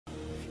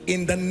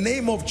in the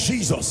name of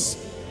Jesus.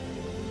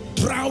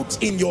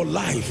 Drought in your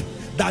life,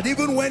 that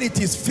even when it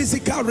is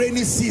physical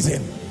rainy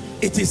season,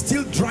 it is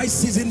still dry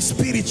season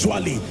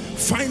spiritually,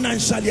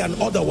 financially and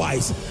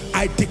otherwise.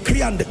 I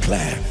decree and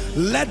declare,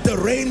 let the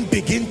rain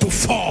begin to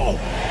fall.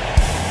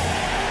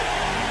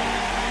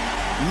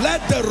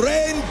 Let the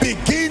rain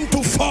begin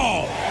to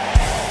fall.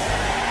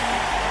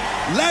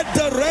 Let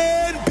the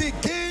rain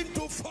begin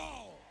to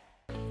fall.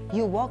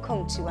 You're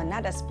welcome to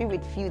another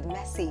spirit-filled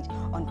message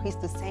on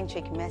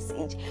Christocentric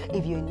Message.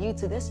 If you're new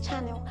to this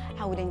channel,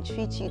 I would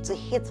entreat you to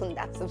hit on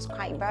that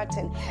subscribe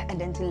button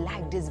and then to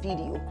like this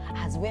video.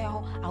 As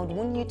well, I would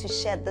want you to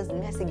share this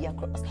message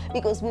across,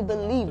 because we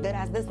believe that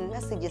as this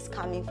message is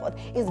coming forth,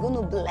 it's going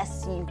to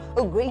bless you.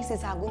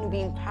 Graces are going to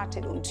be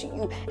imparted unto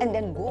you, and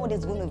then God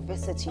is going to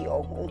visit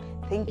your home.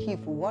 Thank you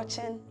for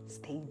watching.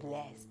 Stay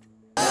blessed.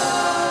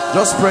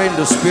 Just pray in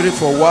the spirit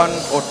for 1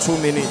 or 2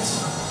 minutes.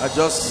 I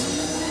just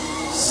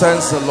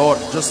sense the Lord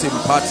just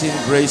imparting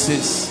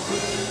graces.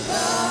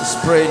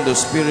 Just pray in the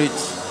spirit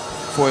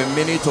for a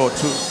minute or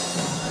two.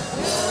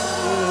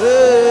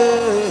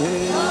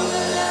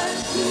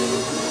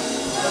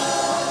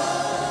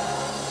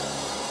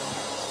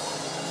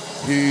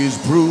 He's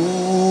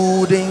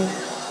brooding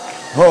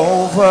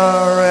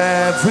over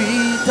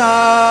every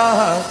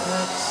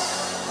darkness.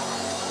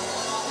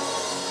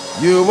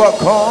 You are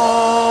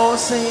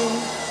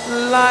causing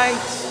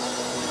light.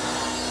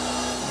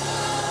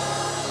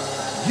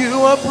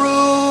 You are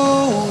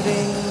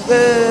brooding,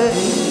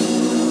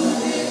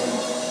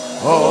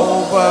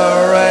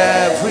 over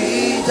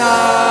every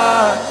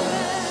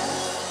darkness.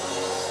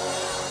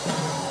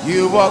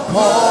 You are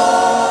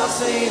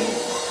causing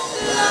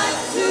light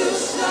to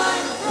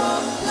shine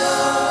from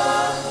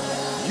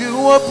darkness. You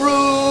are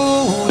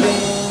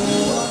brooding,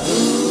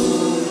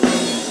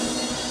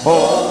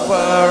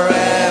 over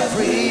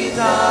every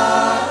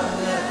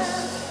darkness.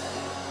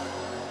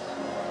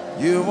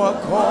 You are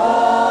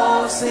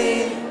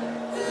causing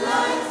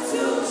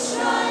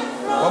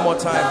one more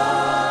time.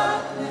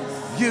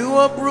 You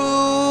are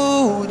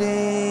brooding,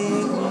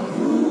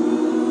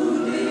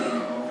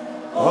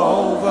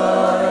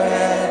 over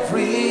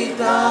every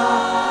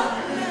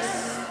darkness.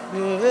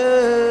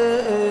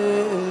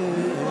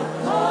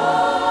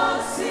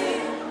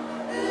 Causing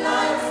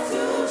light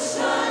to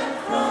shine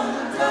from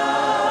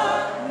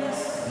darkness.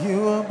 You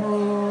are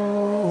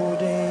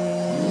brooding,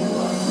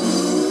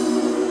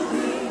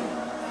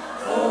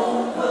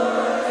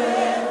 over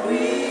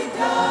every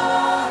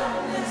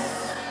darkness.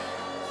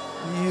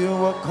 You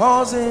are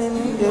causing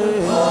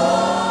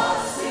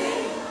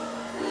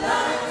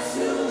light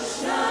to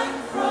shine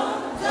from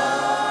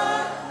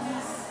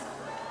darkness.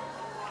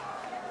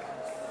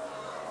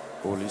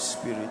 Holy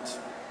Spirit,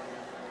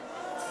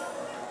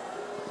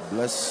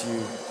 bless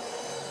you.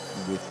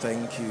 We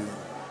thank you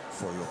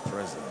for your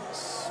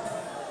presence.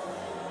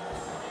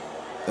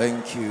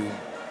 Thank you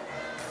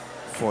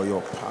for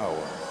your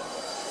power.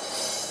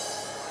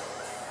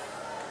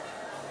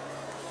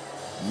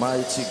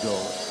 Mighty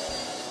God,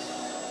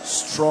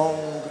 strong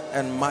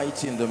and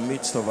mighty in the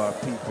midst of our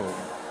people.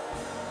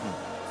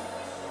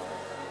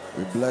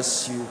 We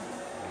bless you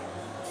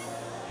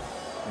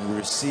and we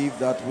receive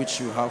that which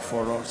you have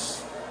for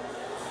us.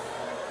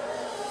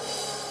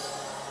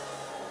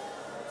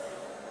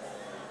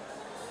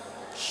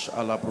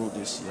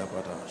 Shalabrudis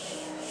yabadash,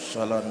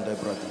 shalande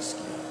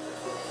bradiski,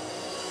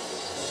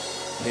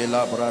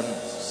 helabran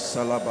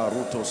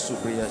salabaruto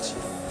subriyachi,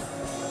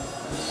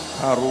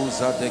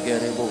 haruza de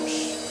gerebosh.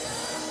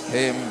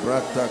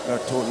 Embrata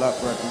katola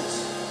pradis,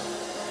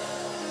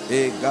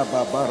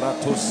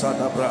 egababarato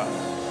sadabra,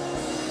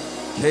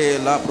 ke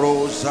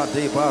labroza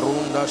de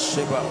barunda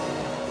sheba.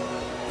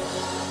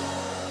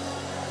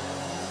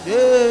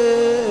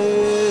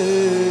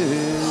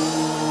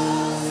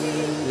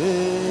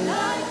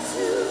 Light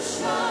to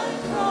shine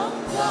from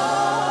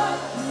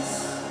darkness.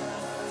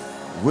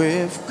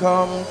 We've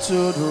come to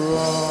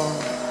draw.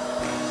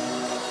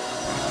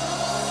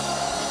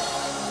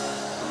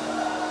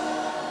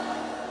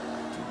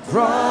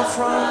 Draw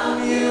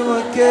from you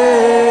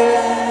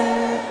again.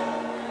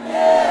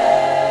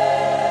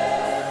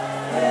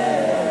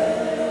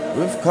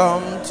 We've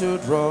come to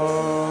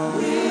draw.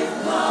 We've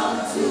come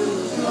to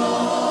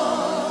draw.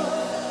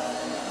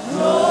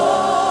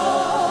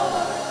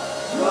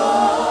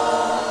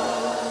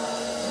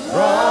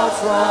 Draw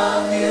from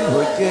you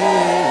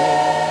again.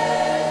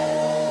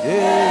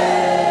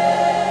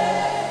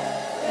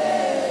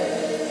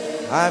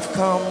 I've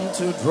come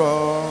to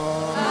draw.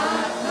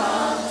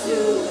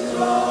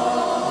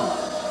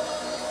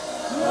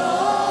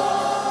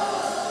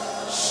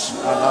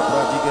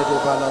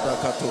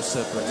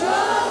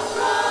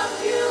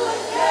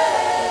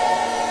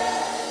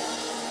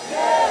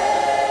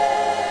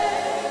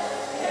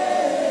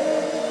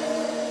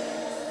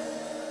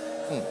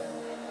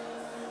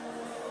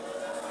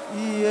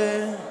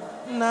 Yeah,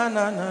 na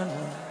na na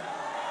na.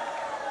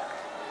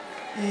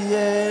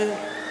 Yeah,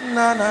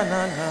 na na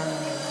na na.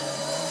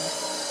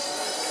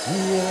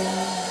 Yeah,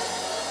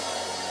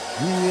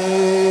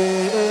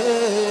 yeah.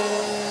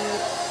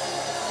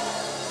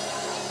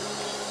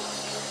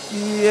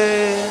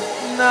 Yeah,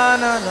 na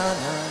na na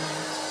na.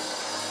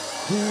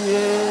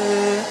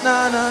 Yeah,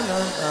 na na na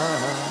na.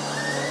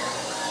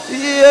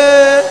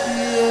 Yeah,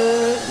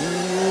 yeah,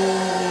 yeah.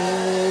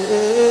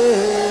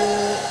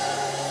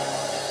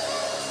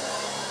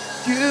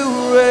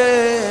 You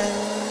reign,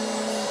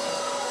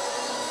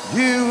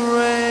 you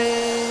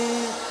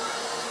reign.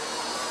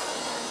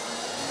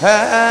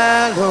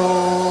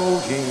 Elohim,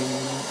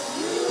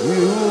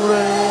 you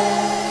reign.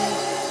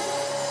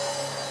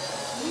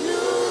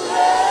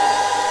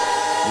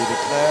 We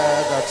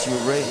declare that you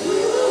reign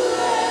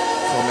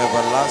from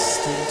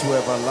everlasting to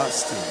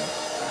everlasting.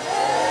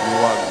 You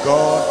are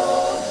God,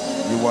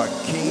 you are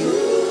King,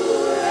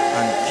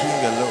 and King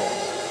alone.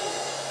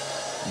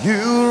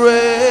 You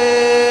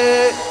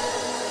reign,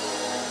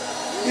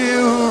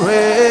 you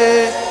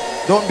reign.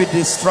 Don't be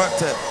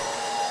distracted.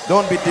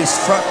 Don't be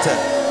distracted.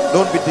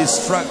 Don't be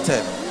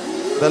distracted.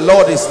 The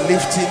Lord is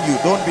lifting you.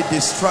 Don't be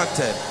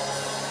distracted.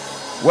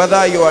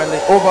 Whether you are in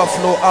the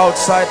overflow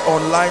outside,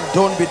 online,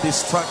 don't be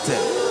distracted.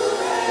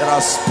 There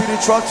are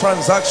spiritual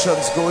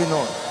transactions going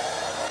on.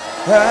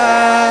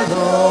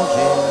 Elohim.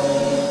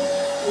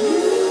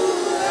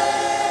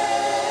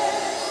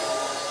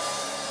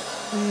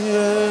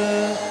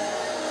 Yeah.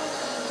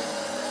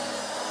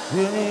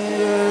 Yeah.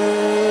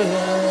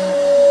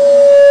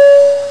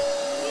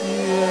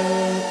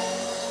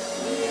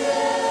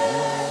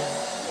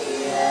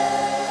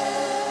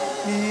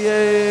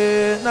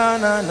 Yeah. Na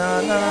na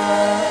na na.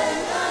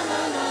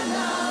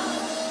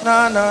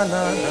 Na na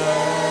na na.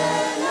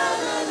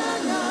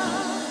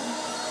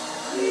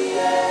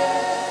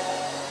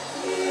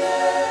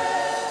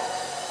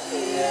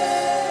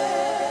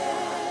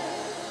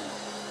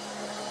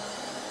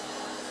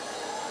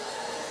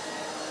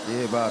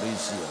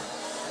 Ebarisia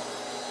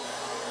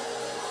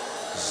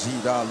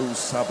Zidalu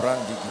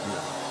Sabrandi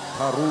Gidia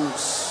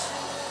Parus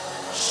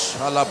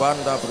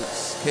Shalabanda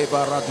Bris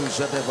Kebaradu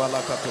Jade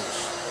Balakatos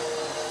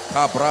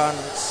Kabran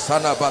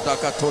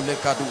Sanabadakatole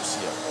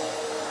Kadusia.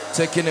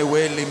 Taking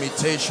away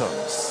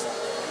limitations,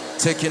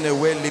 taking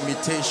away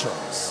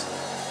limitations,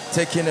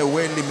 taking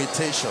away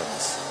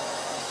limitations.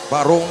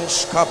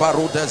 Baronsh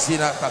Kabaruda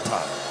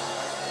Zinakata.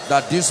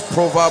 That this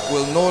proverb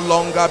will no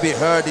longer be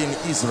heard in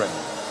Israel.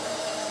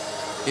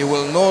 It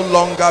will no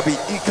longer be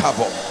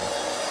Ikabo.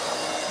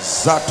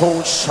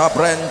 Zato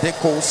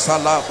Shabrendeko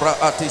Salabra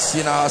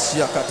Atisina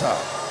Asiakata.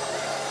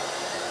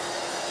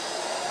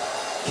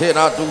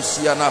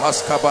 Kenadusia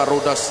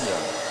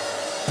Nahaskabarodasia.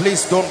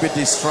 Please don't be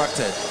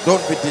distracted.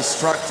 Don't be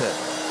distracted.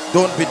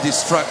 Don't be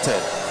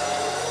distracted.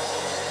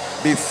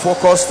 Be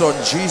focused on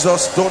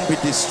Jesus. Don't be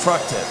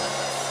distracted.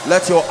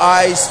 Let your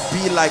eyes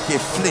be like a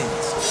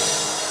flint.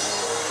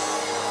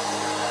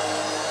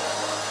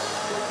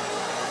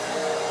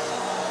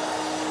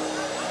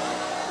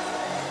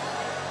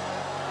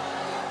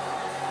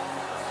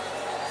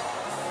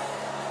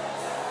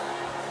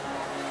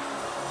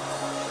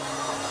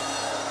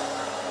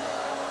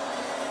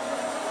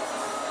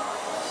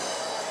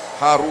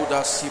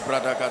 Haruda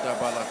Sibrada Gada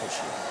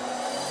Balakoshi.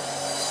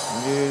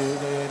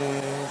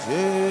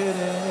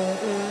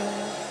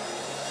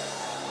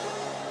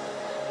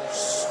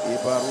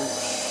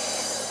 Ibarush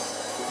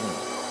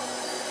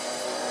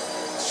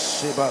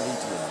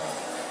Shebalitia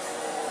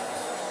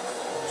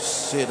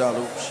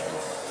Sedalush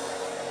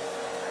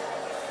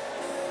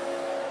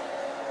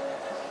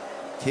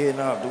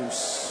Kenadus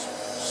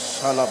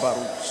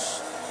Shalabarus.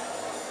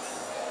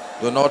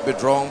 Do not be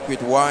drunk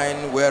with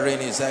wine wherein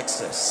is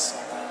excess,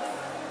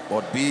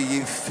 but be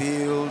ye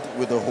filled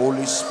with the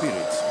Holy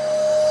Spirit,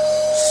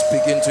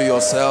 speaking to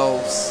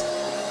yourselves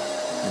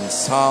in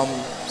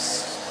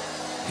psalms,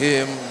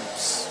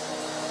 hymns,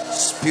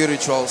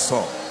 spiritual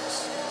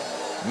songs,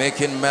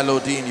 making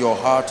melody in your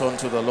heart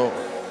unto the Lord.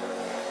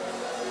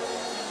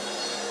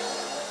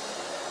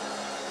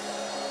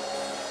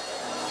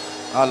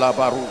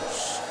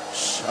 Alabarus,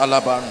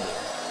 Shalaband,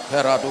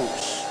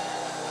 Heradush,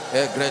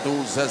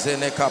 Egredu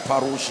Zezeneka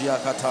Parushia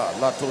Kata,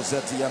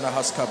 Latozetiana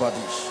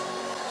Haskabadish.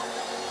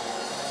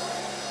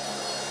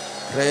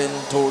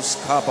 Rentos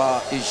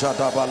Kaba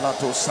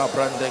Ijadabalato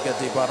Sabrandege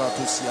de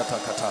Baratusiata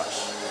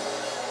Katash.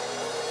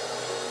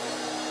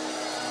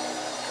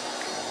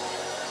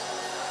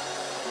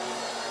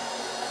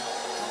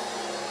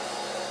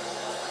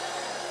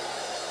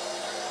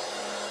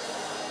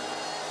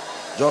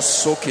 Just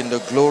soak in the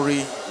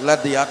glory.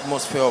 Let the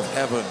atmosphere of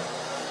heaven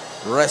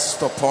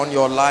rest upon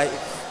your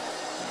life,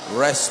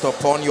 rest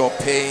upon your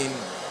pain,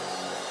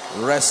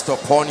 rest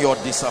upon your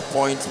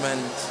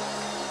disappointment,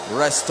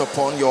 rest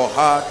upon your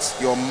heart,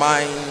 your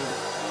mind,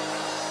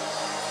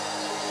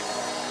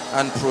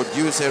 and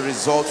produce a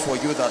result for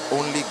you that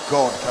only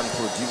God can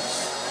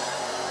produce.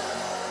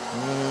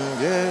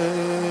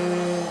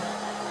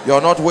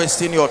 You're not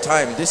wasting your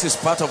time. This is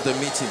part of the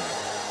meeting.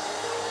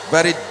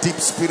 Very deep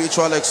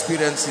spiritual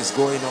experience is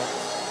going on.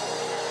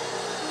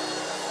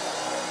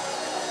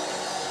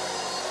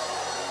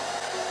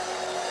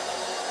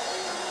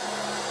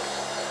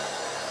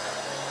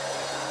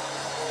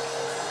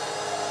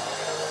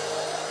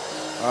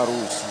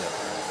 Arusia,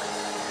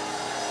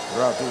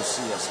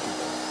 Radusia,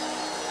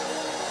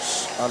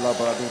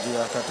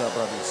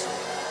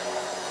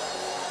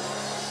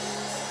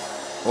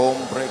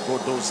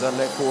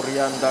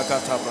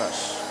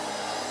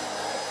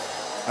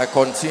 I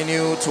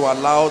continue to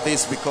allow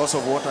this because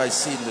of what I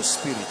see in the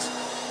spirit.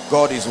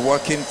 God is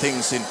working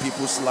things in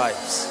people's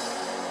lives.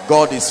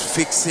 God is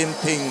fixing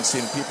things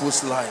in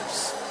people's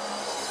lives,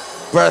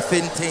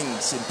 birthing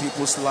things in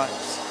people's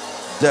lives,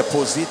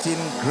 depositing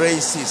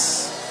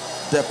graces,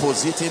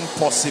 depositing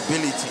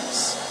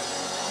possibilities,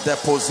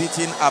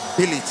 depositing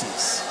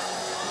abilities.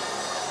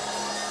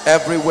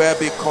 Everywhere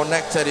be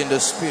connected in the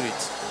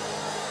spirit.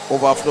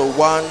 Overflow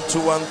 1,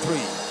 2, and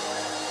 3.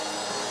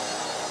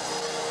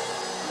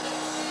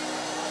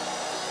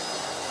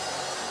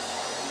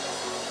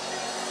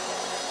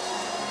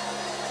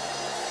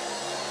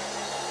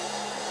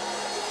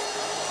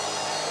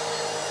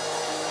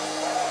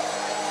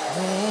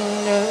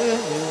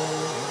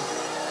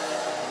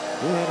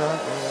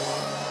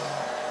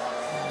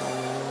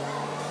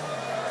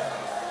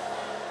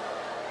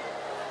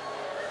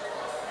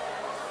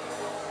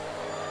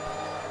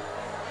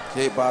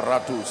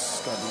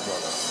 Baratus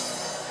Kadibala.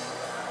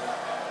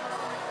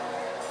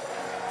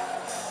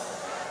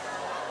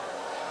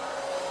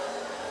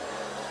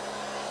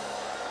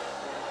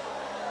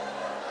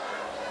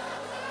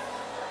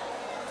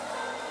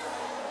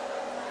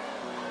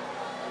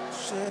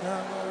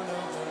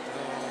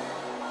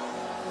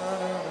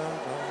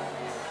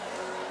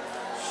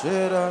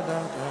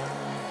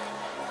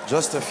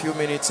 Just a few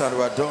minutes and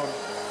we're done.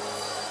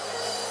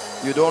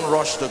 You don't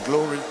rush the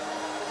glory.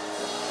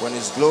 When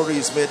his glory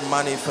is made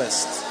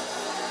manifest,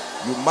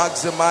 you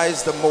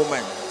maximize the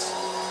moment.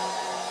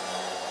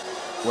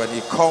 When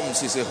he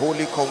comes, it's a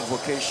holy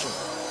convocation.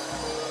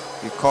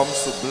 He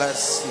comes to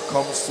bless, he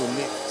comes to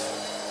lift.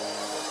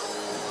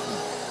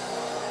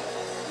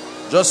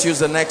 Just use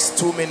the next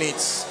 2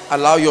 minutes.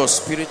 Allow your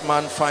spirit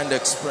man find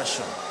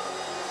expression.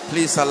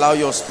 Please allow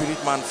your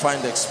spirit man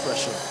find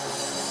expression.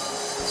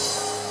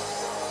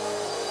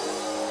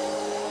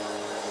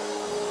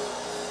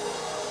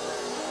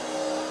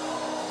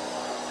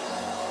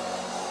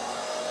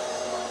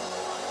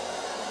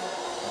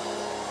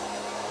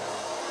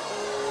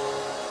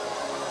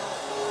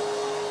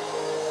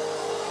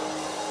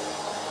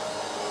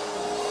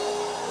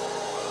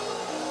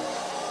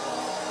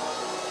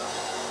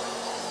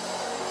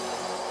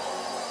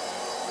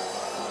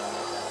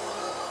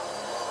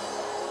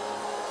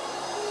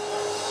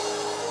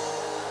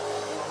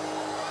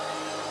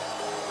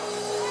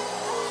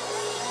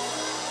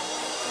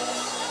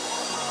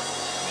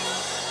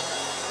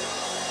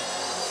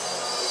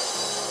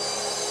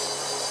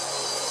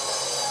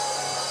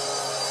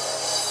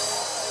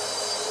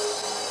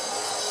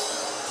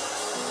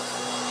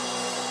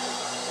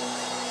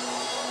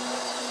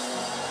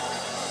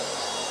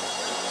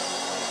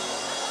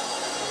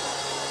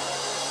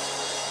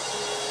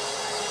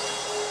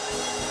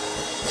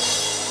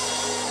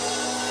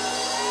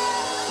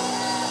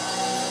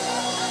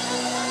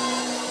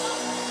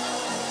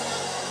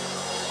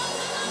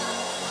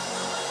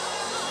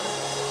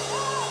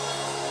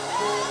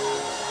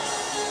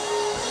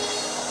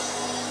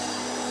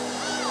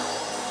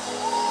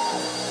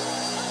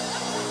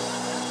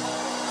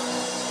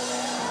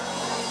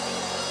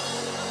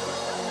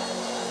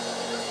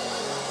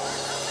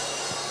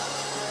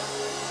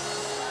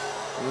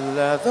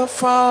 Let the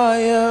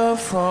fire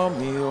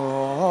from your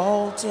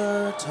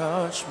altar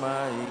touch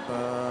my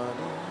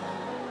body.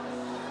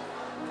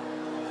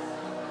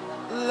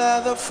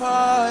 Let the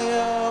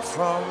fire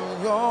from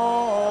your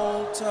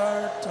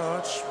altar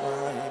touch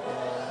my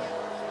body.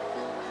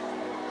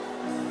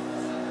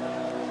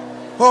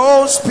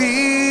 Oh,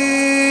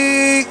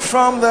 speak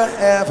from the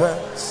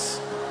heavens,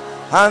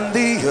 and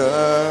the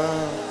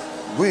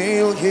earth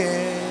will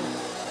hear.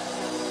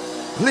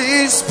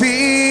 Please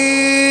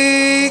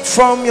speak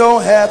from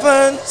your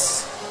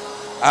heavens,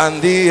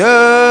 and the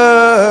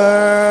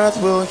earth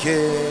will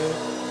hear.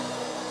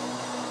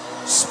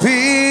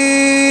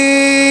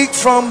 Speak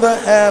from the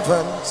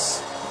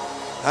heavens,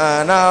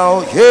 and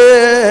I'll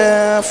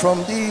hear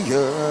from the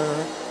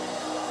earth.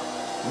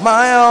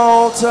 My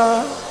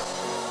altar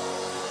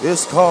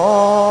is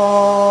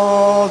calling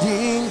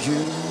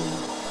you,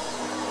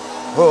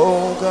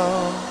 oh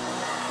God.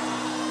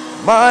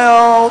 My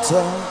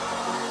altar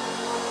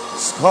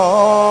is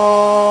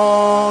calling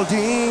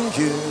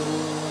you.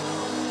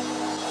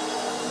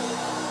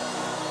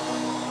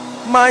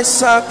 My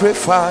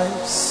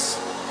sacrifice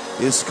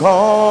is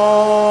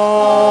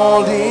calling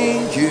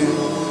you,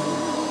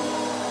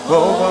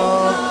 oh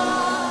God.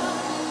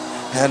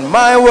 And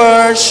my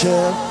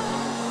worship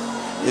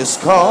is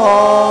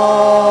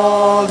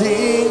calling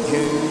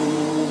you.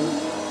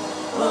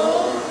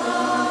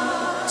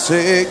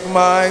 Take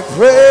my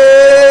praise,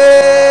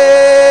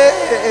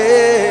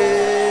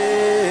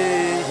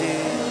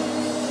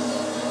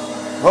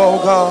 oh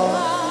God.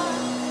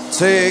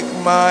 Take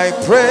my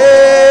praise,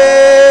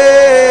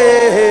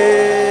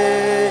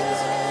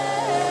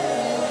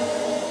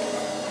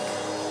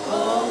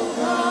 oh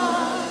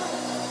God.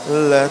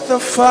 Let the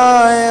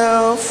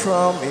fire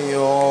from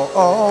your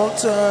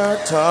altar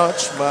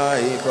touch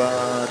my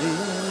body.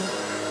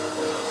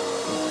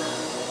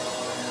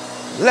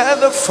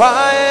 Let the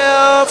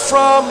fire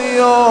from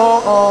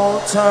your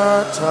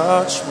altar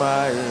touch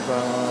my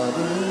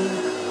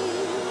body.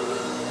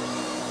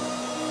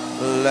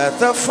 Let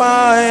the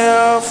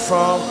fire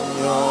from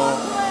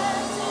your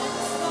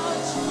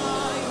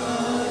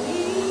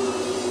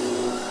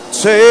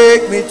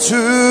take me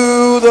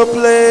to the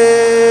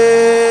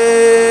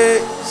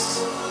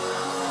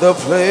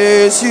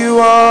place you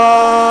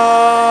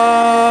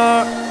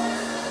are,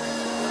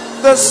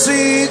 the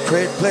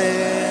secret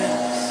place.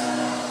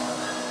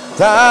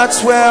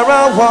 That's where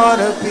I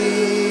wanna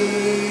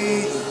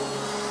be.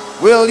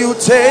 Will you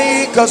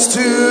take us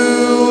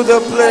to the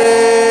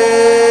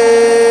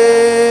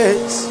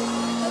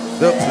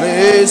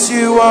place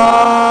you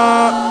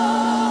are?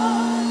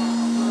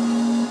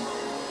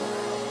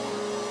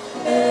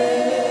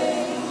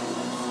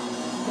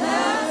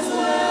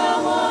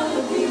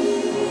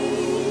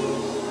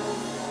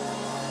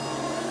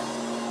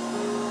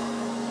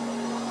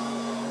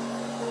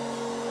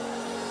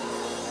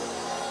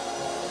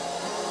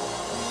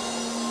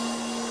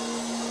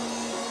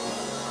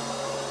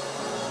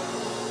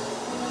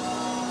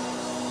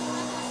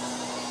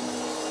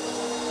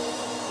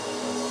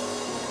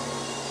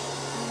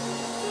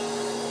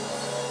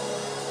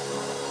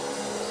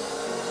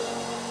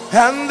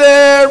 And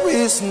there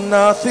is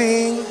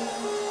nothing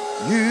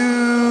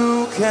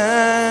you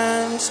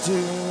can't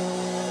do.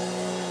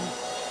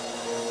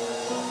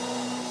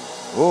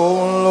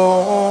 Oh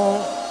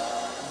Lord,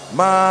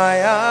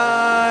 my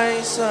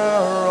eyes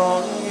are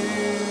on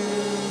you.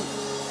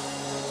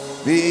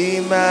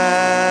 Be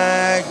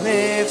magnified.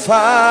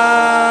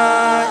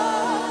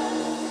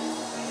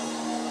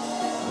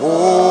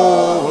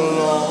 Oh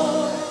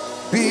Lord,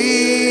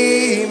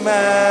 be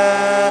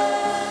magnified.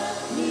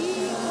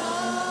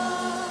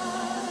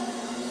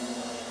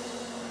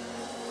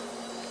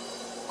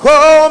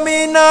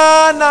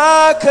 Komina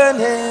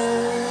nakane,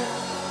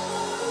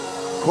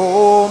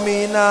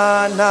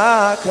 komina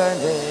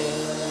nakane,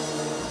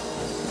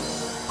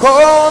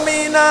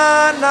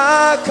 komina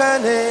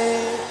nakane,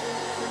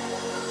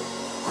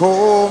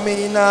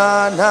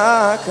 komina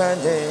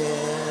nakane.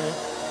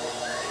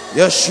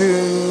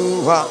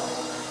 Yeshua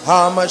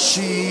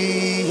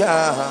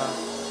HaMashiach,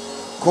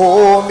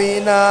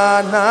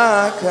 komina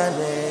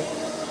nakane.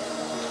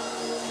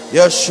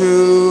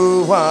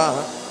 Yeshua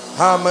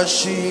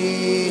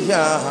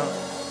HaMashiach,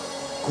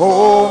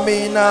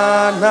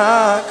 komina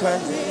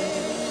nakane,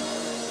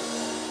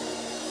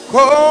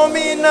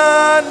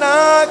 komina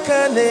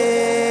nakane,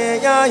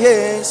 ya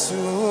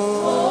Yesu,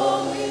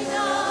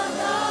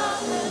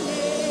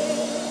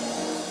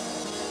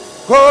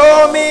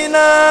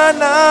 komina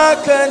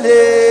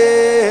nakane,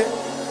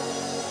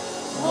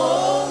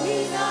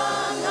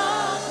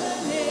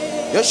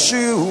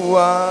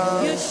 Yeshua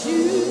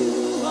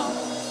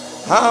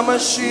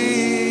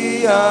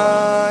HaMashiach,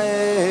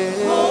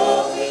 Yeshua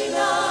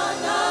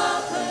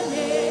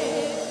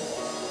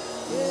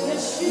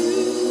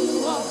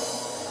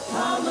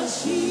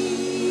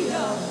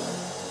HaMashiach,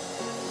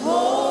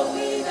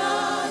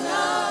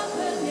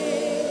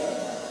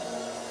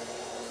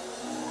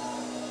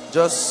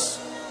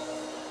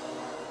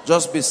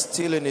 Just be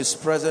still in his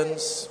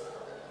presence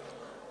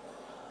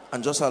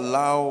and just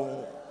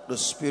allow the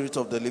Spirit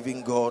of the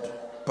living God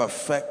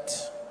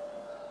perfect.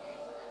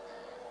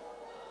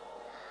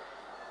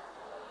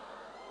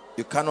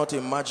 You cannot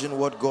imagine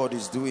what God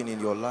is doing in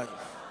your life.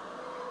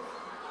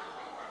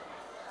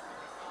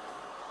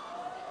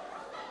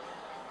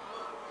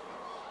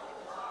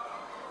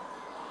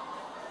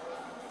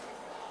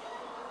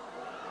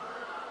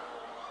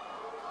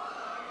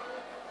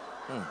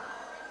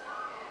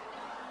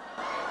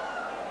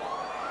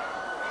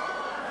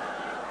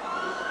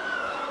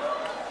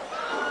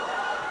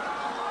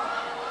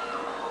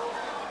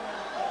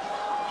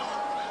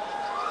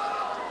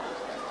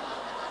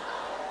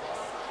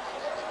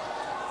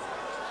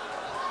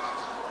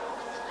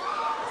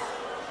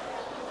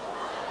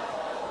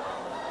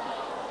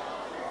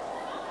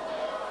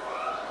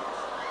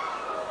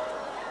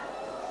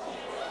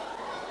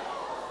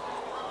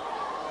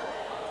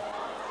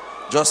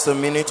 Just a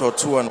minute or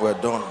two and we're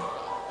done.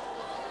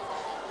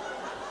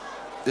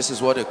 This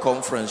is what a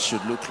conference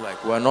should look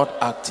like. We're not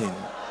acting.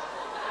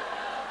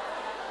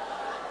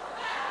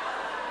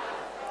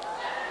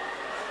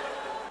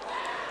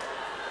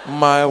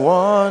 My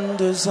one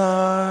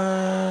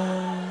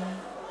desire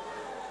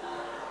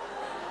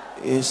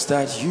is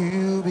that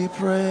you be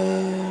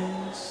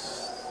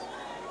praised,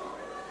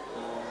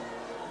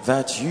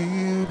 that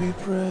you be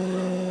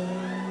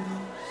praised,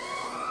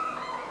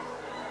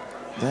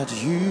 that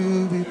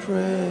you be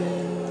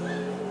praised.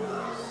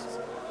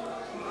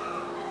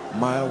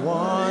 My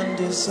one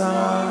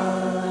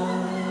desire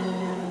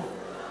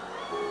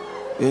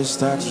is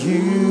that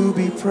you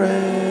be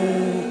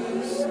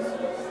praised,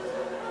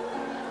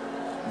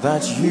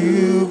 that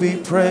you be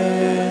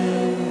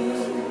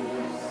praised,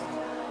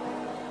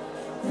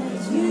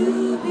 that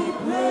you be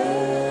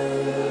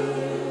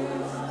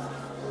praised.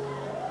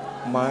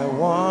 my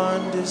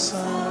one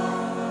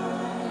desire.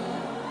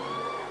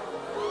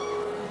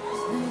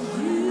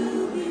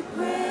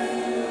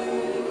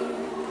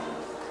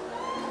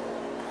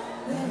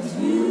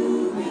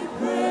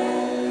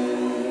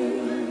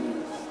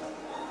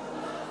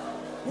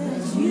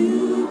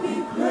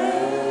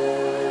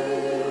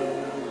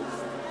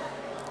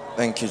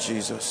 Thank you,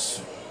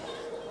 Jesus.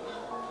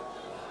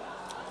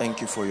 Thank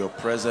you for your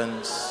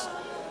presence.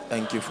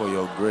 Thank you for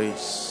your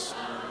grace.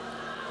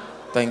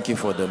 Thank you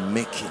for the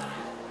making.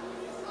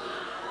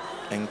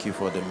 Thank you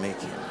for the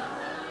making.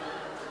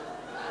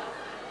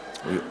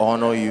 We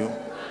honor you.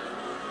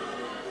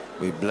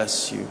 We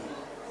bless you.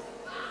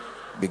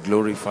 Be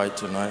glorified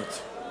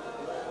tonight.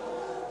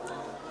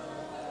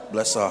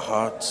 Bless our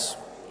hearts.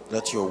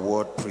 Let your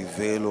word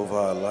prevail over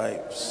our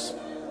lives.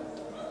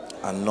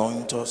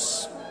 Anoint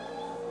us.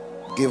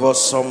 Give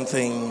us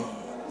something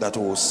that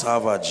will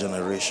serve our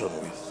generation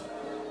with.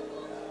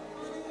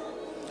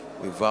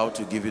 We vow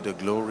to give you the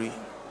glory.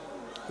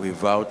 We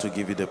vow to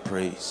give you the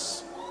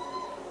praise.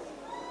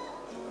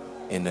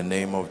 In the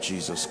name of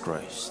Jesus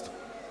Christ.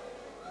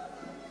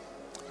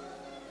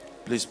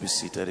 Please be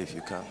seated if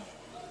you can.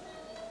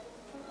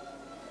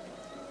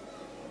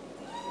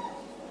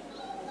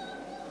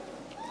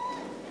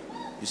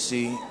 You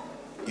see,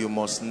 you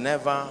must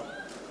never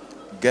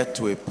get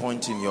to a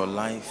point in your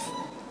life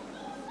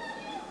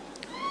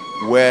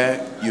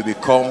where you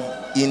become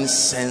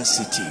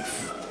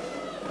insensitive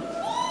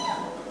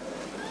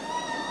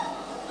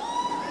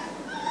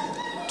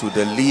to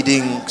the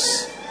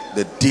leadings,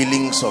 the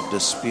dealings of the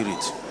Spirit.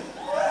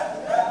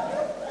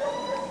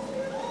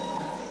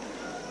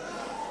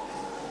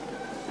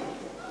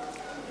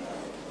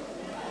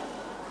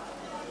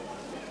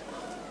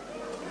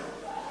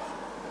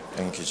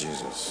 Thank you,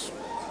 Jesus.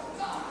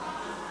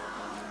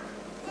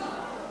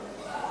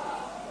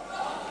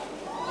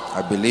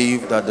 I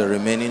believe that the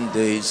remaining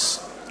days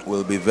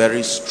will be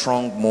very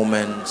strong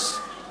moments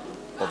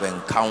of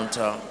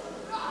encounter,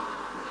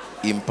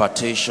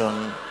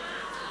 impartation,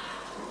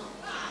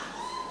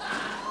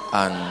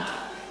 and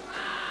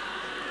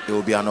it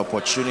will be an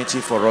opportunity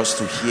for us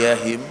to hear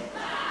him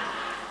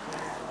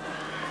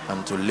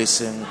and to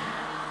listen.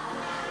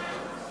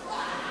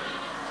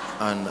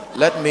 And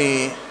let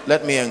me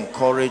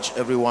encourage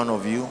every one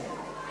of you,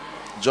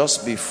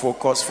 just be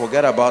focused.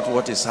 Forget about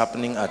what is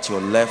happening at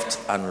your left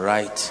and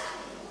right.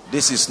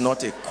 This is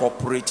not a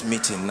corporate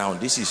meeting now.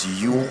 This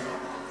is you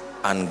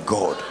and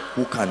God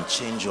who can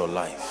change your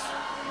life.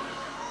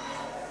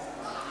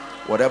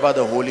 Whatever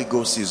the Holy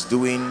Ghost is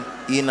doing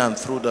in and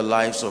through the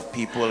lives of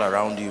people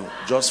around you,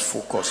 just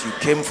focus. You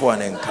came for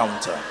an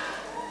encounter.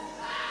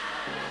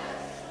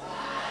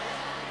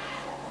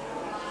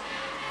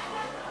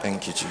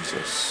 Thank you,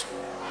 Jesus.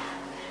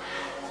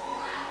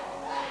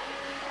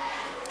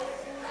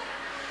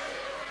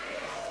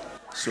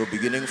 So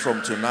beginning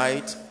from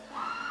tonight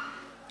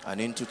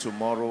and into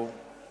tomorrow,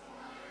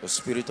 the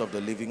Spirit of the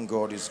living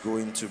God is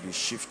going to be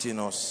shifting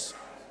us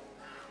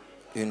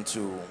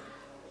into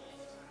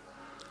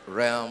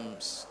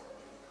realms,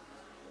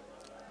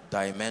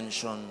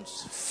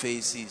 dimensions,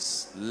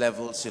 phases,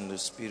 levels in the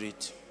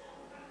Spirit.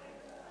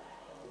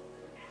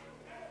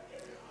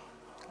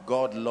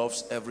 God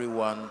loves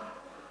everyone,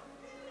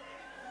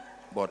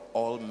 but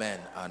all men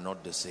are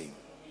not the same.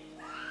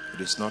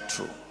 It is not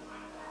true.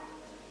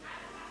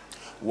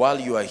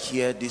 While you are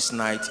here this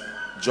night,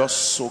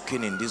 just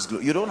soaking in this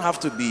glory, you don't have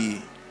to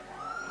be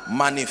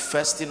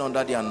manifesting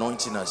under the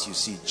anointing as you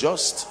see.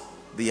 Just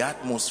the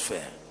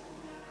atmosphere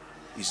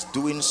is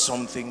doing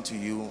something to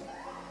you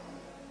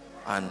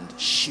and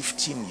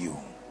shifting you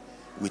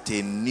with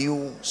a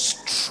new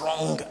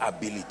strong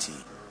ability.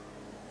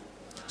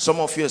 Some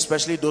of you,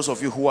 especially those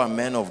of you who are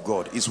men of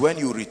God, is when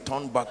you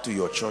return back to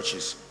your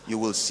churches, you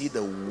will see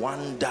the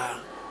wonder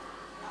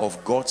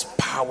of God's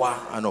power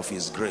and of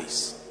his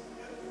grace.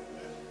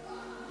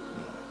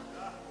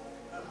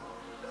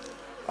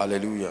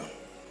 Hallelujah.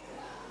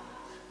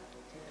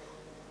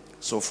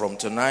 So from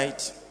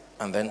tonight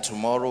and then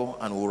tomorrow,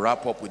 and we'll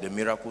wrap up with the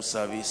miracle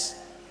service,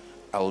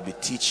 I will be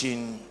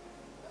teaching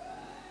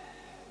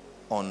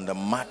on the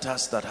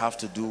matters that have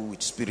to do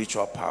with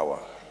spiritual power.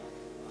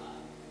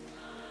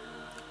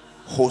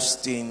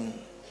 Hosting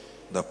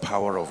the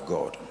power of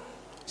God.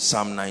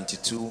 Psalm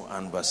 92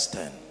 and verse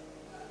 10.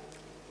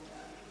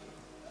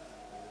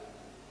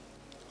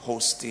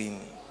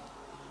 Hosting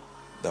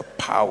the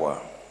power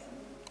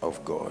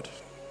of God.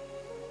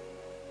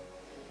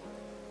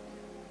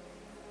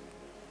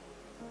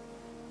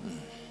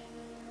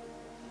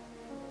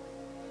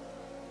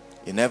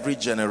 In every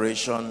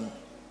generation,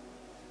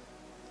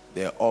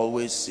 there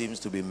always seems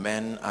to be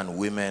men and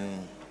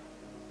women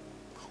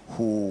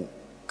who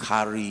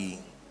carry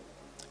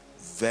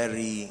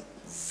very,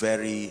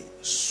 very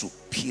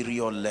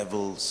superior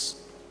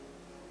levels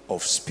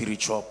of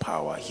spiritual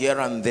power. Here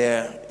and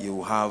there,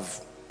 you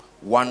have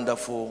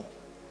wonderful,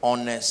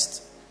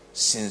 honest,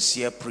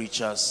 sincere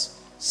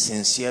preachers,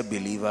 sincere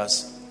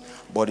believers,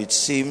 but it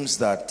seems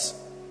that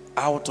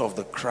out of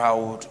the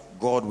crowd,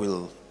 God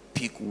will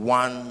pick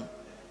 1,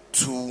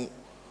 2,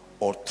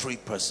 or 3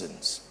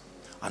 persons,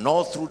 and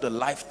all through the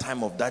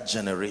lifetime of that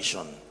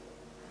generation,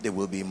 they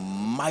will be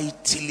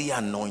mightily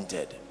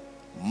anointed.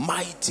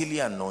 Mightily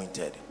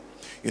anointed.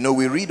 You know,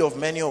 we read of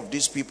many of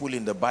these people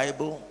in the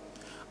Bible,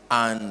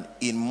 and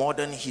in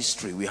modern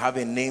history, we have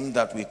a name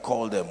that we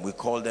call them. We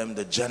call them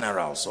the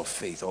generals of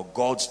faith, or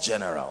God's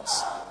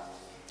generals.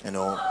 You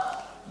know,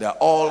 There are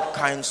all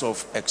kinds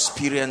of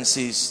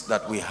experiences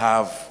that we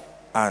have,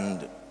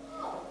 and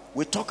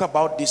we talk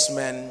about these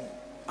men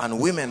and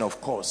women, of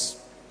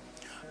course,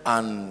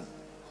 and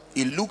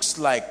it looks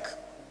like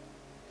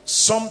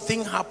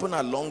something happened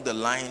along the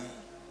line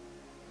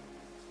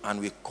and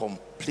we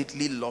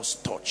completely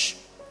lost touch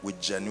with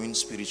genuine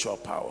spiritual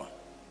power.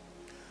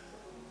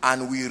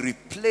 And we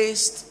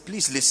replaced,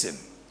 please listen,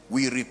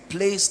 we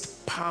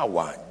replaced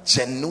power,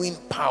 genuine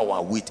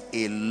power, with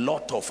a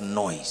lot of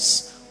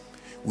noise.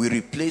 We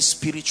replaced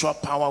spiritual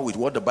power with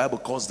what the Bible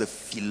calls the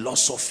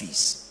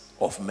philosophies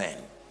of men.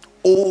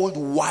 Old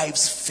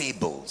wives'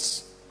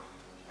 fables,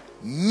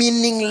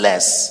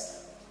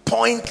 meaningless,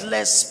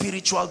 pointless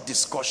spiritual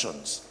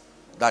discussions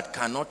that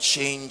cannot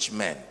change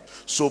men.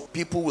 So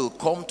people will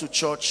come to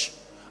church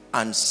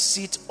and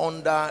sit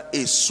under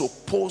a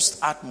supposed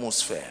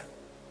atmosphere,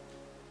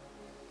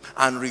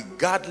 and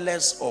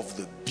regardless of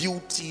the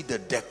beauty, the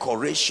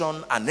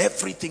decoration, and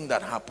everything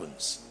that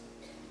happens,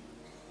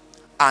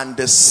 and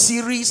the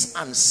series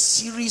and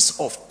series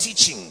of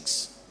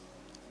teachings,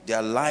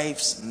 their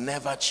lives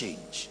never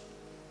change.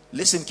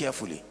 Listen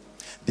carefully.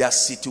 Their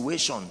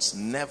situations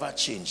never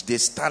change. They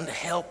stand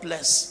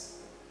helpless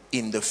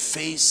in the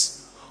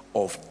face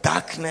of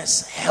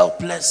darkness,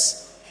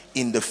 helpless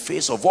in the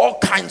face of all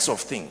kinds of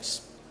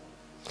things.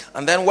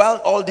 And then while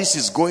all this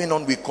is going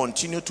on, we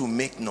continue to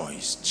make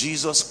noise.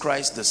 Jesus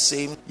Christ the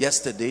same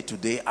yesterday,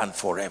 today, and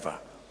forever.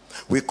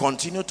 We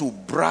continue to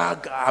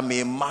brag, I'm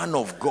a man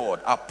of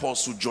God,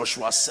 Apostle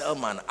Joshua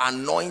Selman,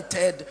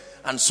 anointed,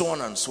 and so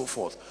on and so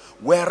forth.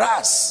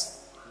 Whereas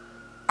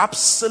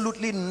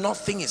absolutely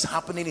nothing is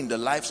happening in the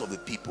lives of the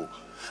people.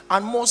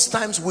 And most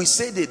times we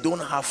say they don't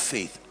have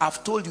faith.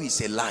 I've told you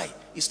it's a lie.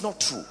 It's not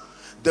true.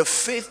 The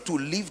faith to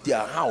leave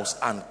their house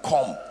and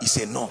come is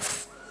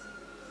enough.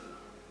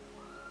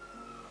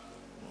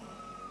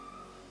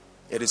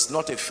 It is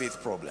not a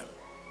faith problem.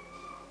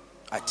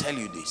 I tell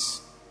you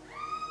this.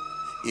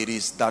 It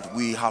is that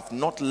we have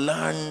not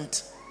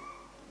learned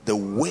the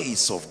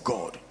ways of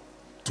God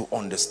to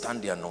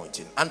understand the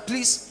anointing. And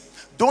please,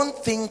 don't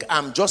think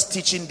I'm just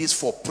teaching this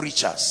for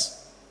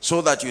preachers,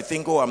 so that you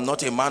think, oh, I'm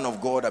not a man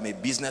of God, I'm a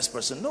business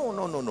person. No,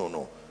 no, no, no,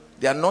 no.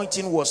 The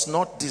anointing was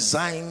not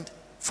designed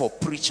for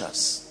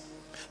preachers.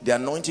 The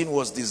anointing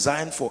was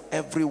designed for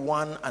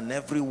everyone and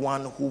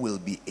everyone who will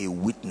be a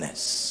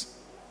witness,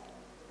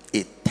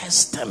 a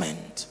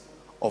testament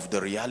of the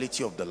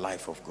reality of the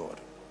life of God.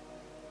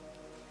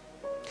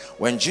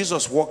 When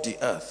Jesus walked the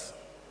earth,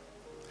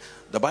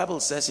 the Bible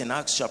says in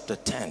Acts chapter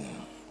 10,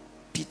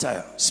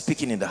 Peter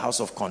speaking in the house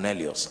of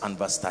Cornelius, and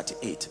verse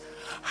 38,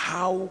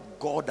 how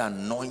God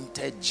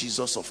anointed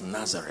Jesus of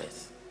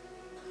Nazareth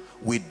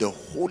with the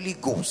Holy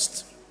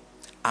Ghost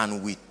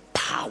and with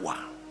power,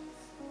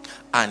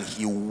 and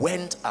he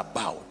went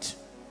about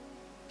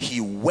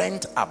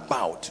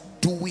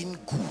doing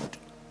good,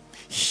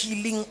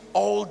 healing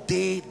all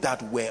they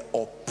that were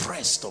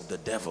oppressed of the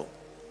devil.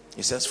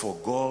 He says, for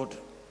God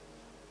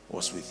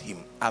was with him.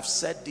 I've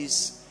said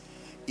this,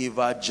 if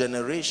our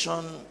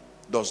generation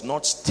does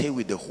not stay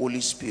with the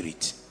Holy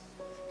Spirit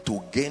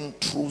to gain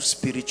true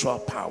spiritual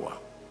power,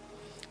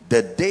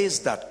 the days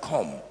that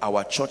come,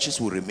 our churches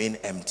will remain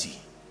empty.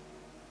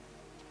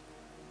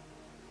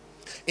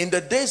 In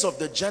the days of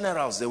the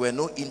generals, there were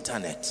no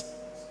internet.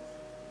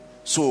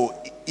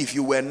 So if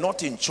you were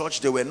not in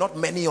church, there were not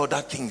many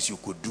other things you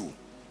could do.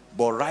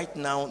 But right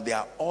now, there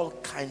are all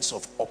kinds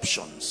of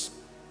options.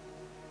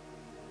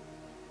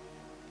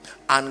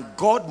 And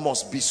God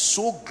must be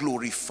so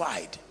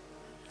glorified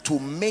to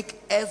make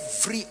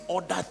every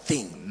other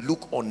thing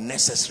look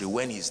unnecessary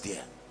when he's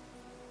there.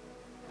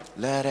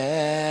 Let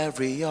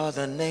every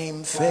other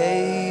name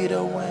fade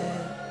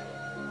away.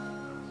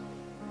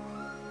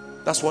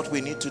 That's what we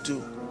need to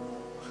do.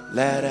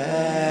 Let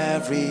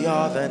every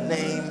other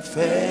name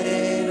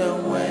fade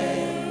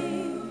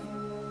away.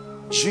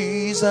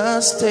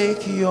 Jesus,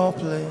 take your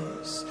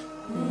place.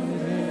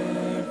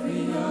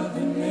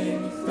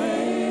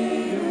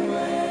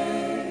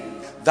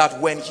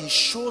 That when he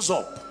shows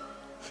up,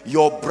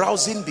 your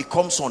browsing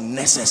becomes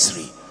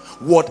unnecessary.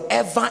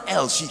 Whatever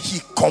else,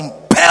 he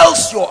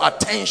compels your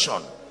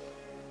attention.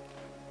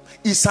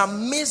 It's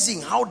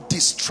amazing how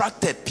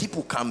distracted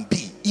people can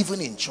be, even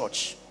in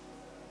church,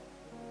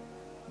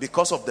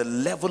 because of the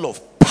level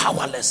of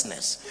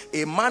powerlessness.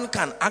 A man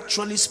can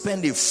actually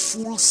spend a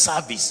full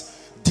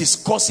service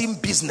discussing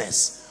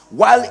business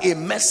while a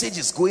message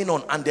is going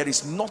on, and there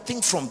is nothing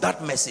from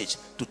that message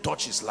to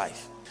touch his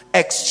life.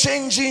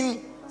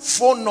 Exchanging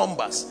phone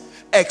numbers,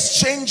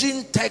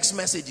 exchanging text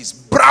messages,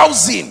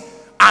 browsing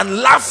and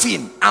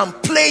laughing and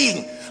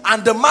playing,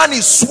 and the man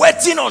is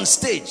sweating on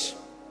stage,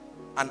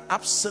 and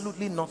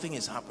absolutely nothing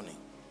is happening.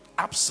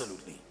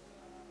 Absolutely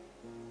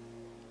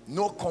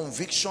no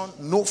conviction,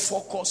 no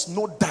focus,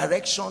 no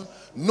direction,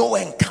 no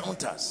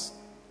encounters.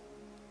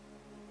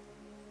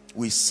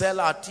 We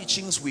sell our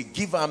teachings, we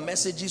give our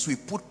messages, we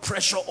put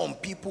pressure on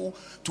people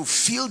to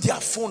fill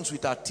their phones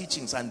with our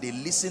teachings, and they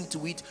listen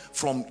to it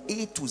from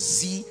A to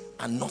Z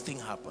and nothing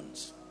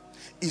happens.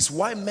 It's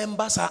why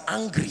members are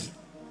angry.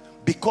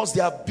 because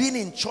they have been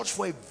in church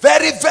for a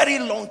very, very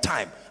long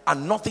time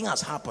and nothing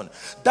has happened.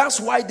 That's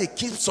why they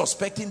keep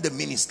suspecting the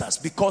ministers,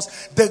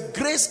 because the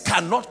grace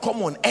cannot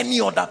come on any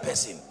other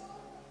person.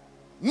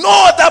 No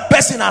other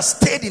person has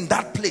stayed in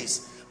that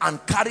place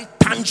and carried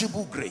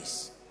tangible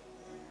grace.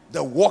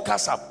 The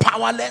workers are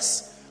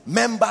powerless,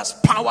 members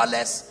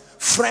powerless,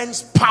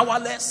 friends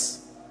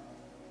powerless.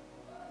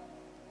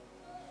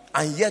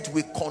 And yet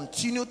we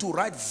continue to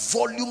write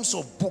volumes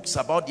of books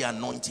about the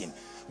anointing.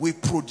 We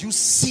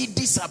produce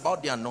CDs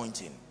about the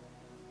anointing.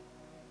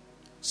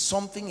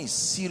 Something is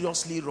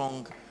seriously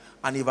wrong,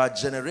 and if our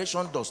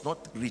generation does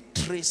not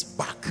retrace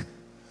back,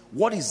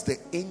 what is the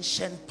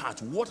ancient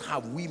part? What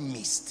have we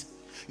missed?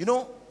 You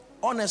know,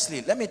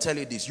 honestly, let me tell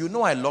you this. You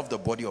know I love the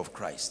body of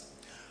Christ.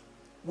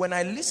 When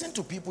I listen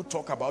to people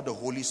talk about the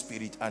Holy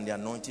Spirit and the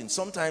anointing,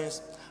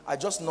 sometimes I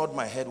just nod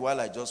my head while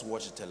I just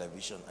watch the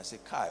television. I say,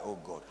 Kai, oh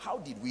God, how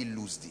did we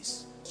lose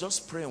this?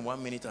 Just pray in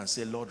 1 minute and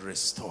say, Lord,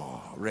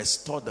 restore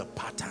the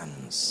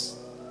patterns.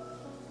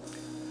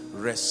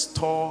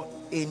 Restore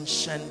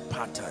ancient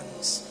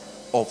patterns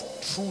of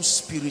true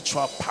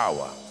spiritual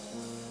power.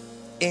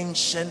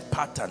 Ancient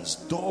patterns,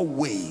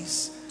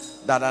 doorways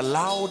that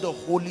allow the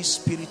Holy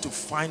Spirit to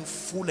find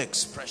full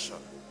expression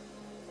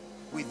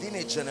within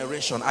a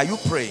generation. Are you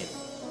praying?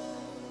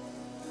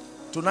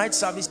 Tonight's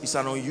service is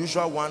an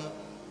unusual one.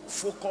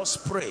 Focus,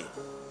 pray.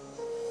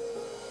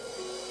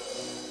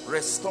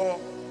 Restore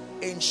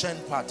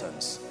ancient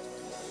patterns.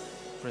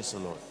 Praise the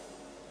Lord.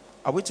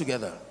 Are we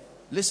together?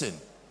 Listen.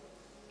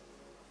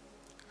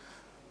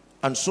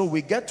 And so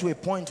we get to a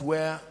point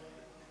where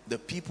the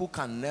people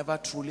can never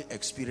truly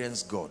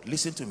experience God.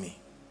 Listen to me.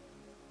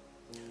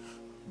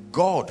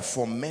 God,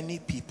 for many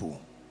people,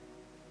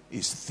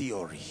 is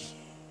theory.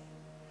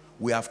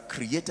 We have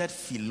created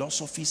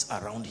philosophies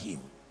around him.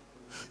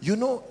 You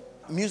know,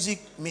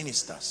 music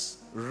ministers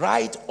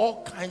write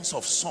all kinds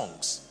of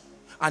songs,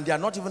 and they are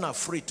not even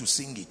afraid to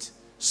sing it.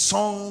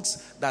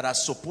 Songs that are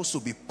supposed to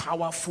be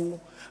powerful,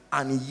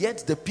 and yet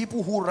the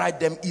people who write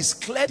them, is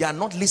clear they are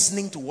not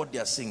listening to what they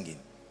are singing.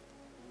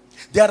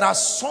 There are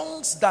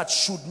songs that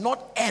should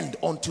not end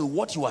until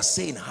what you are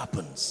saying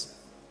happens.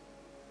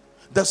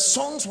 The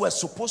songs were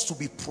supposed to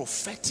be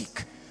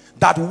prophetic,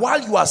 that while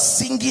you are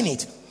singing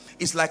it,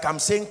 it's like I'm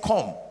saying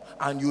come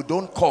and you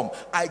don't come.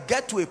 I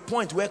get to a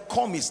point where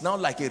come is now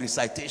like a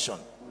recitation.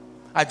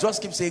 I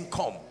just keep saying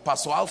come.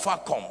 Pastor Alpha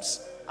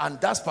comes,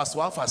 and that's Pastor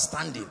Alpha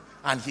standing,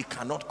 and he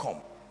cannot come.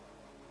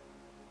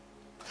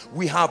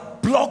 We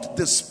have blocked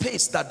the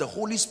space that the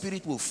Holy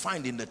Spirit will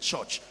find in the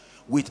church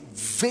with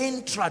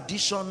vain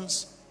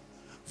traditions,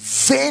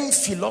 vain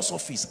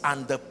philosophies,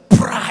 and the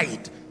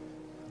pride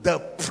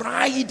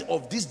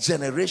of this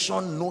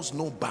generation knows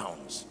no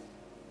bounds.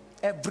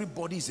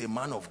 Everybody is a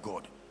man of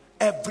God.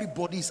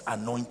 Everybody is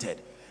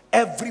anointed.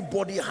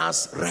 Everybody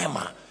has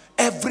rhema.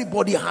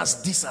 Everybody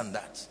has this and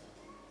that.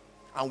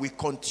 And we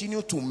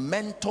continue to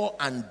mentor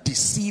and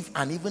deceive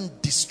and even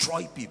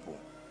destroy people.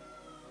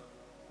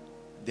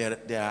 There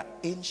are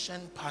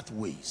ancient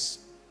pathways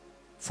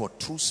for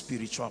true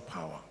spiritual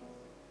power.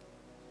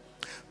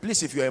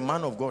 Please, if you're a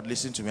man of God,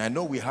 listen to me. I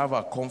know we have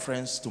our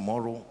conference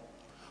tomorrow,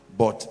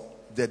 but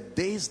the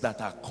days that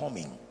are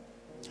coming,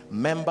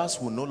 members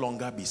will no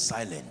longer be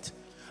silent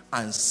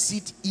and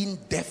sit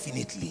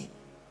indefinitely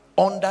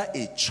under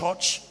a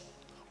church,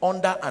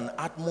 under an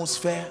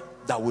atmosphere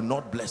that will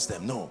not bless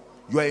them. No.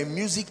 You are a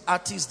music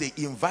artist, they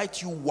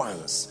invite you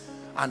once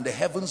and the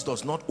heavens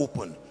does not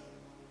open.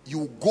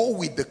 You go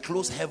with the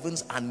closed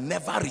heavens and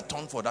never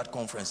return for that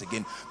conference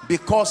again.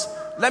 Because,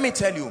 let me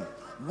tell you,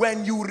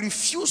 when you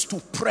refuse to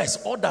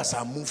press, others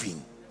are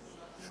moving.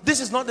 This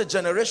is not the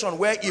generation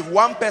where if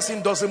one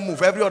person doesn't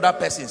move, every other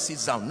person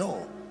sits down.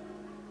 No.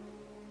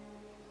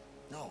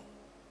 No.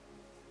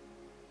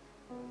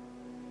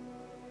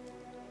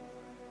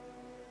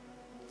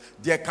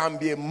 There can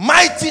be a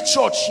mighty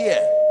church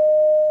here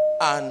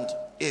and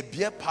a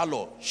beer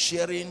parlor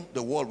sharing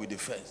the wall with the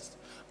first.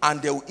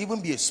 And there will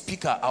even be a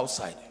speaker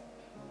outside.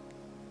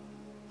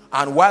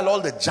 And while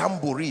all the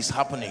jamboree is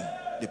happening,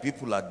 the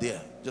people are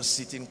there just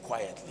sitting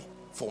quietly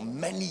for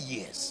many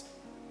years.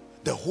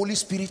 The Holy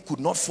Spirit could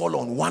not fall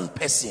on one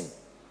person.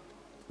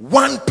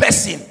 One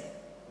person.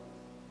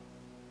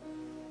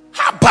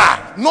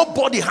 Haba!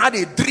 Nobody had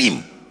a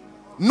dream.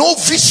 No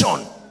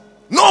vision.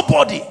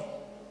 Nobody.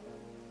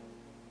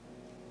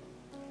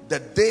 The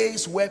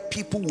days where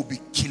people will be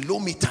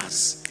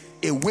kilometers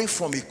away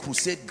from a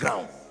crusade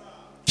ground.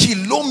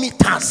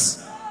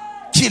 Kilometers.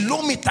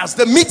 Kilometers.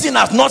 The meeting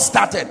has not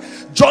started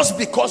just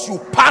because you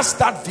passed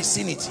that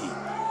vicinity.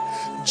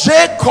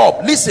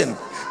 Jacob, listen,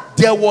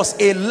 there was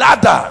a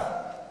ladder,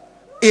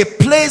 a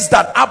place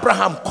that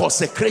Abraham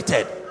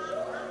consecrated,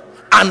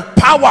 and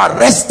power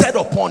rested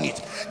upon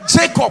it.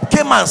 Jacob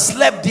came and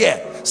slept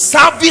there.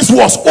 Service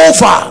was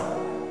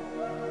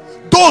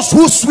over. Those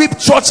who sweep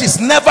churches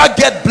never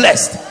get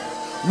blessed.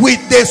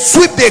 They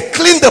sweep, they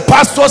clean the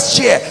pastor's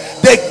chair,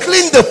 they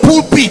clean the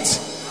pulpit,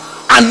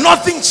 and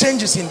nothing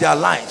changes in their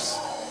lives.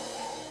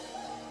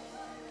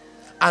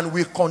 And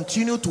we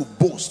continue to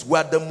boast we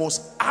are the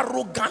most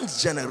arrogant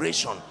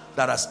generation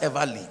that has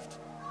ever lived.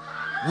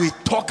 We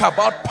talk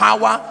about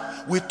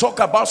power, we talk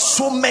about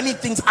so many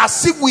things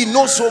as if we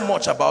know so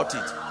much about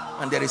it,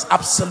 and there is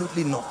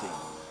absolutely nothing.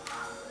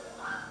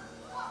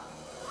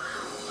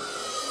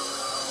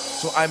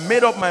 So I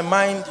made up my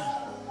mind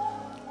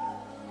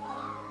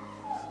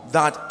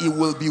that it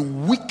will be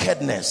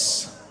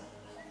wickedness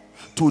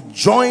to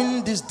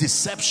join this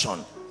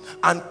deception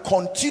and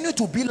continue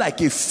to be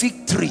like a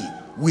fig tree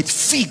with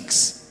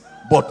figs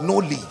but no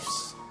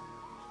leaves.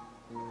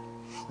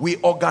 We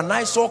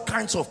organize all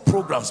kinds of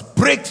programs,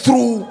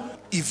 breakthrough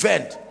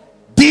event,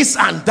 this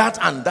and that,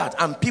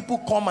 and people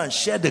come and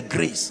share the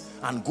grace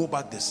and go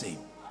back the same.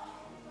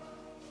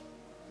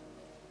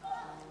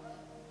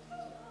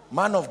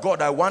 Man of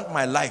God, I want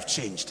my life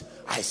changed.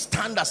 I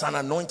stand as an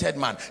anointed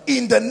man.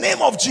 In the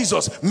name of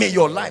Jesus, may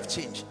your life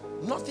change.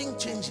 Nothing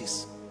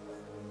changes.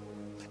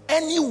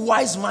 Any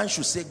wise man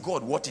should say,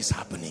 God, what is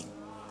happening?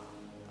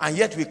 And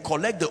yet we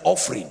collect the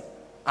offering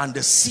and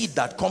the seed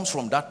that comes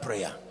from that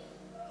prayer,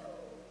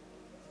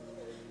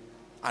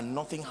 and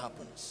nothing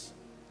happens.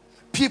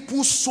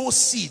 People sow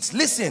seeds.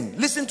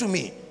 Listen to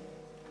me.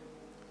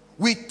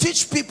 We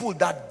teach people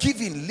that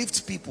giving lifts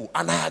people,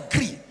 and I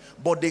agree.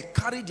 But they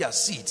carry their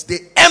seeds, they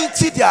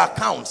empty their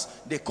accounts,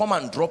 they come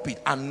and drop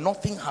it, and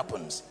nothing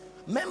happens.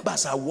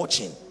 Members are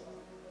watching.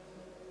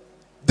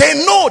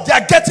 They know they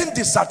are getting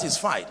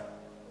dissatisfied.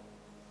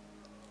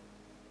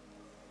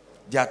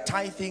 They are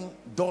tithing,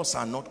 doors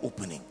are not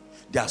opening.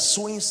 They are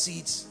sowing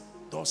seeds,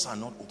 doors are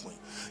not opening.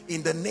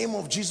 In the name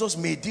of Jesus,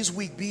 may this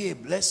week be a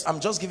blessed. I'm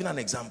just giving an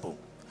example.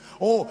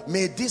 Oh,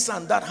 may this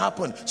and that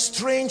happen.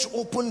 Strange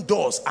open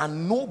doors,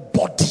 and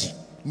nobody.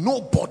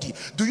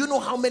 Do you know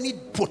how many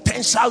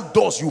potential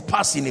doors you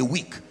pass in a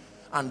week?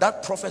 And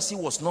that prophecy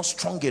was not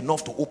strong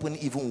enough to open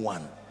even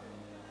one.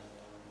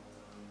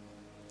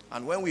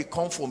 And when we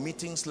come for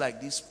meetings like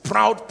this,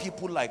 proud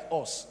people like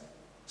us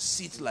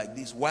sit like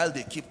this while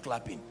they keep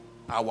clapping.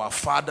 Our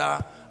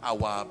father,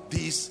 our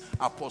this,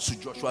 Apostle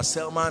Joshua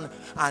Selman.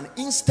 And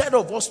instead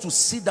of us to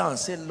sit down and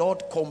say,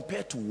 Lord,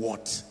 compare to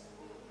what?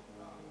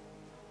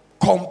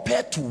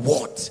 Compare to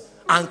what?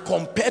 And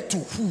compare to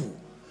who?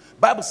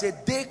 Bible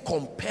said they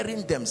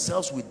comparing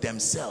themselves with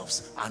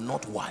themselves are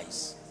not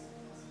wise.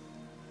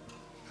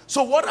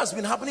 So what has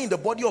been happening in the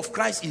body of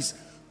Christ is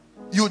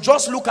you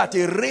just look at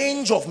a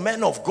range of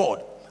men of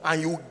God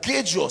and you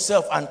gauge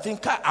yourself and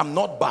think, I'm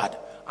not bad,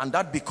 and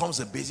that becomes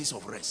the basis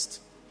of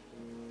rest.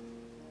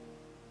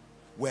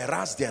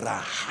 Whereas there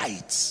are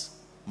heights,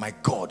 my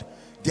God,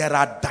 there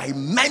are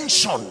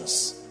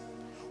dimensions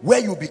where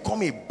you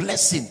become a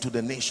blessing to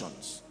the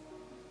nations.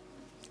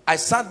 I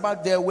sat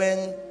back there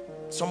when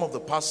some of the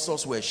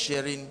pastors were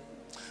sharing,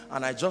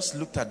 and I just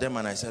looked at them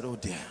and I said, oh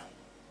dear.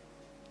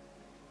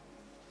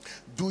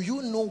 Do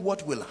you know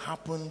what will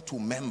happen to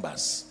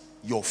members,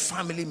 your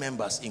family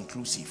members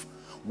inclusive,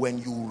 when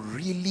you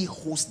really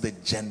host the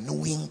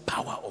genuine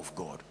power of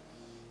God?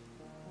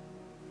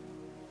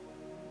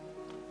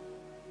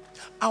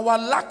 Our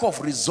lack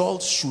of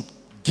results should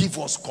give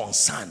us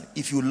concern.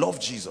 If you love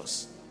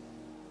Jesus,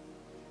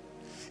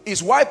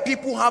 it's why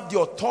people have the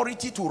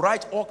authority to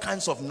write all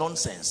kinds of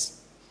nonsense.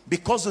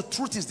 Because the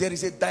truth is, there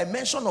is a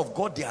dimension of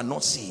God they are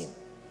not seeing.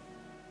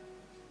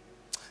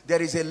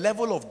 There is a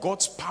level of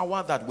God's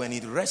power that when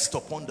it rests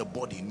upon the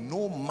body,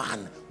 no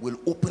man will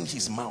open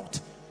his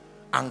mouth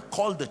and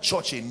call the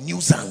church a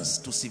nuisance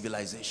to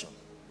civilization.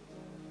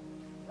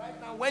 Right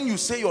now, when you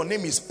say your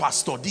name is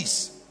Pastor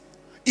this,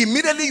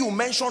 immediately you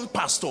mention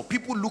pastor,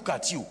 people look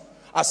at you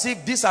as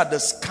if these are the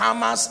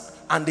scammers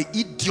and the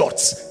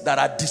idiots that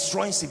are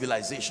destroying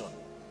civilization.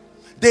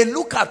 They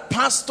look at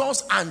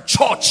pastors and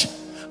church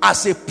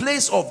as a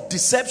place of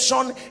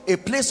deception, a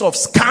place of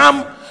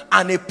scam,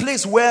 and a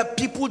place where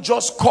people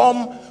just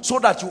come so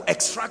that you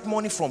extract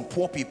money from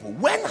poor people.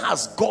 When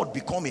has God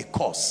become a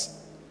curse?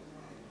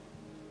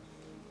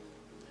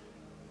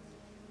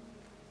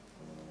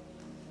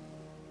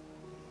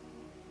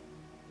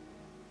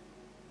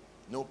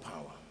 No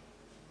power,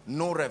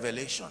 no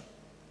revelation.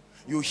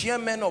 You hear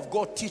men of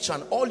God teach,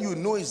 and all you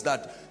know is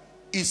that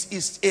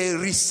it's a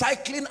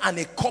recycling and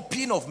a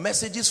copying of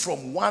messages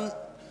from one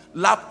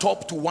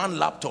laptop to one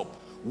laptop,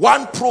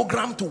 one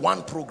program to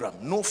one program.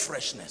 No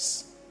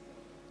freshness.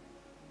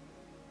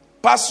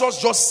 Pastors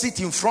just sit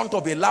in front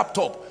of a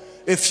laptop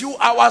a few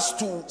hours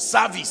to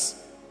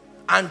service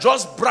and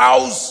just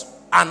browse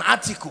an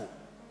article.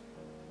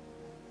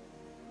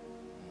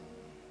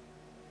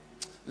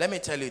 Let me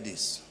tell you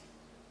this.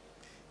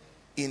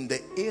 In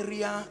the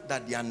area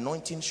that the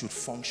anointing should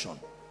function,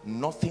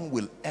 nothing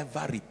will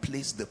ever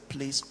replace the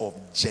place of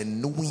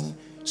genuine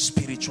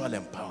spiritual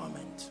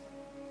empowerment.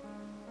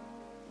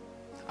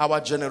 Our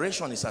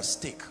generation is at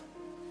stake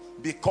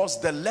because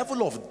the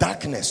level of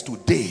darkness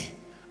today,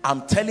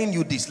 I'm telling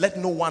you this, let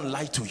no one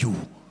lie to you.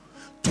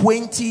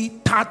 20,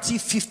 30,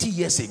 50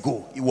 years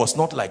ago, it was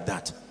not like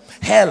that.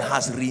 Hell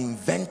has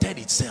reinvented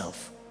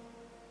itself.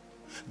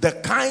 The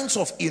kinds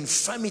of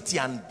infirmity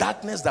and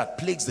darkness that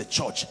plagues the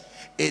church,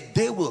 a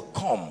day will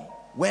come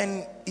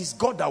when it's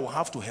God that will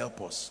have to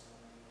help us.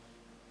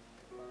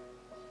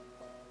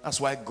 That's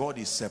why God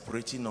is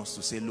separating us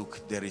to say,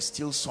 look, there is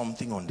still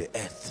something on the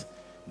earth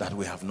that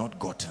we have not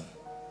gotten,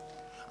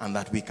 and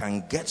that we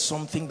can get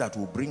something that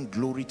will bring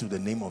glory to the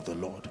name of the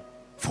Lord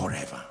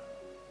forever.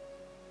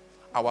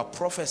 Our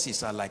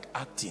prophecies are like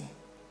acting.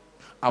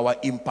 Our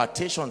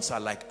impartations are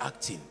like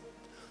acting.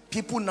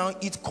 People now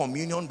eat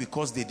communion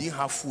because they didn't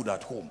have food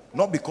at home,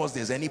 not because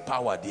there's any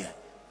power there.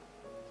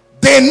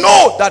 They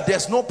know that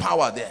there's no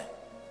power there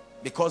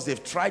because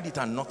they've tried it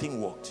and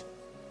nothing worked.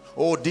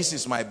 Oh, this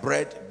is my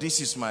bread,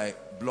 this is my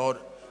blood,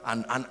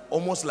 and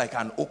almost like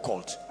an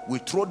occult. We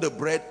throw the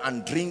bread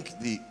and drink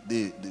the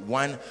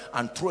wine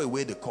and throw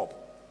away the cup.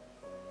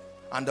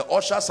 And the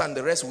ushers and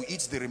the rest will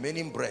eat the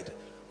remaining bread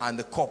and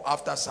the cup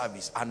after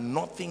service, and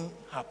nothing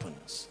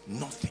happens.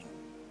 Nothing.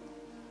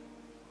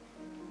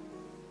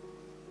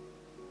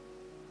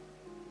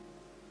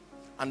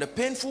 And the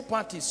painful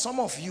part is some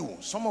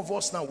of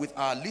us now with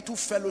our little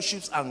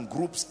fellowships and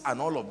groups and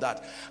all of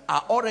that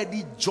are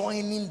already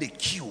joining the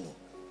queue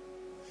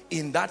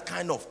in that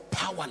kind of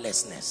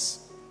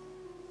powerlessness,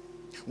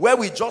 where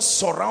we just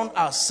surround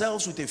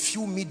ourselves with a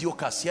few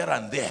mediocres here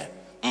and there.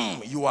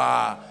 You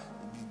are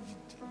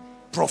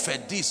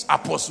prophet this,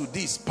 apostle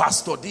this,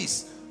 pastor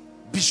this,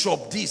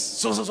 bishop this,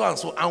 so and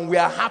so, and we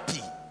are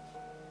happy.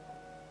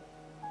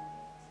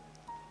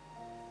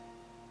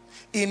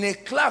 In a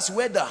class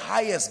where the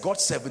highest got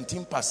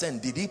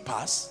 17%, did he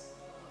pass?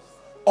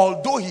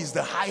 Although he's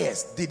the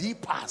highest, did he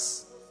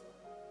pass?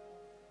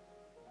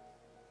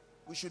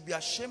 We should be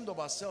ashamed of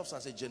ourselves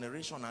as a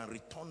generation and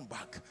return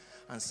back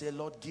and say,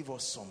 Lord, give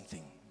us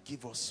something.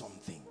 Give us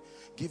something.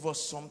 Give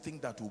us something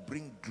that will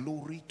bring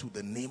glory to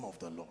the name of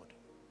the Lord.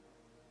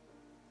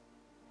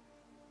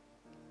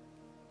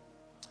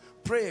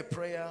 Pray a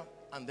prayer,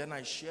 and then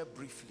I share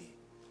briefly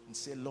and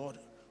say, Lord,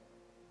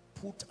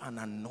 put an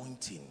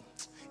anointing,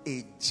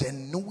 a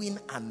genuine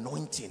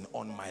anointing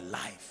on my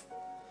life.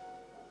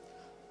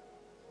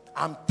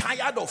 I'm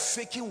tired of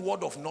faking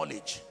word of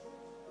knowledge.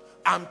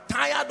 I'm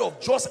tired of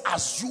just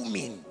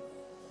assuming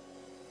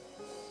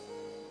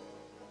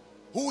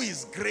who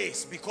is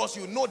grace, because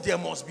you know there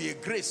must be a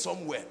grace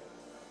somewhere.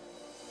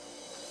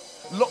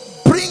 Lord,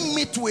 bring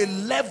me to a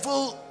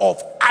level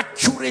of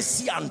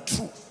accuracy and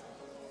truth.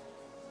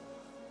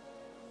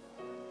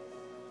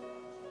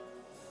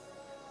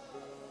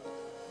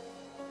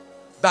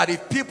 That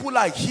if people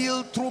are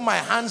healed through my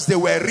hands, they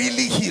were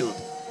really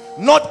healed,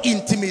 not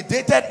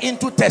intimidated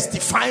into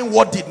testifying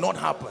what did not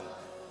happen.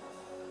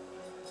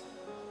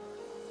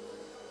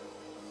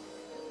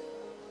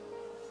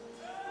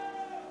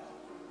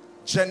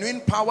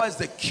 Genuine power is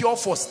the cure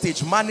for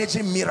stage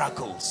managing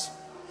miracles,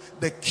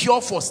 the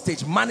cure for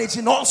stage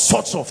managing all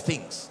sorts of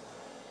things.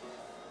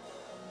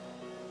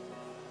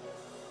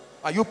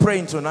 Are you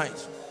praying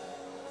tonight?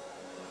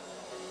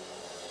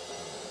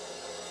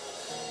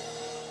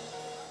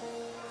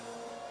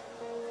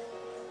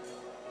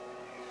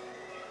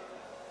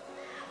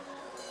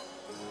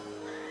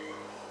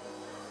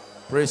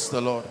 Praise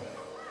the Lord.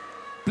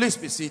 Please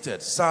be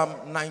seated.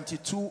 Psalm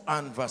 92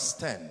 and verse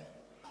 10.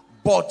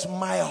 But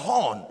my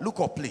horn,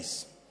 look up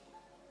please,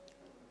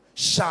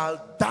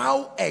 shalt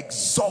thou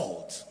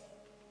exalt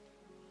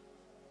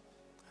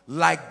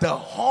like the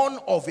horn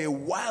of a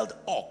wild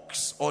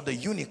ox or the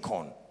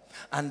unicorn.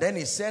 And then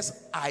it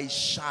says, I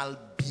shall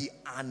be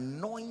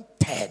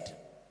anointed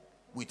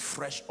with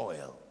fresh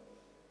oil.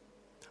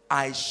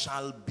 I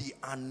shall be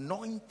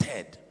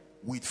anointed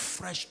with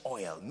fresh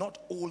oil, not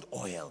old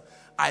oil.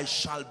 I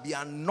shall be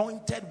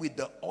anointed with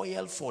the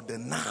oil for the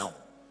now,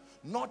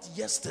 not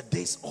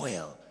yesterday's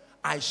oil.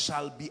 I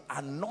shall be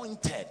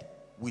anointed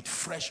with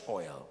fresh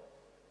oil.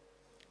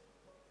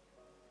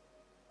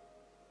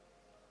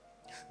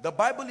 The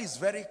Bible is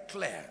very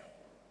clear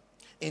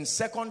in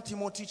 2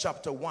 Timothy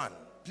chapter 1.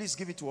 Please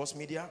give it to us,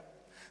 media.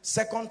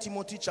 2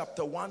 Timothy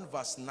chapter 1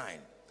 verse 9.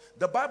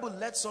 The Bible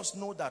lets us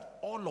know that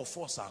all of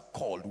us are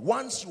called.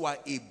 Once you are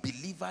a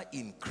believer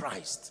in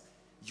Christ,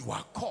 you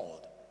are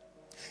called.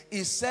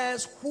 It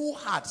says, who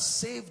had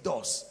saved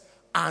us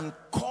and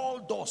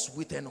called us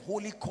with an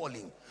holy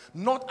calling,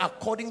 not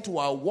according to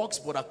our works,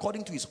 but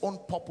according to his own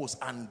purpose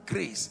and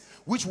grace,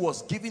 which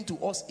was given to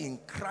us in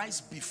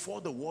Christ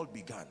before the world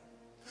began.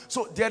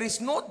 So there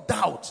is no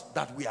doubt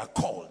that we are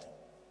called.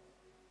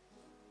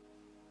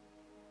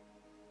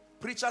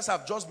 Preachers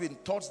have just been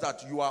taught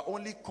that you are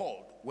only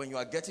called when you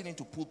are getting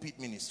into pulpit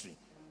ministry,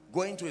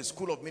 going to a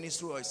school of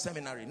ministry or a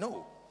seminary.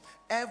 No.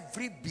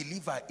 Every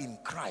believer in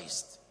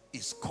Christ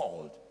is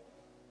called.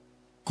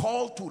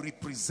 Called to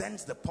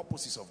represent the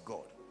purposes of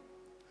God.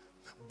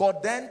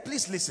 But then,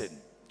 please listen.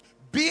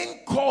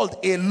 Being called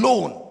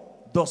alone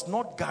does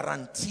not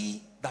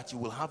guarantee that you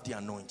will have the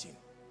anointing.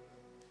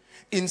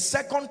 In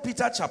 2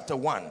 Peter chapter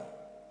 1,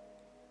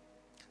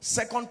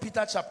 2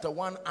 Peter chapter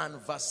 1 and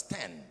verse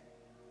 10.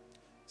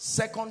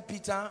 2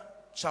 Peter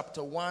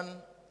chapter 1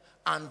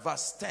 and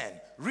verse 10.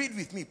 Read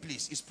with me,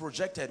 please. It's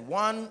projected.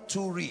 1,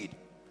 2, read.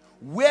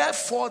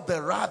 Wherefore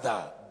the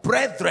rather,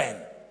 brethren,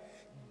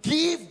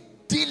 give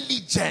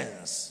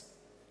diligence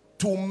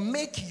to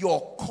make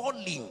your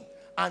calling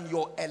and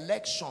your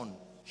election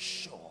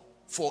sure.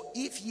 For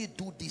if ye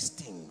do these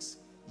things,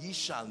 ye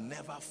shall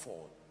never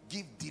fall.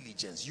 Give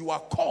diligence. You are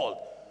called,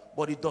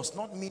 but it does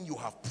not mean you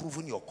have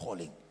proven your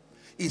calling.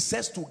 It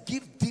says to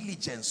give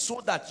diligence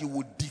so that you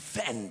would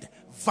defend,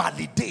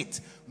 validate,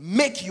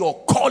 make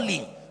your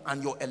calling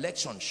and your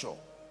election sure.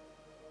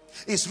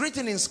 It's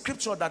written in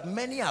scripture that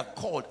many are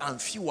called and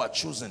few are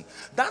chosen.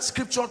 That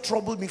scripture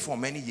troubled me for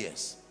many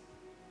years,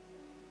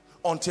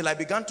 until I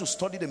began to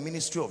study the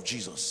ministry of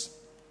Jesus.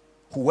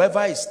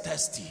 Whoever is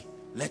thirsty,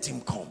 let him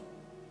come.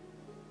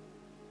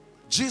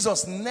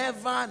 Jesus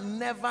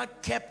never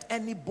kept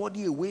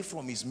anybody away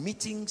from his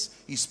meetings,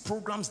 his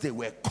programs. They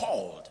were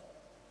called.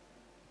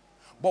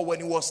 But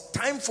when it was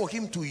time for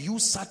him to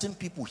use certain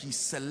people, he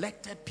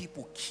selected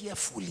people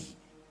carefully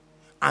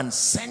and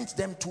sent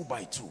them 2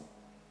 by 2.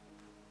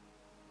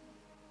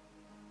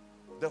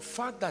 The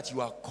fact that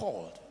you are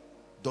called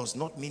does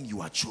not mean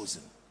you are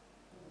chosen.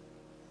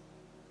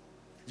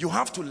 You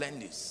have to learn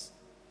this.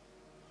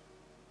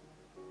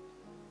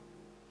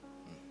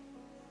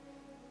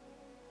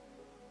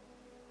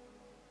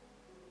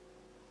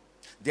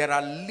 There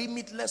are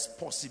limitless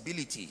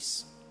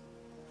possibilities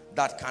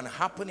that can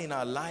happen in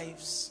our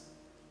lives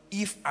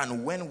if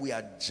and when we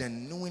are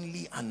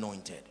genuinely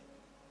anointed.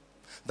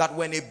 That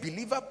when a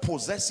believer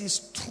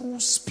possesses true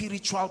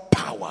spiritual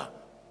power,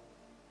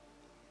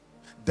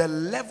 the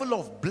level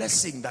of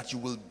blessing that you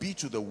will be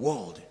to the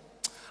world,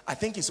 I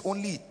think it's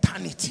only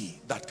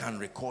eternity that can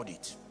record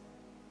it.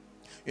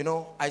 You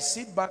know, I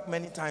sit back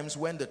many times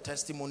when the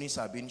testimonies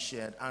are being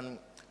shared, and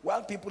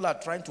while people are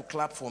trying to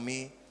clap for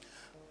me,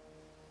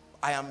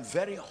 I am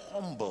very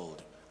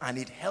humbled, and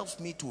it helps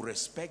me to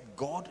respect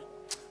God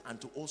and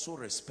to also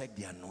respect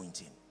the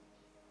anointing.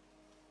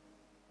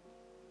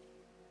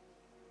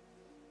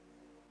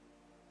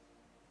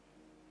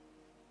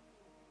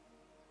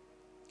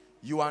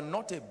 You are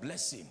not a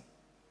blessing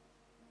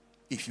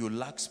if you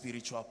lack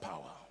spiritual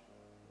power.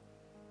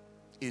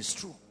 It's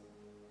true.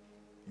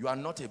 You are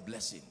not a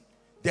blessing.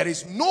 There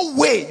is no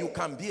way you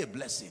can be a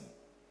blessing.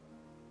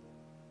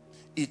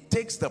 It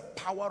takes the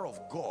power of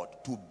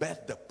God to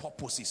birth the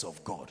purposes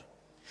of God.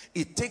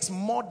 It takes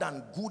more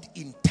than good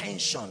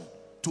intention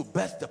to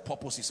birth the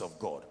purposes of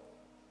God.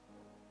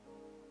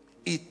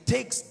 It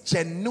takes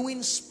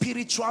genuine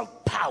spiritual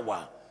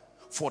power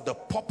for the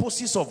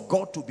purposes of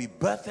God to be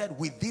birthed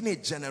within a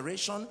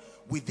generation,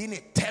 within a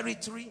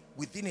territory,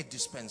 within a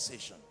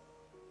dispensation.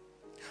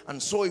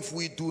 And so if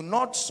we do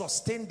not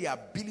sustain the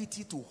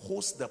ability to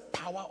host the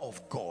power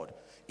of God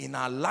in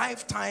our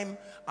lifetime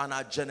and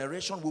our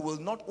generation, we will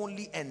not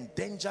only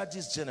endanger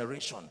this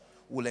generation,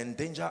 we'll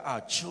endanger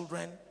our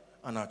children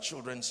and our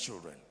children's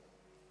children.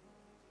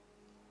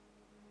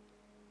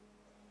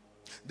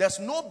 There's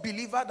no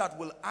believer that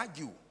will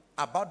argue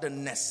about the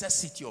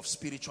necessity of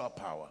spiritual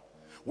power.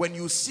 When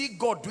you see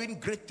God doing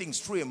great things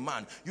through a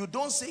man, you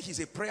don't say he's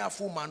a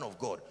prayerful man of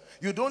God.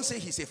 You don't say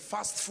he's a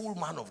fastful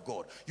man of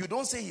God. You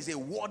don't say he's a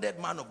worded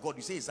man of God.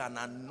 You say he's an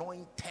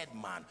anointed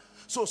man.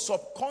 So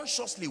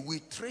subconsciously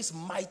we trace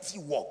mighty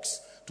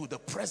works to the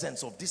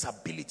presence of this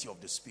ability of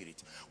the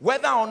Spirit.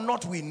 Whether or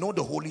not we know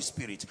the Holy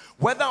Spirit,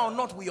 whether or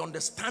not we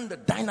understand the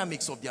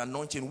dynamics of the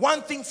anointing,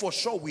 one thing for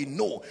sure we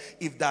know,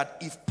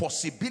 if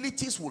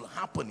possibilities will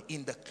happen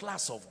in the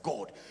class of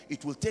God,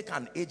 it will take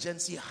an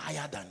agency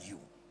higher than you.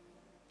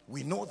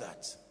 We know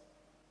that.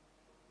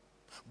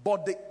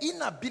 But the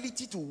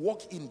inability to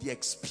walk in the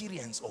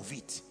experience of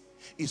it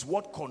is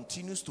what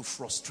continues to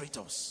frustrate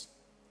us.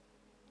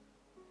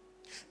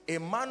 A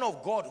man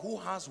of God who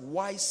has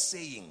wise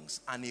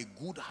sayings and a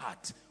good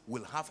heart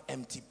will have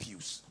empty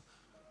pews.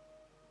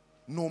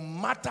 No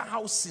matter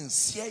how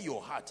sincere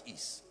your heart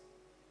is.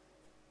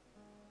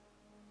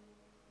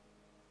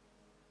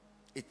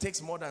 It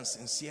takes more than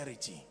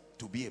sincerity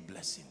to be a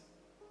blessing.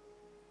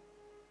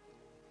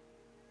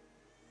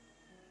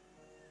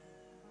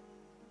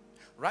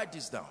 Write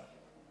this down.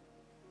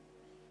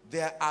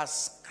 There are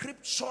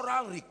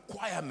scriptural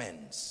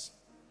requirements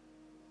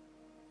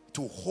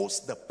to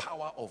host the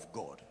power of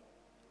God.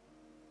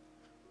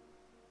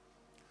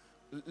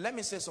 Let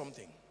me say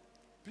something.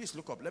 Please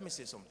look up. Let me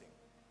say something.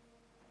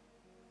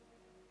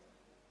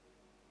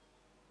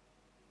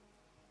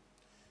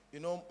 You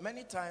know,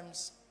 many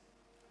times,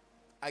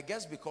 I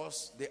guess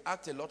because they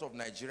act a lot of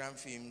Nigerian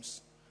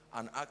films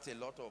and act a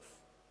lot of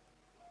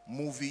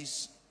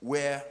movies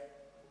where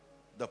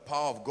the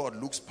power of God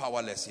looks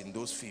powerless in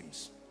those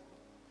films.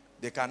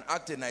 They can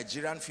act a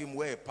Nigerian film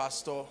where a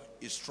pastor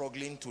is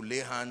struggling to lay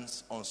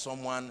hands on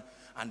someone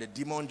and the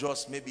demon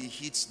just maybe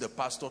hits the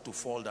pastor to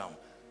fall down.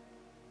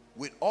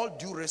 With all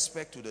due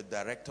respect to the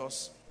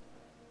directors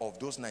of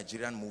those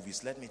Nigerian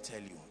movies, let me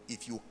tell you,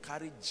 if you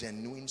carry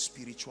genuine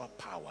spiritual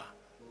power,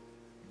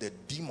 the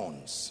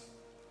demons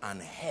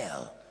and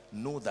hell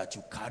know that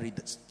you carry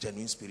the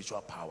genuine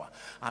spiritual power.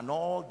 And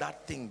all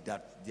that thing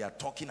that they are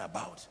talking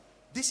about,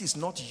 this is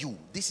not you.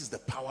 This is the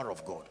power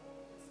of God.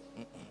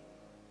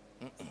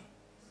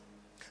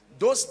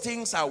 Those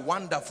things are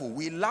wonderful.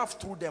 We laugh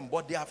through them,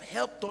 but they have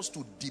helped us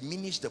to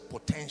diminish the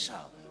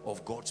potential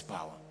of God's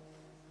power.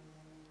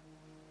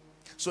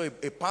 So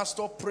a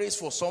pastor prays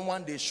for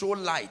someone, they show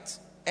light,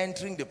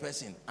 entering the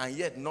person, and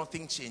yet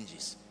nothing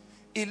changes.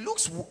 It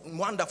looks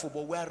wonderful,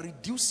 but we are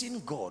reducing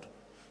God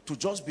to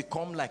just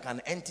become like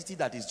an entity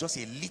that is just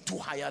a little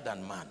higher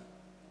than man.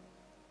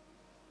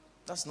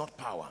 That's not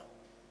power.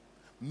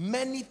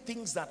 Many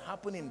things that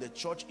happen in the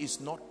church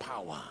is not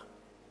power.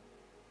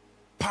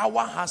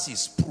 Power has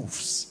its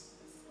proofs.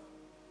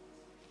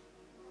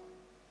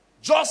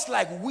 Just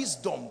like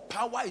wisdom,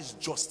 power is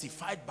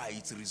justified by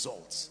its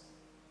results.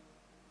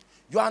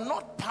 You are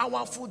not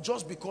powerful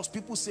just because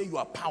people say you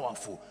are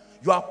powerful.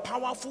 You are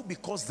powerful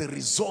because the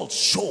results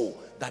show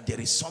that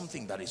there is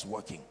something that is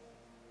working.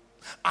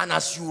 And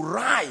as you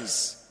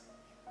rise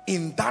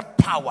in that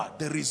power,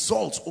 the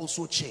results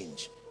also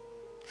change.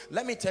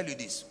 Let me tell you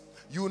this.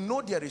 You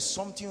know there is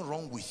something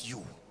wrong with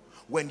you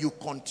when you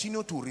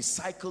continue to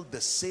recycle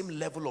the same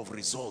level of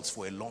results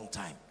for a long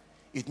time.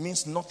 It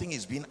means nothing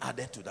is being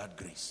added to that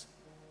grace.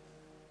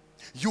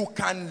 You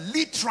can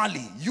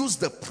literally use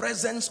the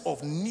presence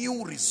of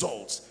new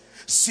results,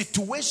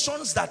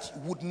 situations that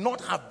would not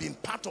have been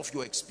part of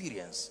your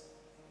experience.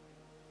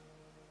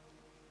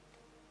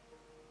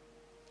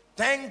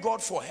 Thank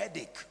God for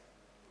headache.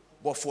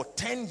 But for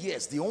 10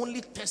 years, the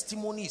only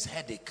testimony is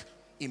headache.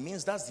 It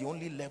means that's the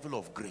only level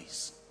of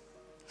grace.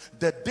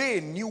 The day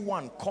a new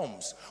one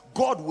comes,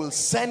 God will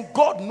send,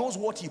 God knows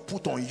what he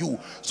put on you.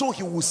 So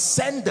he will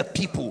send the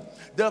people.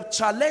 The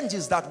challenge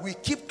is that we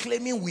keep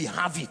claiming we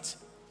have it.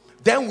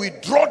 Then we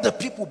draw the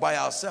people by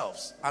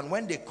ourselves. And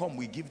when they come,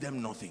 we give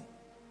them nothing.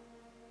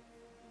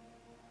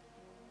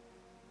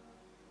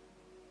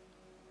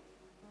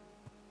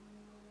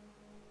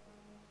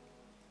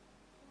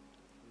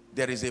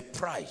 There is a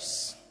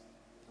price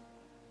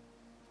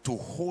to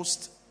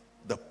host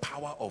the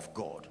power of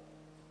God.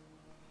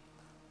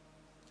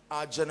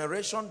 Our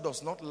generation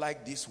does not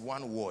like this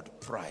one word,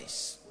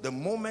 price. The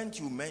moment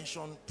you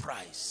mention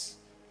price,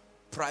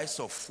 price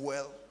of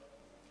fuel,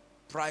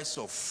 price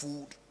of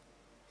food,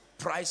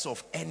 price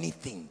of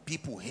anything,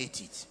 people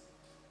hate it.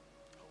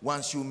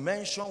 Once you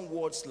mention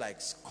words like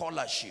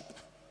scholarship,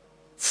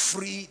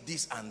 free,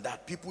 this and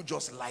that, people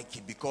just like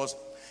it because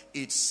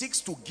it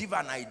seeks to give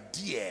an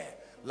idea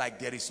like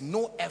there is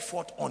no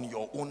effort on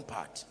your own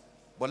part.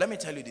 But let me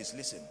tell you this,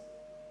 listen.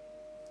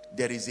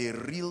 There is a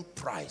real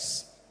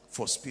price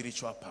for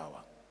spiritual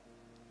power.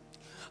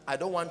 I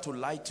don't want to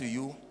lie to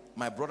you,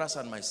 my brothers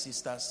and my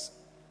sisters.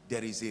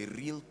 There is a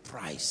real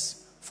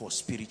price for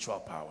spiritual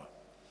power.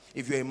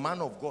 If you're a man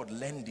of God,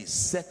 learn this,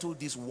 settle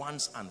this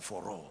once and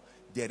for all.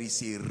 There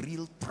is a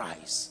real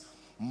price,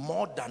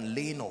 more than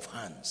laying of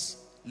hands.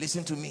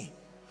 Listen to me.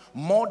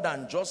 More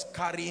than just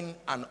carrying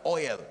an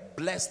oil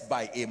blessed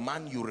by a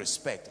man you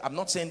respect. I'm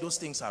not saying those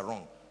things are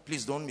wrong.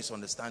 Please don't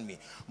misunderstand me.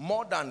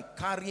 More than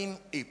carrying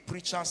a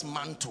preacher's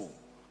mantle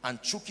and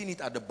chucking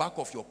it at the back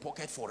of your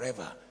pocket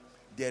forever.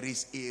 There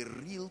is a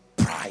real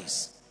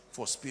price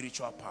for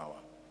spiritual power.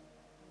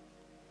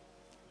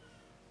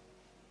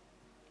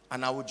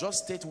 And I will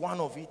just state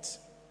one of it,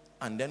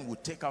 and then we'll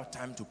take our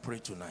time to pray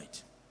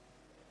tonight.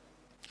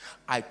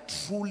 I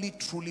truly,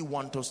 truly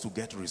want us to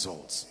get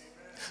results.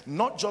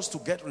 Not just to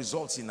get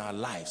results in our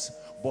lives,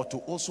 but to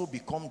also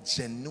become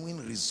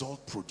genuine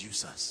result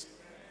producers.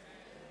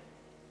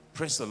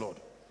 Praise the Lord.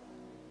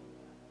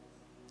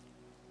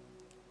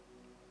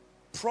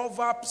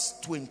 Proverbs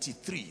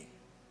 23.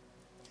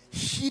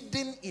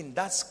 Hidden in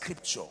that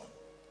scripture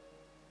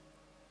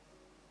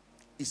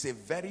is a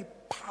very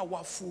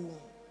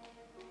powerful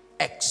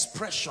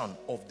expression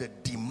of the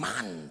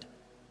demand,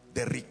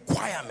 the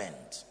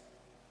requirement.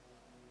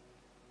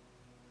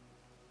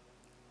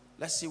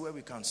 Let's see where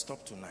we can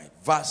stop tonight.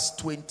 Verse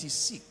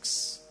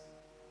 26.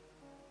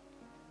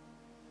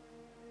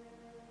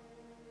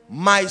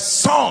 My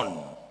son,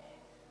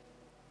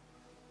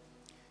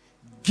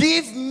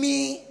 give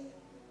me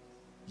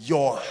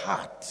your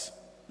heart.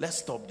 Let's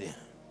stop there.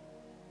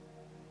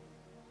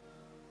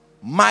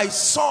 My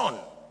son,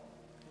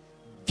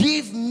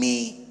 give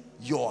me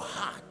your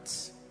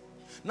heart.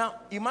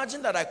 Now,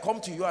 imagine that I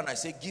come to you and I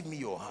say, give me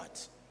your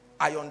heart.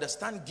 I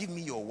understand, give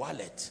me your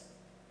wallet.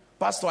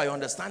 Pastor, I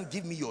understand,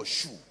 give me your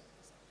shoe.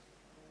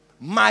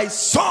 My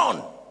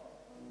son,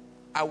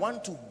 I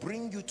want to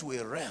bring you to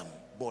a realm,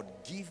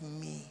 but give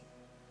me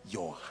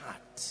your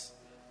heart.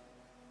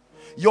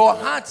 Your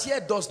heart here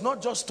does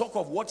not just talk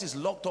of what is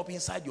locked up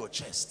inside your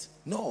chest.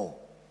 No.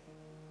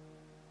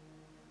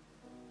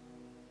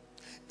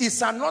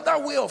 It's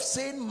another way of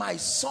saying, my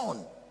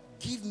son,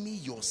 give me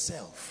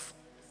yourself.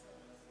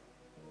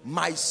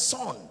 My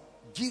son,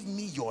 give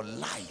me your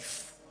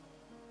life.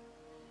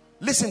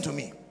 Listen to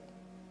me.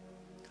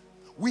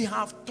 We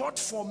have taught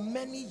for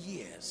many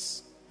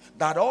years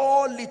that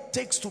all it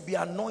takes to be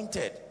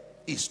anointed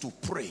is to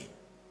pray.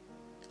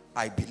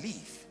 I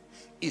believe.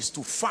 Is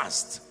to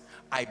fast.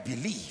 I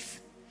believe.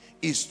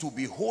 Is to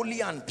be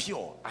holy and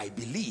pure. I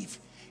believe.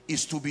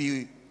 Is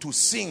to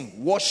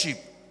sing, worship,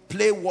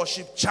 play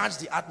worship, charge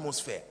the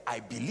atmosphere. I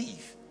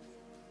believe.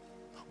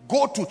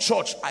 Go to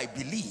church. I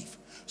believe.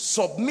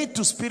 Submit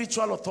to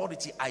spiritual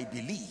authority. I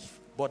believe.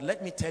 But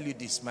let me tell you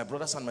this, my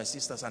brothers and my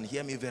sisters, and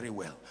hear me very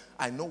well.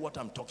 I know what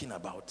I'm talking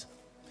about.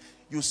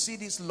 You see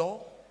this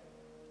law?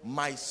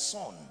 my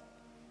son,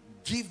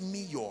 give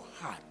me your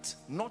heart,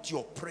 not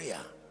your prayer,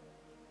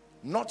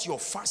 not your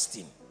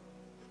fasting,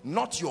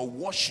 not your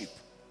worship.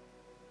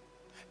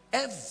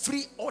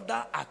 Every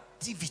other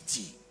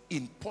activity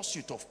in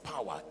pursuit of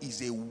power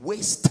is a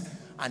waste,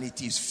 and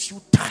it is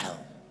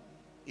futile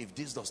if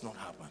this does not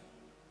happen.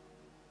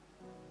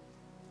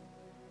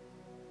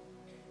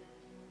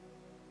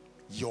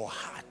 Your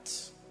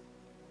heart,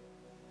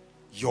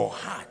 your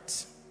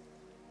heart,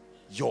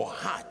 your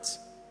heart.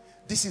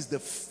 This is the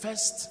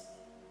first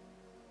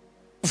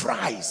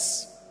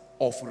prize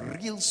of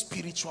real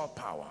spiritual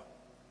power.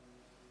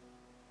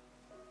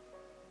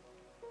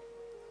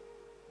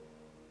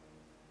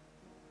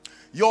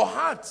 Your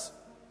heart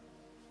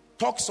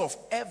talks of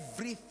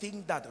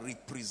everything that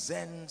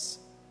represents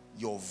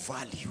your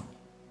value,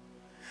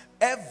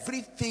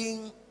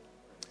 everything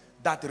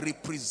that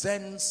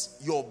represents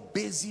your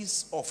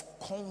basis of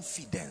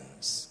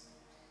confidence.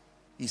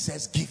 He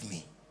says, give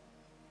me.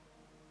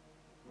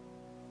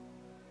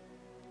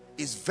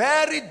 It's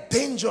very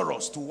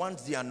dangerous to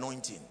want the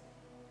anointing.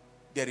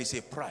 There is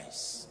a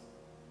price.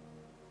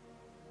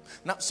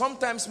 Now,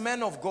 sometimes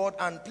men of God,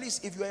 and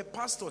please, if you're a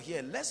pastor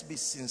here, let's be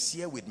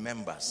sincere with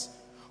members.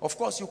 Of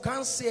course, you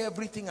can't say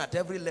everything at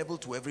every level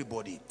to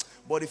everybody.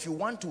 But if you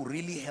want to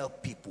really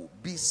help people,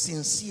 be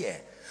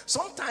sincere.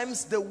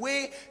 Sometimes the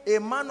way a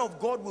man of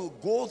God will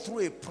go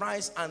through a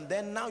price, and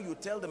then now you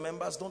tell the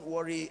members, don't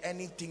worry,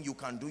 anything you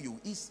can do,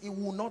 it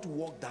will not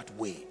work that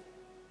way.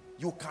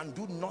 You can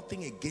do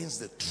nothing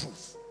against the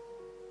truth,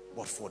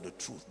 but for the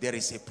truth. There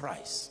is a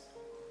price.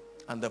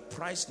 And the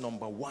price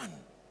number one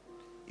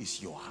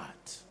is your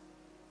heart.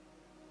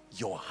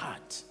 Your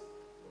heart.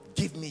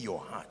 Give me your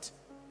heart.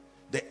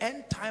 The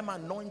end time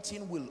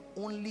anointing will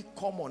only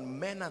come on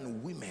men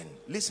and women.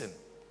 Listen,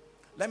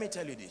 let me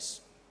tell you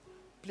this.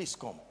 Please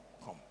come.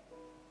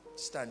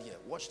 Stand here.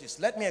 Watch this.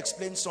 Let me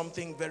explain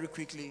something very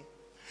quickly.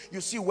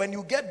 You see, when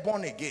you get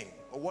born again,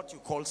 or what you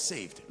call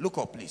saved, look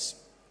up please.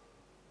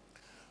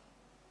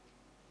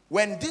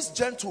 When this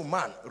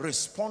gentleman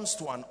responds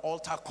to an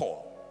altar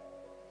call,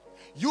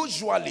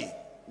 usually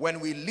when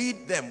we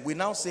lead them, we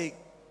now say,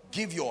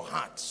 give your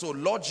heart. So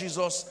Lord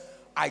Jesus,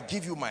 I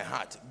give you my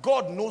heart.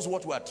 God knows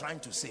what we are trying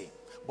to say,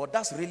 but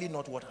that's really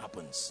not what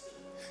happens.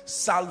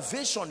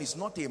 Salvation is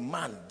not a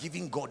man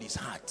giving God his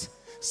heart.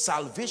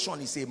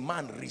 Salvation is a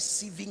man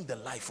receiving the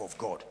life of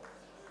God.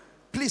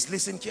 Please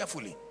listen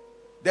carefully.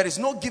 There is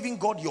no giving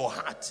God your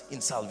heart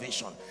in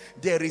salvation.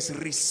 There is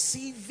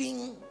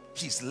receiving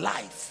his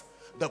life,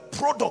 the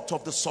product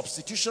of the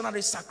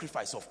substitutionary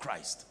sacrifice of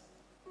Christ.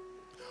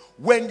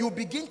 When you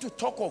begin to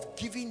talk of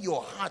giving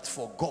your heart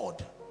for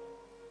God,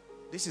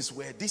 this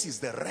is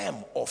the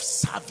realm of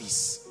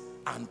service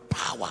and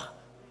power.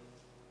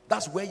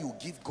 That's where you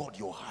give God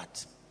your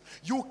heart.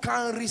 You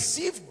can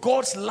receive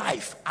God's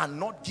life and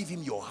not give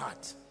him your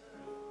heart.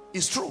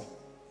 It's true.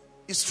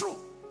 It's true.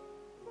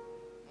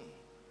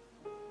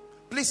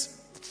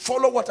 Please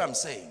follow what I'm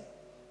saying.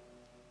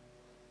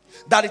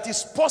 That it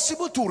is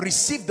possible to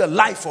receive the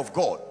life of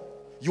God.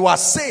 You are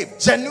saved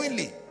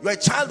genuinely. You're a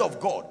child of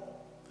God.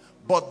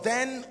 But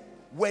then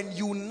when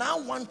you now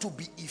want to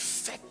be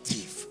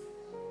effective,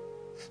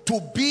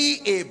 to be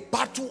a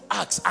battle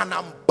axe, an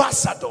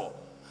ambassador,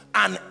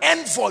 an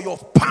envoy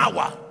of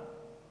power,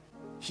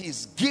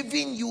 he's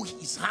giving you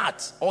his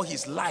heart or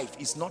his life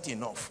is not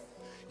enough.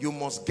 You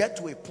must get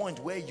to a point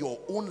where your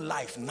own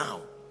life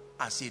now,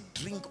 as a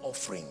drink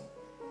offering,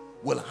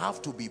 will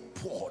have to be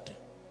poured.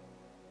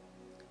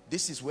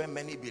 This is where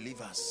many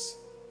believers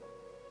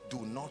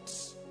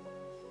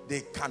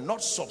they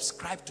cannot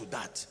subscribe to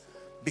that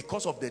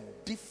because of the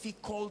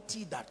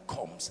difficulty that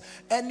comes.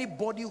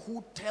 Anybody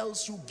who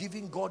tells you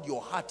giving God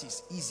your heart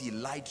is easy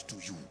lied to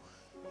you.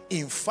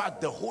 In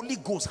fact, the Holy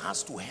Ghost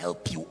has to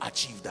help you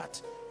achieve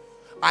that.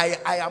 I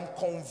am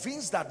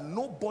convinced that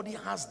nobody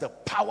has the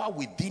power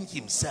within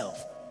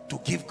himself to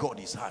give God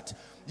his heart.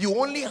 You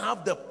only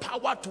have the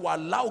power to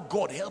allow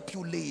God help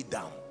you lay it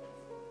down.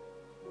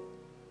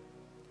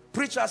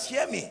 Preachers,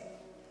 hear me.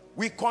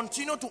 We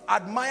continue to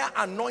admire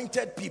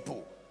anointed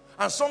people,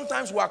 and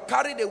sometimes we are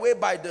carried away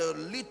by the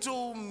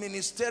little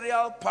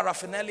ministerial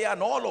paraphernalia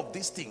and all of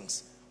these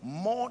things.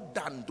 More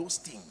than those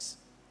things,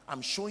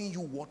 I'm showing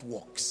you what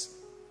works.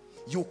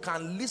 You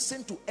can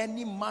listen to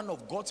any man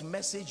of God's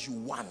message you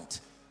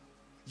want.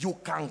 You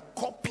can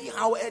copy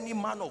how any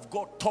man of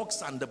God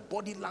talks and the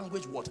body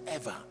language,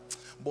 whatever.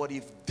 But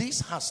if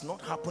this has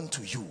not happened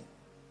to you,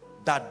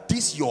 that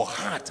this your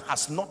heart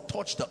has not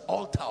touched the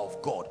altar of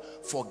God,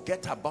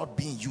 forget about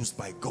being used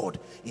by God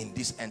in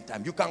this end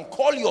time. You can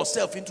call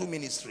yourself into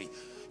ministry.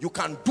 You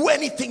can do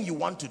anything you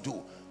want to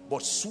do.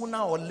 But sooner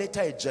or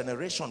later, a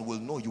generation will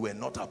know you were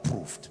not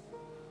approved.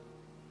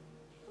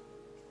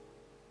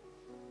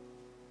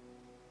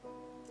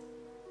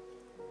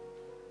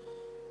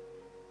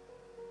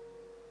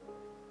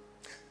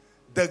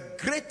 The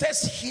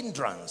greatest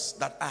hindrance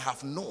that I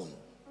have known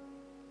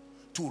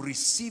to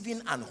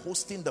receiving and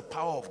hosting the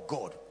power of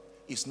God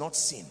is not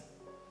sin.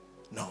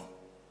 No.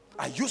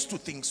 I used to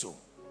think so.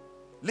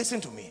 Listen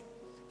to me.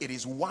 It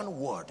is one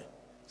word: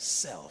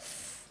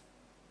 self.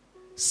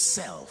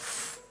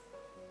 Self.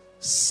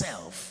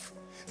 Self.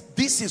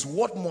 This is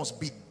what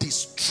must be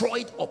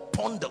destroyed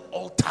upon the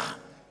altar.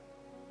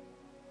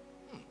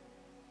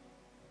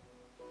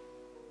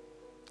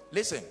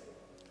 Listen,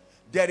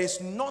 there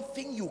is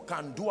nothing you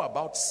can do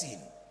about sin.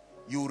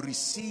 You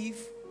receive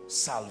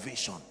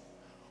salvation.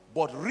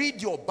 But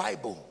read your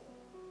Bible.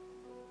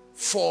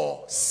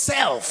 For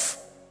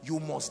self, you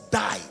must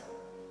die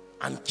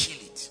and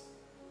kill it.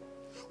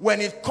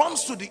 When it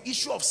comes to the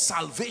issue of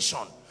salvation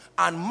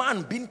and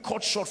man being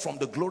cut short from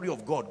the glory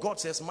of God, God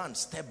says, man,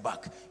 step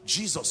back.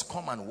 Jesus,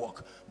 come and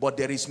walk. But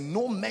there is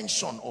no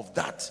mention of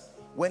that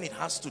when it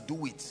has to do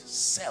with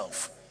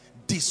self.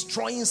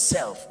 Destroying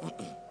self.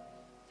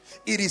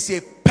 It is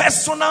a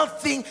personal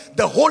thing.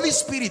 The Holy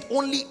Spirit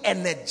only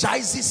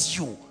energizes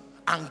you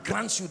and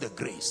grants you the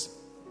grace.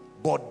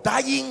 But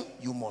dying,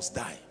 you must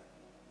die.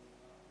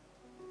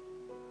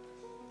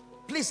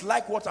 Please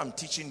like what I'm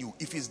teaching you.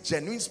 If it's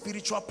genuine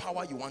spiritual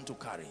power you want to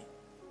carry.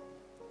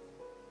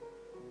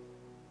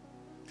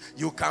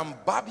 You can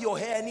barb your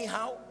hair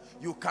anyhow.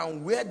 You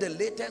can wear the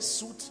latest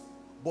suit.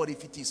 But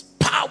if it is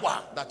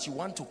power that you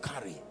want to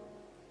carry,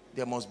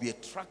 there must be a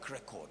track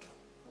record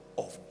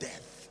of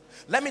death.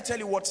 Let me tell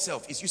you what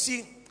self is. You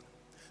see,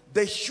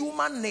 the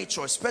human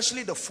nature,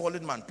 especially the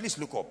fallen man, please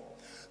look up.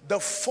 The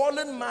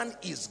fallen man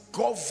is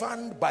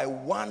governed by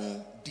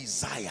one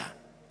desire,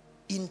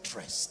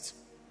 interest.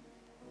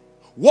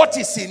 What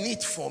is in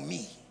it for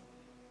me?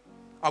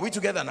 Are we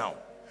together now?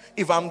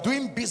 If I'm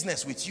doing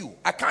business with you,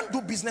 I can't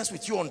do business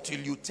with you until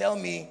you tell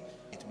me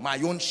my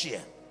own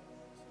share.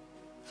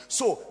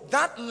 So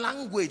that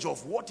language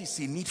of what is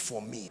in it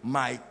for me,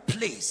 my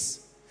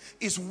place,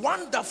 is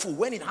wonderful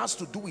when it has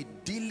to do with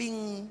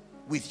dealing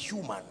with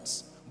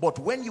humans. But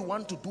when you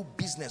want to do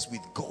business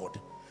with God,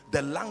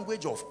 the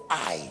language of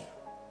I,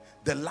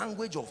 the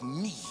language of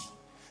me,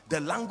 the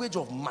language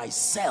of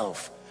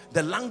myself,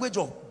 the language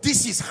of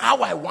this is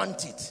how I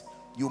want it,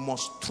 you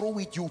must throw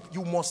it,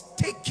 you must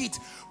take it,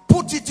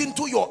 put it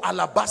into your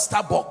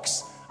alabaster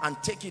box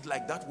and take it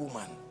like that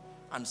woman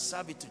and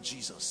serve it to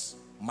Jesus.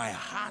 My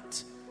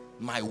heart,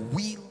 my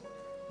will,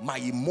 my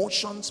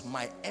emotions,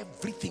 my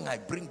everything I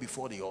bring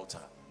before the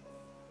altar.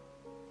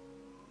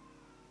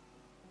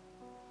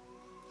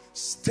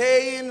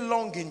 Staying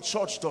long in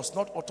church does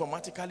not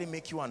automatically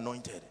make you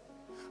anointed.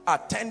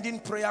 Attending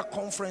prayer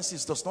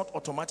conferences does not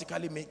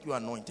automatically make you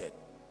anointed.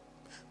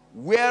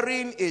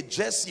 Wearing a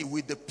jersey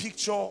with the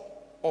picture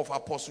of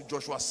Apostle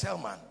Joshua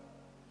Selman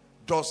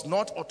does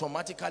not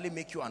automatically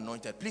make you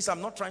anointed. Please,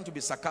 I'm not trying to be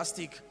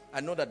sarcastic.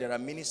 I know that there are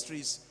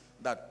ministries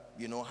that,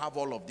 you know, have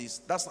all of this.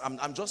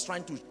 I'm just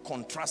trying to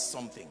contrast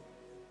something.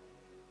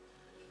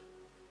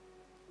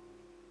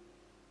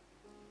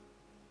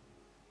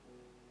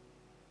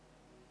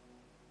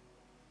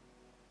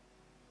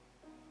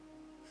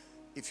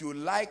 If you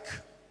like,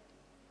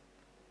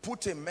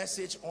 put a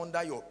message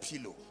under your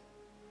pillow.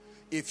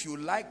 If you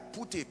like,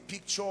 put a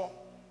picture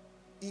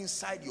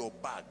inside your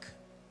bag.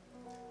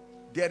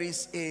 There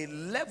is a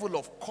level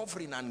of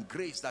covering and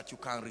grace that you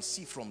can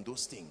receive from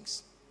those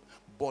things.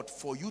 But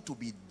for you to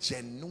be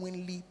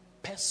genuinely,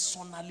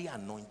 personally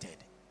anointed,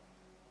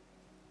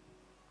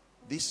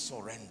 this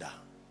surrender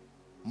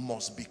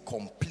must be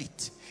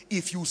complete.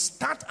 If you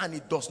start and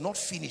it does not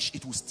finish,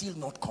 it will still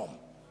not come.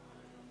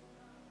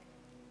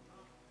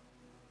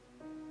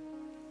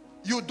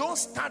 You don't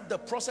start the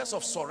process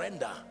of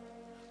surrender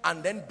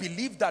and then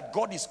believe that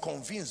God is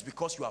convinced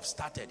because you have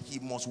started. He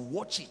must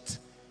watch it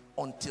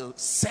until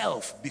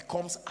self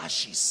becomes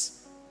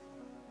ashes.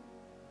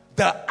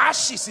 The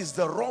ashes is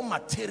the raw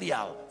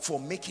material for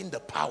making the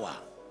power.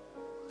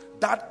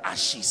 That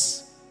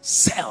ashes,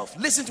 self.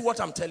 Listen to what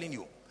I'm telling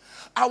you.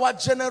 Our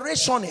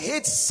generation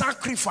hates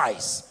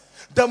sacrifice.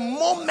 The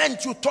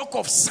moment you talk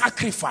of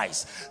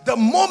sacrifice, the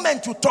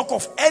moment you talk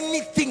of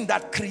anything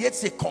that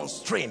creates a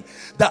constraint,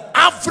 the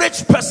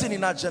average person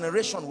in our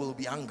generation will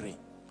be angry.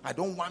 I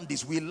don't want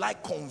this. We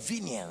like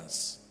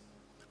convenience.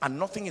 And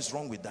nothing is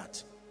wrong with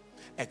that.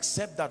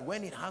 Except that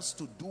when it has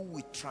to do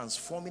with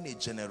transforming a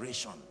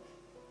generation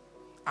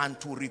and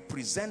to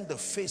represent the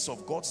face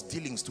of God's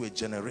dealings to a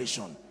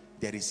generation,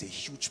 there is a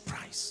huge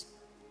price.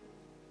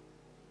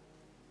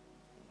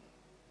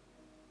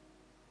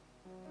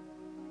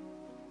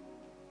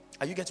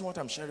 Are you getting what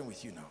I'm sharing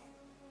with you now?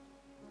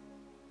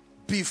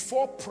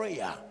 Before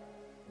prayer,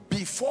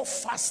 before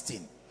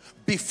fasting,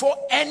 before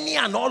any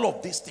and all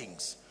of these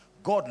things,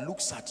 God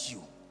looks at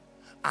you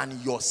and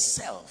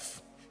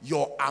yourself,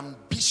 your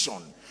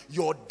ambition,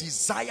 your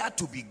desire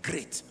to be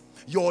great,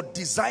 your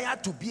desire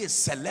to be a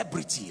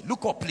celebrity.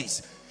 Look up,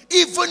 please.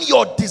 Even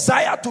your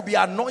desire to be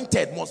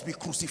anointed must be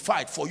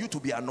crucified for you to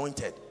be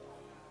anointed.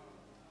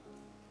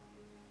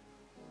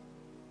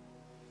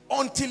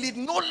 Until it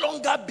no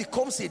longer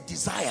becomes a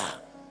desire,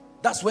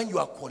 that's when you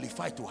are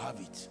qualified to have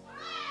it.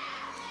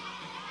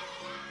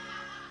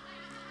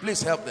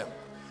 Please help them.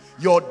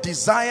 Your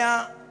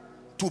desire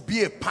to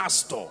be a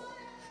pastor,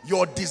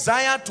 your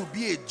desire to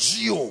be a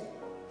GO,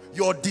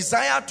 your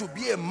desire to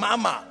be a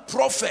mama,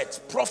 prophet,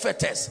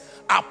 prophetess,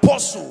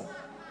 apostle,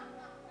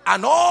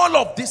 and all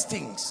of these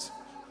things,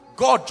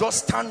 God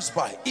just stands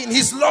by in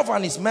his love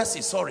and his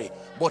mercy,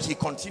 but he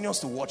continues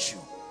to watch you.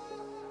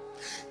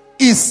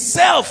 It's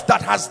self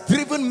that has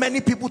driven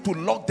many people to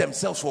lock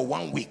themselves for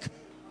 1 week.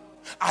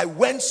 I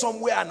went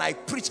somewhere and I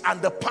preached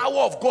and the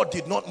power of God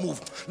did not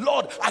move.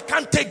 Lord, I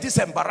can't take this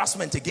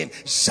embarrassment again.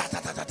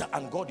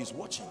 And God is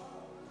watching.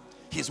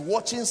 He's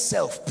watching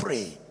self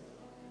pray.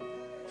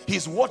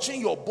 He's watching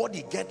your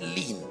body get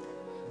lean.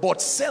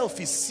 But self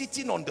is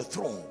sitting on the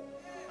throne.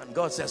 And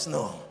God says,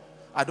 no,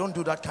 I don't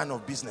do that kind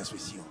of business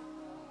with you.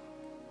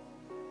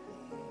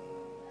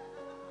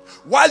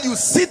 While you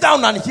sit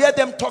down and hear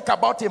them talk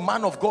about a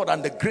man of God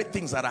and the great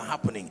things that are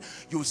happening,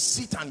 you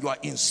sit and you are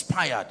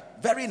inspired.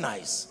 Very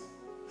nice.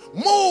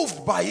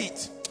 Moved by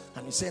it.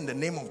 And you say, in the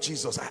name of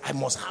Jesus, I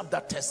must have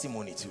that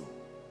testimony too.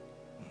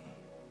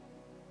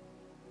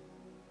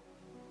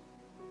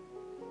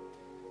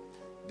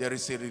 There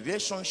is a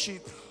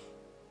relationship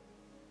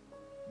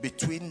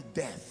between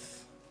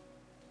death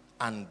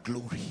and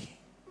glory.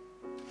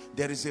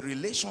 There is a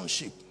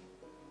relationship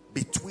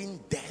between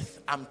death.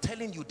 I'm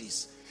telling you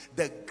this.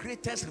 The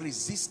greatest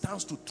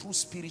resistance to true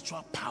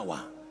spiritual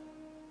power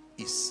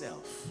is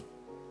self.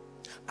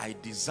 I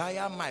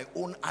desire my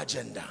own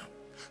agenda.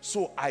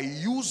 So I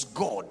use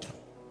God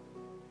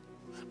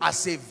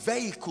as a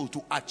vehicle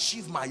to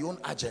achieve my own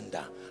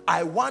agenda.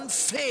 I want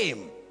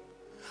fame.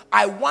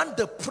 I want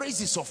the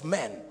praises of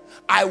men.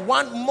 I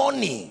want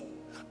money.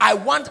 I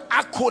want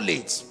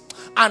accolades.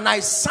 And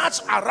I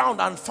searched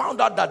around and found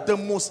out that the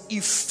most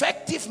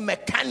effective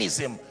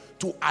mechanism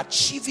to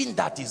achieving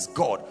that is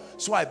God.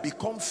 So I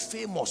become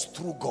famous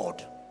through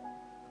God.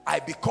 I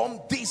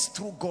become this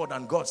through God.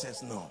 And God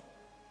says, no,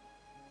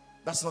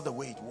 that's not the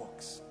way it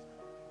works.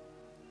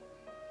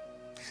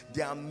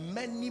 There are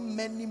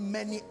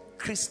many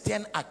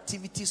Christian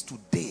activities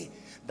today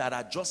that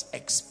are just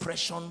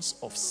expressions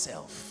of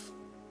self.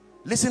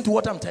 Listen to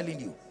what I'm telling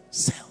you.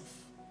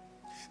 Self.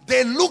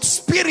 They look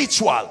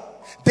spiritual.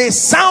 They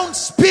sound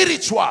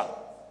spiritual.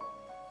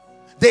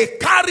 They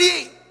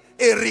carry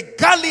a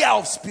regalia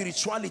of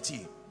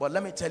spirituality. But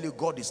let me tell you,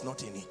 God is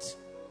not in it.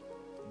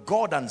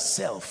 God and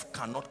self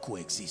cannot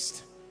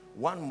coexist.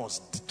 One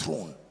must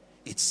dethrone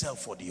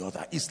itself for the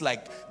other. It's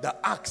like the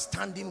ark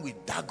standing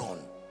with Dagon.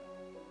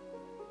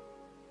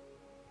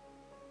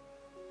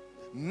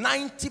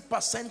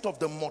 90% of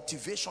the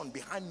motivation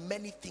behind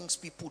many things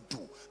people do,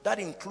 that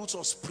includes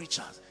us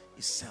preachers,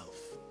 is self.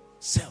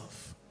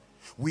 Self.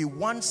 We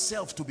want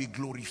self to be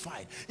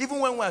glorified. Even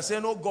when we are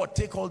saying, oh God,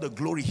 take all the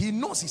glory, he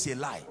knows it's a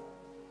lie.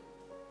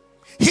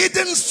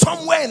 Hidden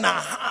somewhere in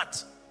our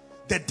heart,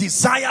 the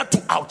desire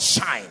to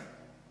outshine,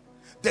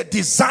 the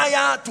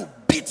desire to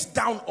beat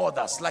down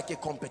others like a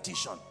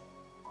competition.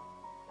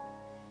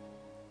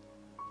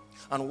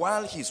 And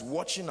while he's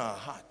watching our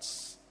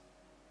hearts,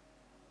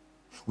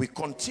 we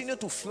continue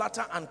to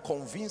flatter and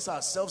convince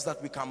ourselves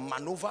that we can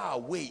maneuver our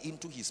way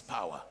into his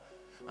power.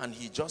 And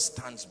he just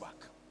stands back.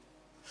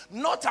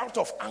 Not out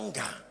of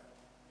anger.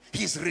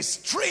 He's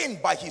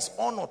restrained by his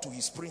honor to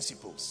his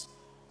principles.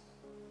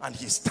 And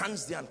he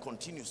stands there and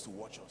continues to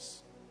watch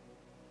us.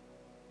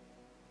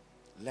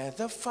 Let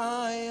the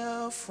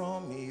fire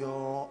from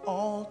your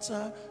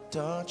altar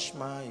touch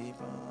my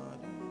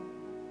body.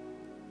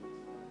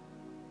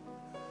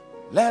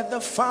 Let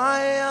the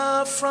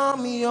fire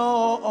from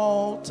your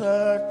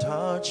altar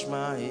touch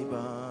my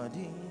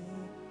body.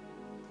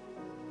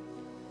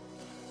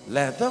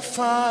 Let the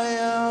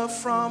fire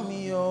from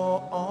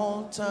your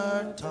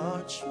altar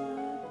touch my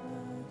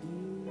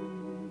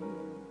body.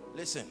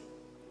 Listen.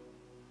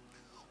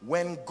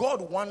 When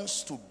God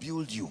wants to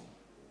build you,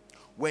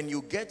 when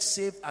you get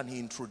saved and he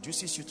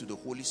introduces you to the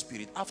Holy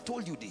Spirit, I've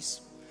told you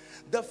this.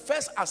 The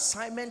first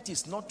assignment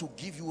is not to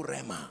give you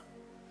rhema.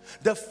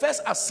 The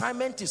first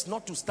assignment is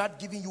not to start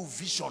giving you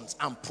visions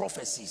and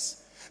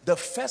prophecies. The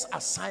first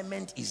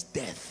assignment is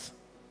death.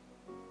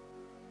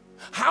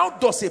 How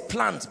does a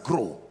plant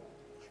grow?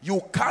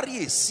 You carry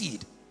a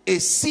seed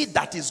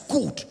that is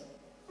good,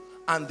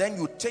 and then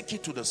you take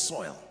it to the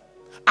soil.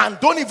 And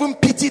don't even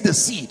pity the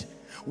seed.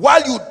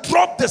 While you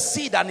drop the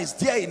seed and it's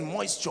there in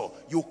moisture,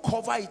 you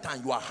cover it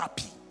and you are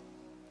happy.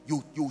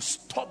 You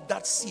stop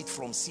that seed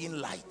from seeing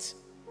light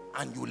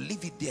and you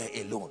leave it there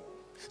alone.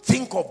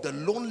 Think of the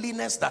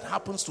loneliness that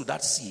happens to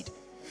that seed.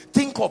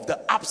 Think of the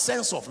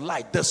absence of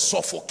light, the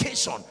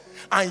suffocation,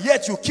 and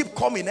yet you keep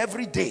coming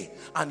every day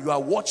and you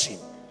are watching.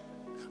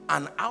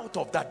 And out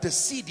of that, the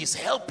seed is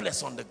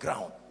helpless on the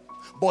ground.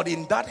 But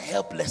in that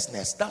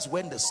helplessness, that's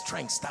when the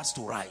strength starts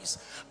to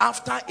rise.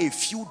 After a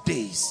few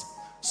days,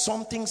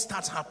 something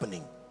starts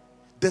happening.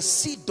 The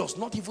seed does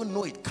not even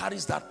know it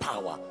carries that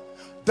power.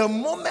 The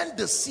moment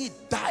the seed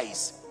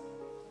dies,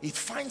 it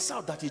finds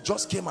out that it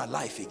just came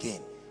alive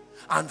again.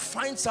 And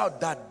finds out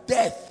that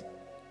death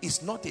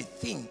is not a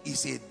thing,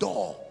 it's a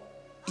door.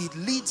 It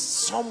leads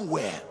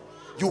somewhere.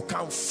 You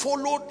can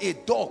follow a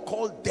door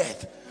called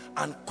death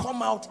and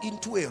come out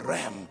into a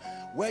realm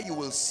where you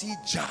will see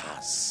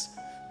jars,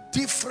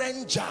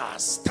 different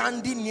jars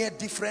standing near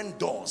different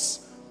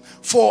doors.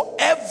 For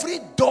every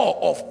door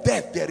of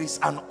death, there is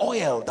an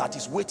oil that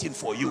is waiting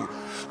for you.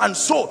 And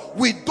so,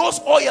 with those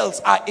oils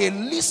are a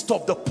list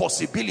of the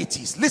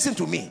possibilities. Listen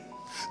to me.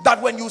 That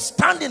when you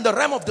stand in the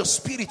realm of the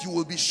spirit, you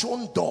will be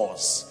shown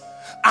doors.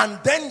 And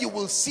then you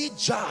will see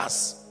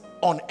jars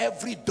on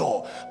every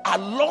door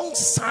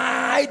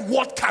alongside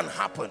what can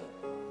happen.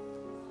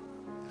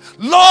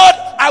 Lord,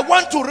 I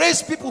want to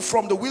raise people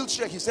from the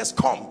wheelchair. He says,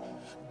 come.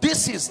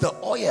 This is the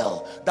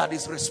oil that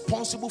is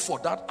responsible for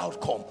that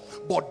outcome.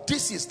 But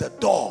this is the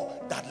door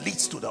that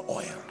leads to the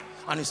oil.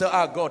 And he said,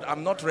 God,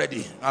 I'm not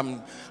ready.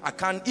 I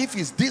can't, if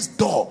it's this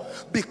door.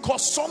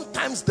 Because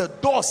sometimes the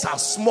doors are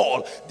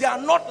small. They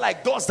are not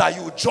like doors that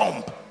you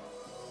jump.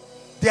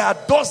 They are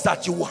doors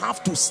that you will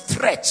have to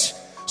stretch.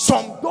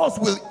 Some doors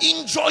will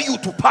injure you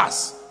to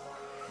pass.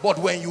 But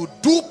when you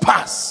do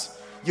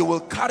pass, you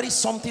will carry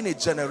something a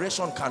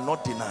generation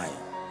cannot deny.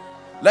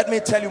 Let me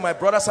tell you, my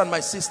brothers and my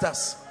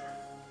sisters,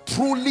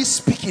 truly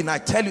speaking, I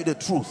tell you the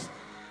truth.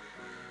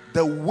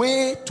 The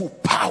way to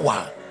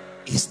power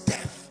is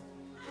death.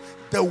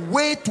 The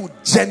way to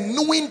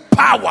genuine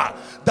power,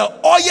 the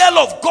oil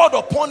of God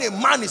upon a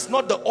man is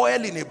not the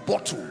oil in a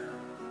bottle.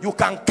 You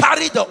can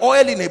carry the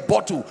oil in a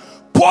bottle,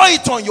 pour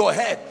it on your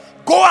head,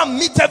 go and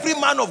meet every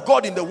man of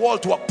God in the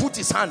world to put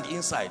his hand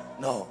inside.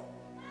 No.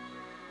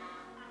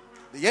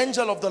 The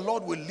angel of the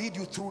Lord will lead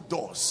you through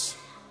doors.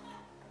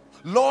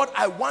 Lord,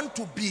 I want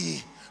to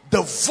be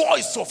the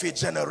voice of a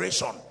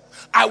generation.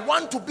 I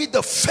want to be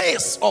the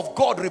face of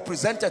God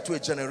represented to a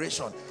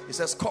generation. He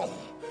says, come.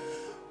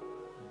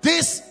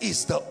 This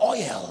is the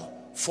oil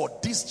for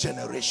this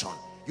generation.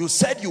 You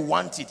said you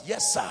want it.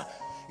 Yes, sir.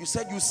 You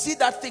said you see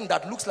that thing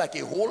that looks like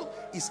a hole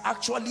is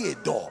actually a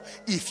door.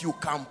 If you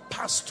can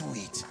pass through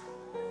it.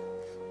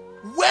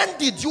 When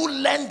did you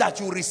learn that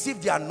you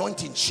received the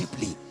anointing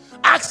cheaply?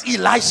 Ask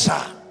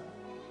Elisha.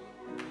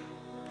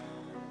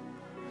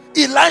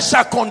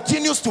 Elisha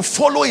continues to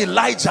follow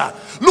Elijah.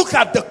 Look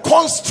at the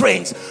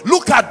constraints.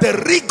 Look at the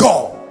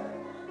rigor.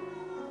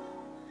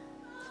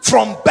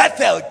 From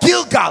Bethel,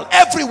 Gilgal,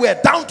 everywhere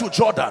down to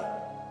Jordan.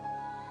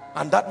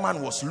 And that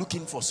man was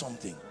looking for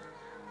something.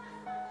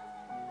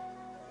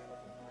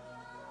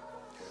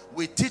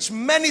 We teach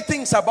many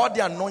things about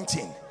the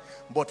anointing,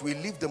 but we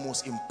leave the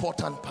most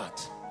important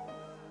part.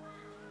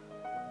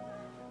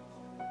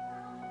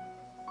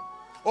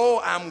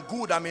 Oh, I'm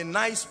good. I'm a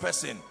nice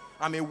person.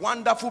 I'm a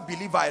wonderful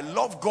believer. I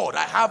love God.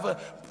 I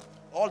have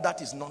all that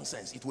is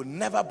nonsense. It will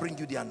never bring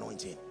you the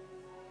anointing.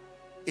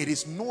 It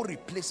is no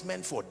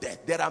replacement for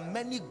death. There are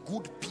many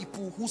good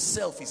people whose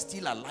self is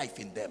still alive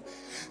in them.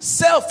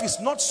 Self is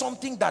not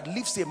something that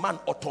leaves a man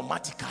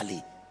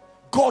automatically.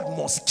 God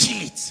must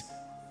kill it.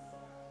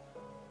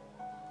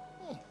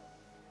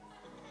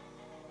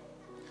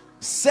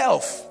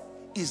 Self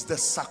is the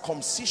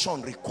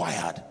circumcision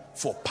required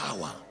for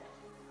power.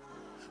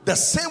 The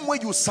same way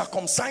you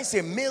circumcise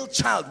a male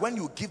child when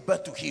you give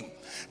birth to him,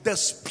 the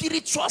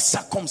spiritual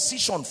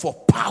circumcision for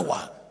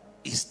power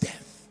is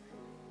death.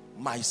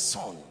 My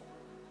son,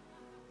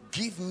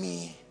 give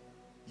me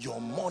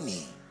your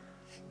money,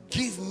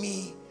 give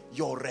me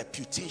your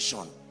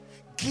reputation,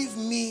 give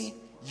me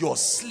your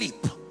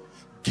sleep,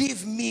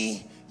 give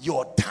me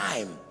your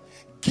time,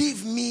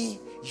 give me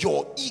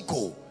your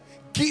ego,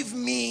 give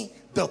me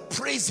the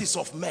praises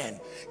of men,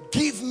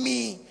 give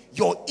me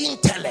your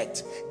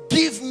intellect,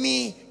 give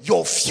me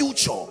your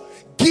future,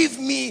 give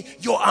me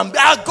your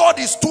God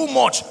is too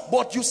much,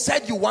 but you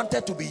said you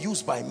wanted to be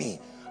used by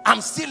me.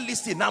 I'm still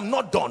listening. I'm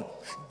not done.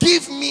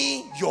 Give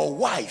me your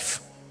wife,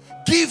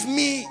 give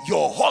me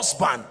your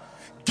husband,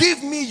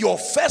 give me your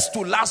first to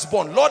last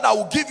born. Lord, I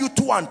will give you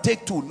 2 and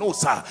take 2. No,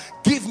 sir.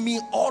 Give me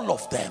all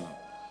of them.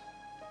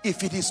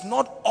 If it is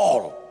not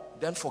all,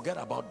 then forget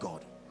about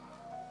God.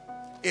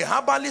 A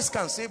herbalist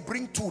can say,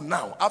 bring 2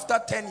 now.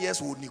 After 10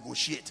 years, we'll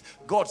negotiate.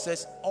 God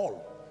says,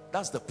 all.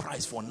 That's the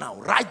price for now.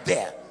 Right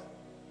there.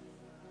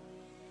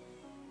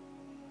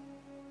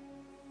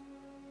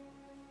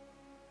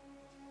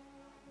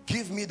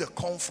 Give me the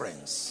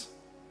conference.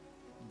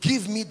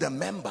 Give me the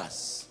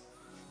members.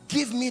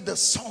 Give me the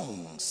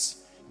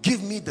songs.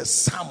 Give me the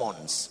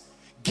sermons.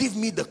 Give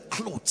me the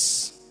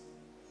clothes.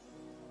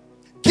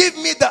 Give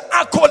me the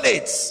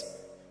accolades.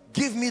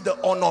 Give me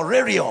the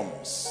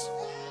honorariums.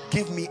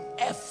 Give me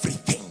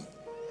everything.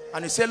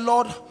 And he said,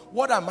 Lord,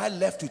 what am I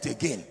left with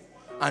again?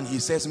 And he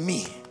says,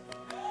 me.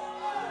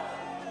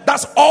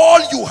 That's all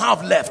you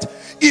have left.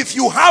 If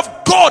you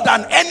have God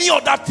and any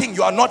other thing,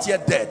 you are not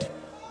yet dead.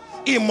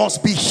 It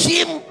must be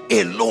him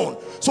alone.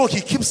 So he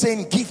keeps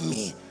saying, give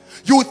me.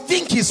 You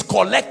think he's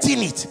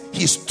collecting it.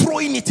 He's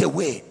throwing it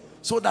away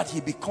so that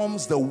he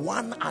becomes the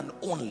one and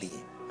only.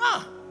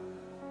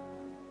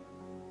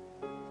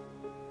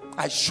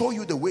 I show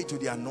you the way to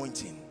the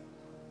anointing.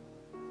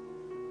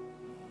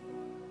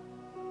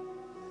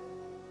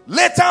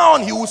 Later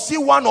on, he will see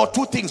 1 or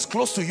 2 things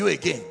close to you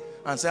again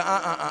and say,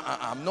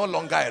 I'm no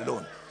longer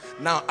alone.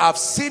 Now, I've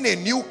seen a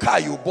new car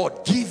you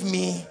bought. Give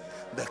me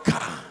the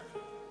car.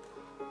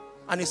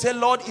 And he said,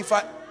 Lord, if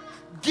I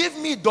give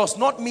me does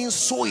not mean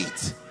sow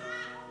it.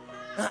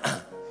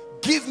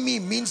 Give give me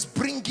means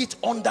bring it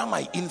under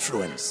my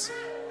influence.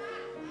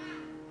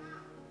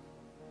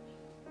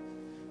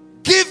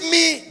 Give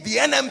me the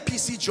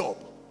NMPC job.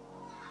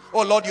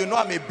 Oh Lord, you know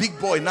I'm a big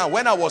boy now.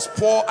 When I was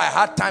poor, I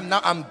had time.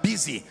 Now I'm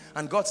busy.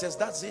 And God says,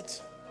 that's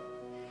it.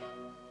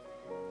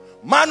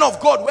 Man of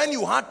God, when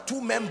you had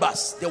 2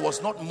 members, there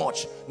was not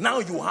much. Now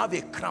you have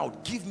a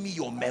crowd. Give me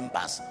your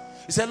members.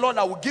 He said, Lord,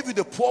 I will give you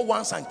the poor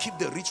ones and keep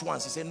the rich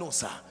ones. He said, no,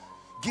 sir.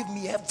 Give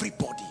me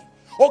everybody.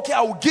 Okay,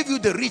 I will give you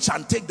the rich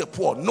and take the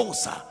poor. No,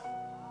 sir.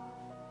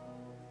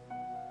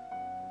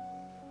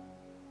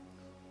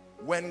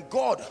 When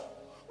God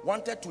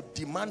wanted to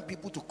demand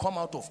people to come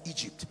out of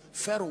Egypt,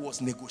 Pharaoh was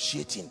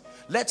negotiating.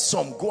 Let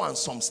some go and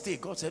some stay.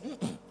 God said,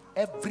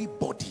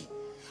 everybody.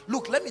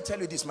 Look, let me tell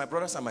you this, my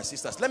brothers and my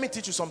sisters. Let me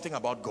teach you something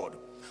about God.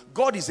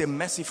 God is a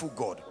merciful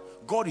God.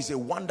 God is a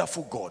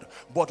wonderful God.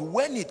 But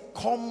when it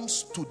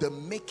comes to the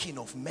making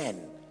of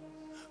men,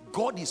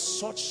 God is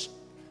such,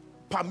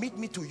 permit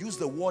me to use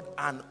the word,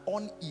 an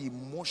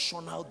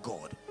unemotional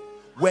God.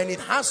 When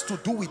it has to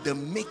do with the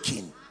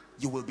making,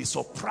 you will be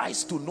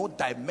surprised to know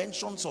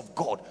dimensions of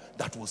God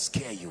that will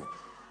scare you.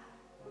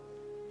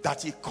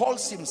 That he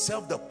calls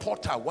himself the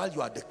potter while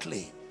you are the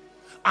clay.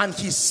 And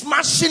he's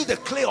smashing the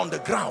clay on the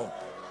ground.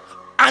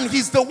 And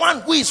he's the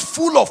one who is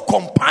full of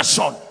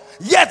compassion.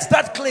 Yet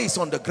that clay is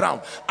on the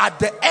ground. At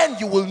the end,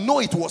 you will know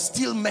it was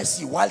still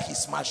messy while he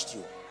smashed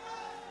you.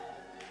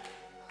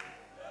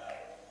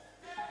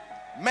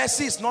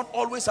 Mercy is not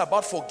always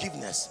about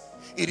forgiveness.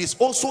 It is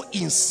also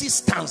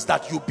insistence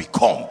that you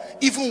become,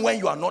 even when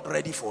you are not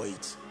ready for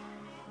it.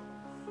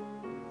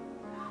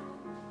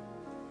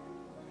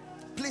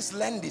 Please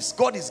learn this.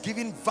 God is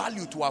giving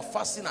value to our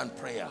fasting and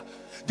prayer.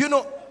 Do you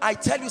know, I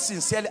tell you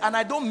sincerely, and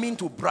I don't mean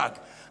to brag,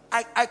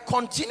 I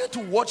continue to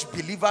watch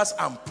believers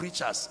and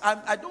preachers.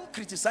 I don't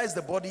criticize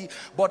the body,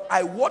 but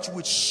I watch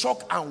with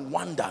shock and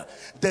wonder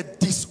the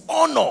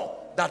dishonor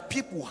that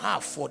people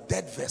have for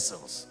dead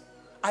vessels.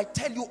 I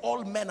tell you,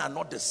 all men are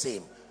not the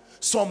same.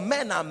 Some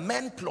men are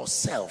men plus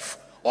self.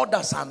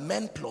 Others are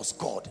men plus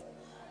God.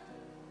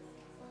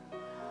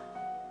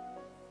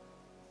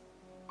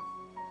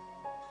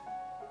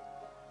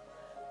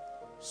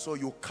 So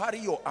you carry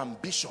your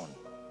ambition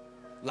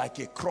like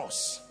a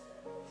cross.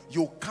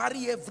 You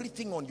carry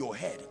everything on your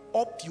head.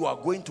 Up you are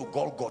going to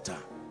Golgotha.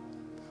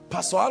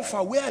 Pastor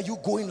Alpha, where are you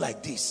going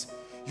like this?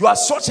 You are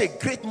such a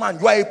great man.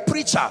 You are a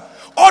preacher.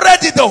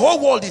 Already the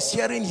whole world is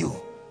hearing you.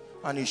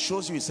 And he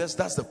shows you, he says,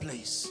 that's the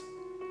place.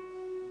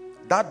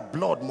 That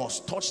blood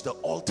must touch the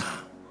altar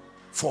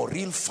for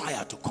real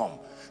fire to come.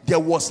 There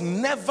was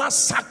never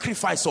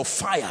sacrifice of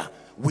fire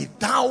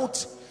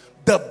without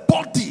the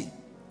body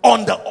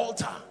on the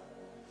altar.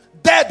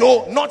 Dead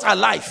or not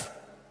alive.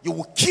 You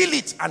will kill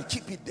it and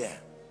keep it there.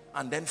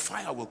 And then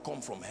fire will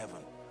come from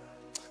heaven.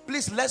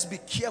 Please, let's be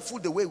careful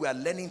the way we are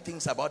learning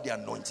things about the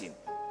anointing.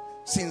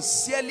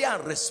 Sincerely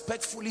and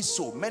respectfully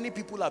so. Many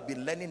people have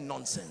been learning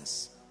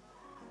nonsense.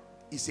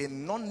 It's a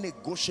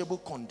non-negotiable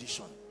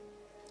condition.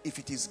 If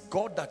it is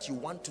God that you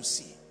want to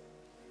see.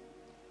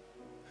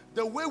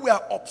 The way we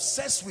are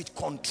obsessed with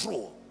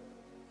control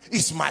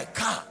is my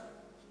car,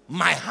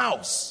 my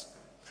house.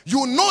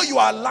 You know you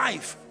are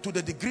alive to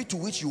the degree to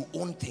which you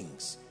own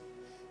things.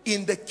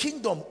 In the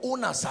kingdom,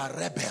 owners are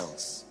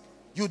rebels.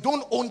 You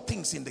don't own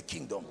things in the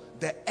kingdom.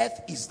 The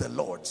earth is the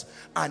Lord's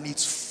and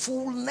its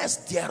fullness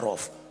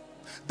thereof.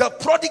 The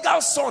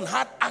prodigal son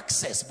had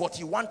access, but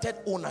he wanted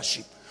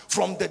ownership.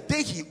 From the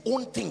day he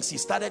owned things, he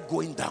started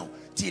going down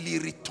till he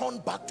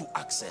returned back to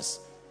access.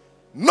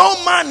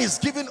 No man is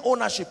given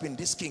ownership in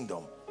this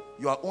kingdom.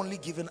 You are only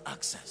given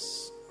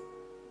access.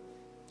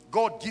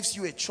 God gives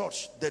you a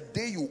church. The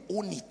day you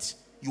own it,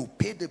 you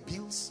pay the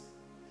bills,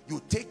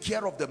 you take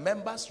care of the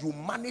members, you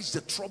manage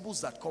the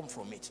troubles that come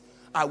from it.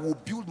 I will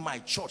build my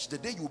church. The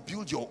day you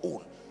build your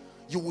own,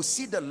 you will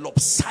see the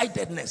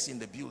lopsidedness in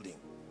the building.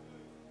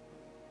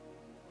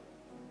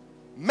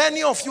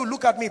 Many of you,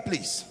 look at me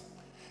please.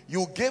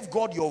 You gave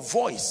God your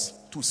voice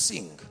to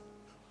sing,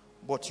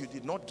 but you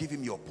did not give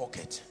him your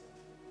pocket.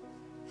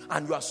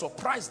 And you are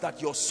surprised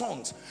that your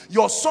songs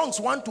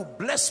want to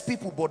bless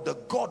people, but the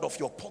God of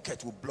your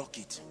pocket will block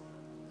it.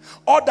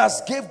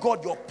 Others gave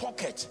God your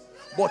pocket,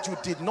 but you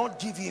did not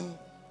give him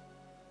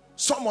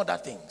some other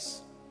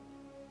things.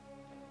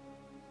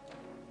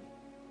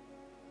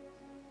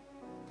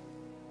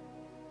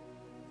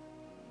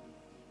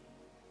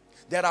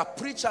 There are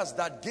preachers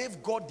that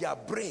gave God their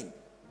brain,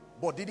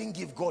 but didn't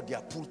give God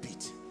their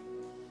pulpit.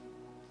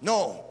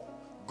 No,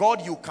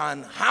 God, you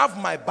can have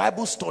my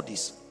Bible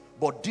studies,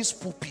 but this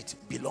pulpit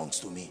belongs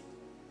to me.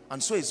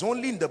 And so it's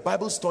only in the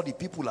Bible study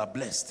people are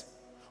blessed.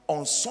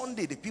 On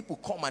Sunday, the people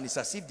come and it's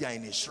as if they are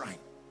in a shrine.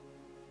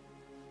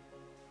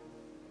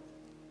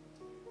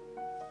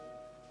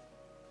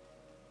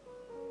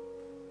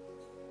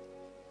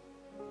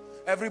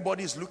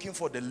 Everybody is looking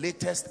for the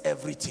latest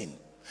everything.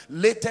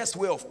 Latest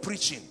way of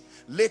preaching.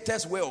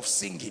 Latest way of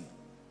singing.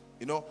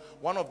 You know,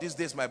 one of these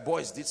days my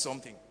boys did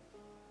something.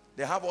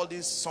 They have all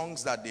these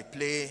songs that they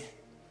play,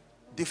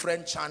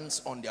 different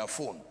chants on their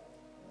phone.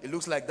 It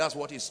looks like that's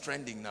what is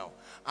trending now.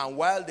 And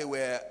while they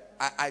were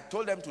I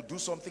told them to do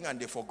something and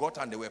they forgot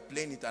and they were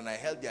playing it, and I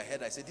held their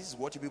head. I said, this is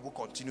what you people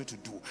continue to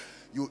do.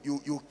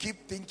 You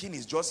keep thinking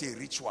it's just a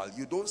ritual.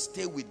 You don't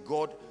stay with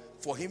God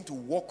for him to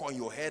walk on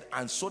your head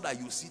and so that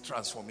you see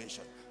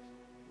transformation.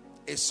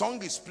 A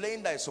song is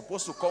playing that is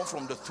supposed to come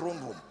from the throne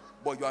room,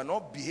 but you are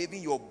not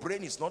behaving. Your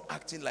brain is not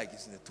acting like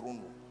it's in the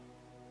throne room.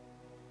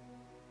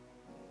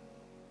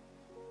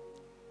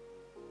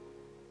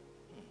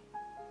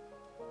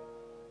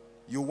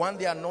 You want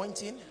the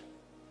anointing?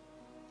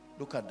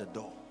 Look at the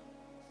door.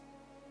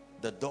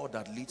 The door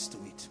that leads to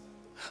it.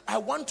 I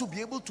want to be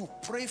able to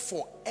pray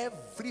for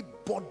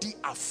everybody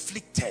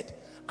afflicted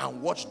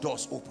and watch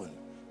doors open.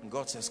 And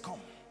God says, come,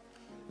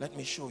 let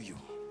me show you.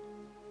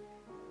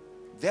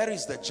 There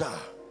is the jar.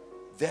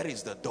 There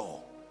is the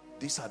door.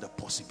 These are the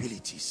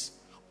possibilities.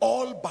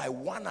 All by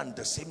one and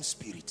the same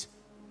Spirit.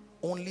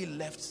 Only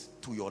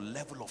left to your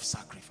level of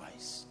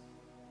sacrifice.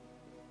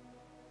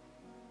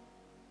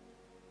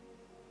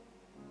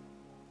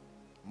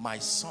 My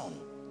son,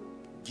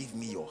 give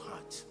me your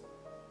heart.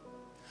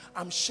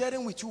 I'm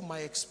sharing with you my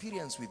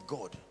experience with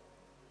God.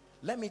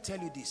 Let me tell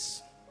you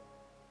this.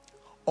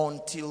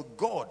 Until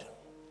God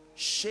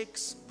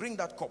shakes, bring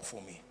that cup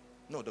for me.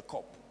 No, the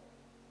cup.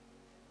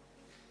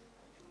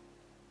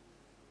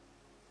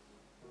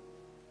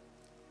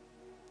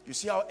 You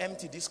see how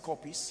empty this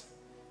cup is?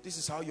 This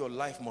is how your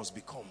life must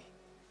become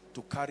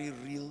to carry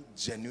real,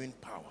 genuine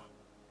power.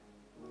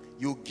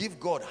 You give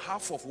God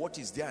half of what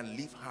is there and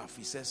leave half.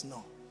 He says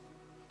no.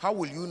 How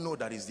will you know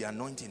that is the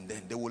anointing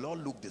then? They will all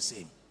look the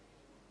same.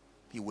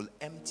 He will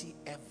empty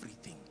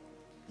everything.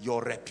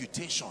 Your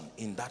reputation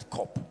in that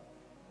cup.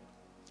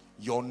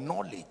 Your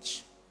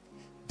knowledge.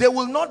 They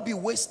will not be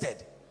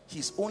wasted.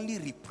 He's only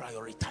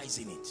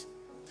reprioritizing it.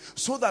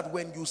 So that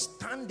when you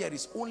stand, there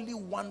is only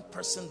one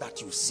person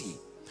that you see.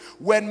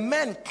 When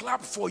men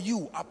clap for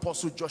you,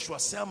 Apostle Joshua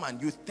Selman,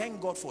 you thank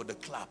God for the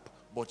clap,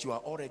 but you are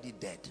already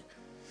dead.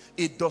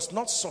 It does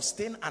not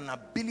sustain an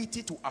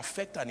ability to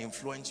affect and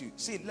influence you.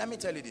 See, let me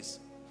tell you this.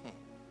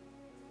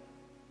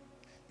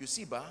 You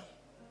see,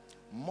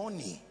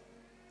 money,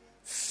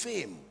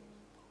 fame,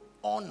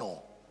 honor,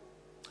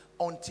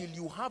 until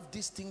you have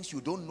these things,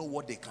 you don't know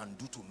what they can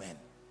do to men.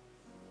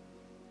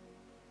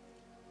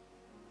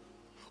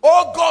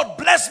 Oh God,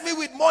 bless me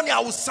with money, I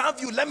will serve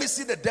you. Let me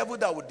see the devil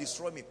that will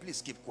destroy me.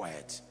 Please keep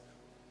quiet.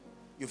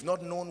 You've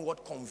not known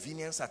what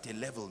convenience at a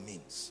level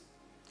means.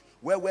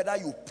 Where whether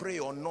you pray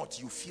or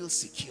not, you feel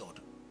secured.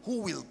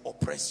 Who will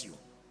oppress you?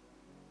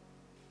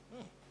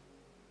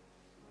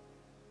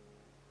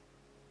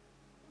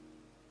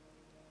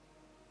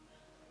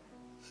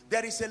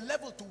 There is a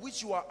level to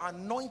which you are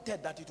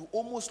anointed that it will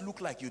almost look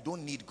like you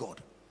don't need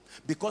God.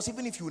 Because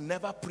even if you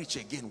never preach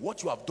again,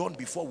 what you have done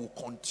before will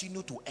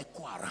continue to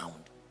echo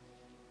around.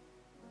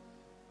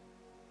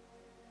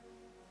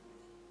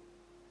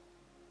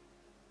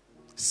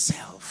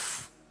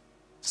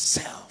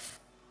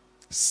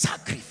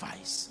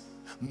 Sacrifice.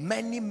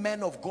 Many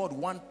men of God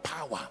want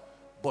power,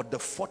 but the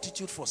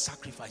fortitude for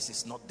sacrifice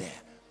is not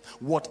there.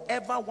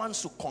 Whatever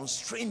wants to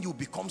constrain you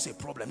becomes a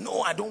problem.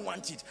 No, I don't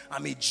want it.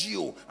 I'm a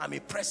GO, I'm a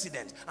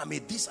president, I'm a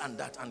this and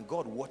that. And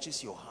God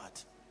watches your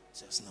heart.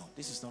 Says, no,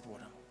 this is not what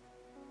I want.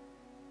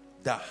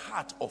 The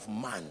heart of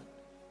man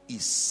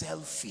is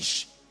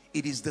selfish.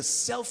 It is the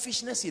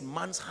selfishness in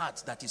man's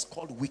heart that is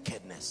called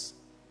wickedness.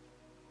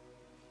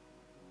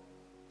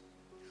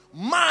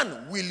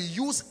 Man will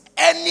use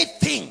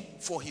anything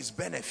for his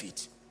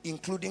benefit,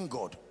 including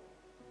God.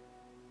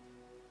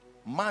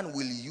 Man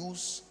will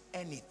use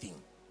anything.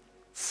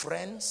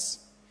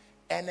 Friends,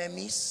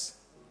 enemies,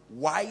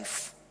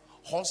 wife,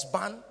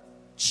 husband,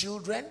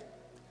 children.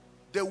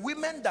 The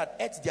women that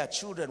ate their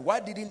children, why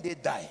didn't they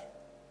die?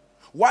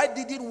 Why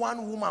didn't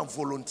one woman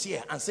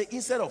volunteer and say,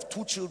 instead of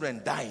 2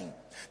 children dying,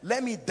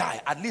 let me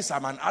die, at least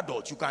I'm an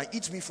adult, you can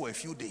eat me for a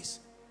few days.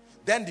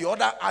 Then the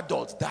other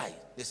adults die.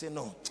 They say,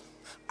 no,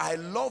 I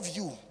love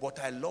you, but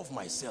I love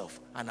myself,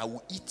 and I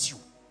will eat you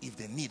if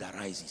the need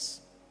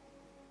arises.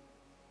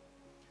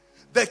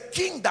 The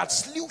king that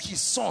slew his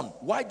son,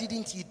 why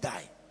didn't he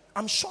die?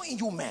 I'm showing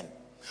you, men.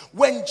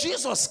 When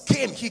Jesus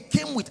came, he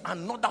came with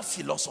another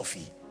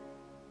philosophy.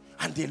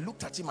 And they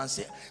looked at him and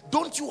said,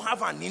 don't you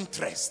have an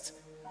interest?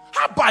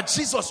 How about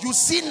Jesus? You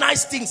see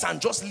nice things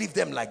and just leave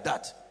them like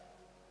that.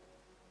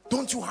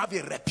 Don't you have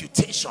a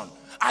reputation?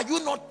 Are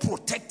you not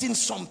protecting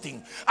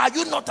something? Are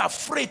you not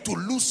afraid to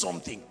lose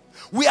something?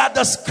 We are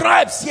the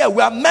scribes here.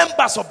 We are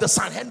members of the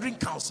Sanhedrin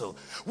Council.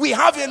 We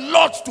have a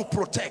lot to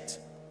protect.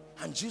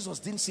 And Jesus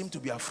didn't seem to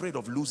be afraid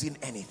of losing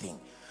anything.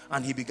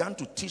 And he began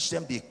to teach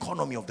them the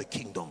economy of the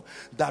kingdom.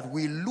 That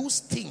we lose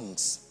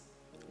things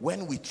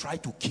when we try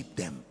to keep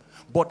them.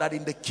 But that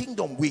in the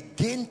kingdom we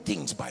gain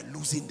things by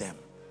losing them.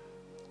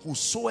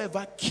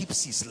 Whosoever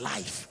keeps his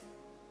life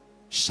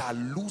shall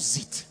lose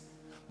it.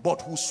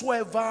 But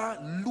whosoever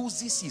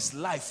loses his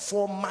life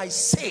for my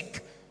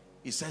sake,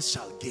 he says,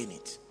 shall gain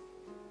it.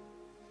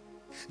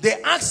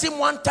 They asked him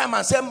one time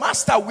and said,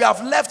 Master, we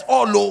have left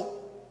all. Oh,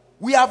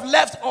 we have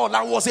left all.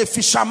 I was a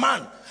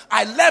fisherman.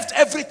 I left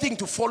everything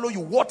to follow you.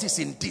 What is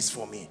in this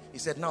for me? He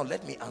said, now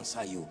let me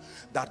answer you.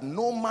 That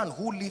no man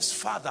who leaves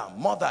father,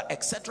 mother,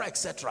 etc.,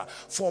 etc.,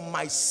 for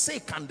my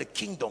sake and the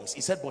kingdoms, he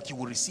said, but you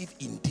will receive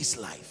in this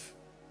life.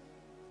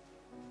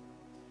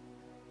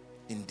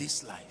 In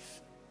this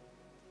life.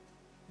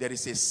 There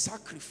is a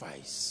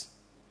sacrifice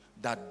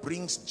that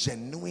brings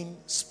genuine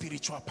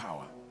spiritual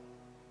power.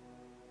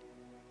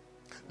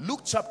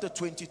 Luke chapter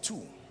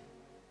 22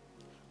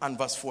 and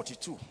verse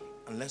 42.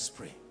 And let's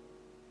pray.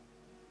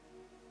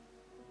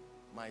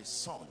 My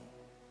son,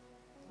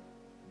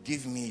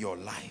 give me your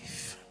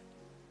life.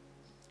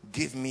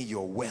 Give me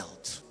your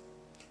wealth.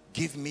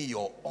 Give me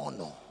your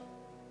honor.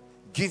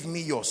 Give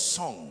me your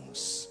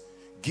songs.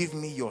 Give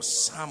me your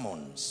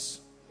sermons.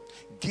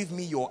 Give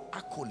me your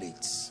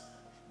accolades.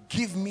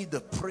 Give me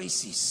the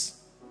praises.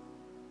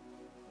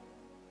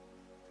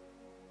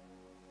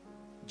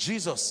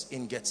 Jesus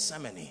in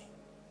Gethsemane,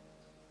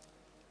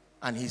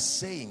 and he's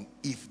saying,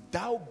 if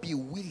thou be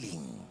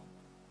willing,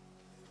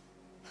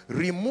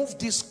 remove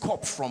this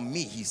cup from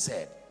me, he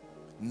said.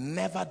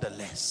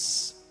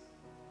 Nevertheless,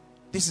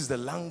 this is the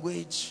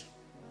language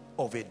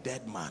of a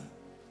dead man.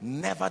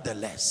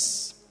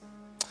 Nevertheless,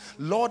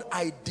 Lord,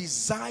 I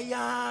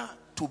desire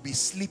to be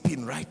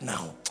sleeping right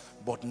now,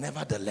 but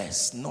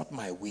nevertheless, not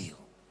my will.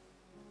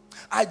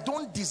 I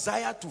don't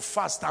desire to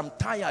fast. I'm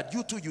tired.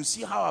 You too, you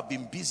see how I've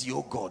been busy,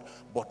 oh God.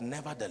 But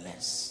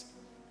nevertheless.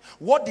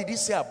 What did he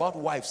say about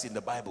wives in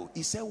the Bible?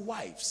 He said,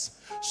 wives,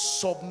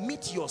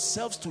 submit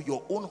yourselves to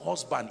your own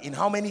husband in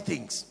how many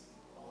things?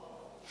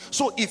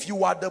 So if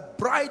you are the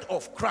bride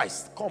of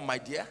Christ, come my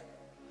dear,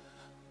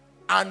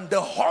 and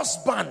the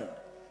husband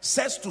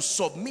says to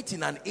submit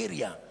in an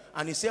area,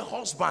 and he says,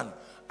 husband,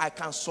 I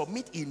can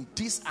submit in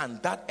this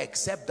and that,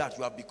 except that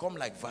you have become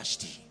like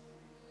Vashti.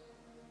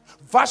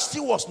 Vashti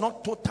was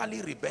not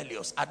totally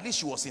rebellious. At least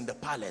she was in the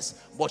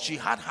palace, but she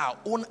had her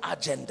own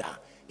agenda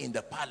in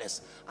the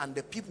palace, and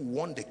the people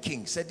warned the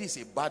king, said this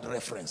is a bad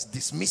reference,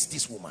 dismiss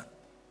this woman.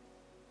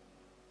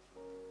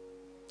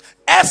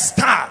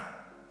 Esther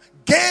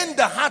gained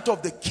the heart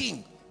of the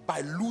king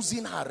by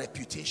losing her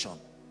reputation.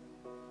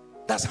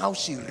 That's how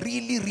she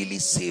really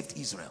saved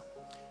Israel.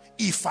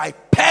 If I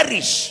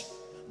perish,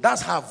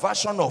 that's her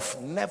version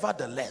of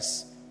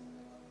nevertheless.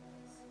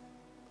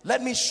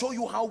 Let me show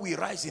you how we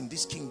rise in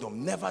this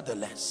kingdom.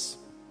 Nevertheless.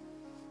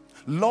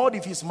 Lord,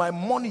 if it's my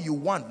money you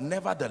want,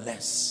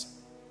 nevertheless.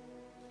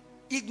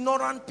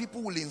 Ignorant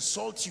people will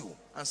insult you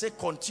and say,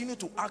 continue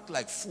to act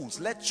like fools.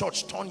 Let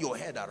church turn your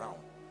head around.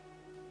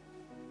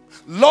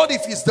 Lord,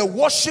 if it's the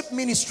worship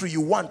ministry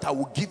you want, I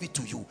will give it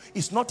to you.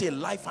 It's not a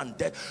life and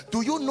death.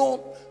 Do you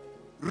know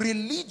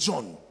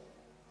religion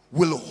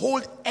will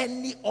hold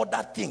any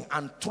other thing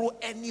and throw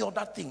any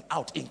other thing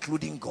out,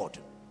 including God?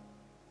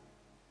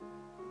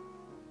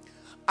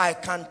 I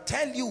can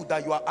tell you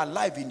that you are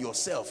alive in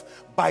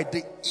yourself by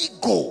the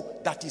ego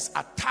that is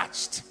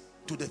attached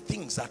to the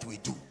things that we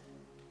do.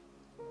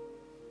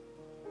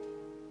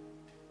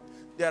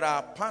 There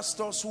are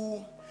pastors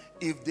who,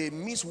 if they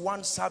miss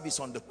one service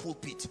on the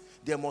pulpit,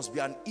 there must be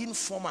an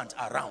informant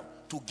around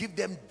to give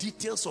them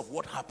details of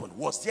what happened.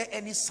 Was there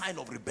any sign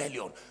of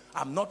rebellion?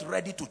 I'm not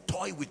ready to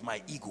toy with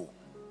my ego.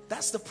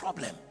 That's the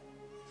problem.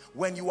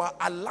 When you are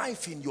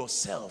alive in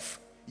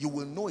yourself, you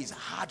will know it's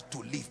hard to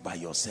live by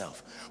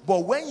yourself.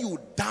 But when you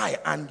die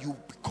and you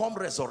become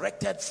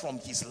resurrected from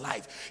his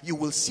life, you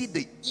will see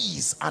the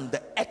ease and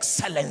the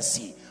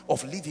excellency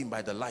of living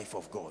by the life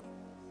of God.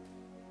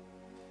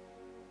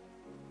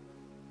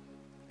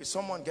 Is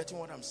someone getting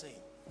what I'm saying?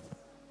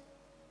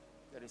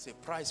 There is a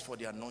price for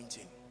the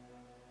anointing.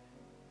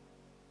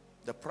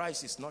 The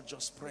price is not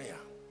just prayer.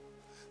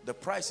 The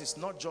price is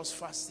not just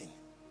fasting.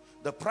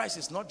 The price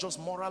is not just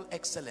moral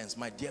excellence,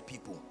 my dear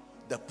people.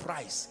 The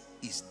price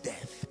is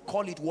death.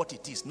 Call it what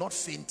it is, not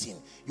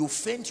fainting. You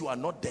faint, you are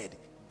not dead.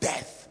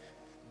 Death.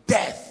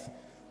 Death.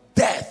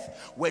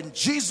 Death. When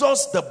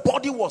Jesus, the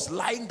body was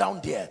lying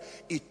down there,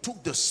 it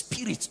took the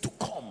spirit to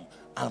come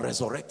and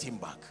resurrect him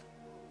back.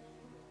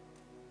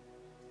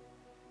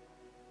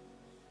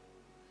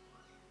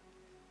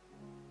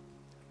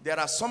 There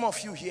are some of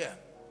you here,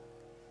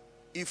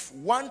 if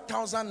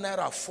 1,000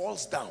 naira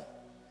falls down,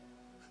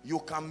 you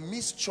can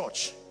miss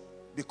church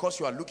because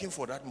you are looking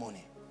for that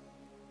money.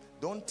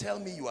 Don't tell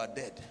me you are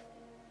dead.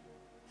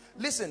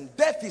 Listen,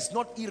 death is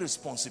not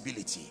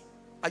irresponsibility.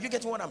 Are you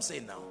getting what I'm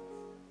saying now?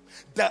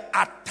 The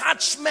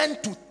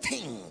attachment to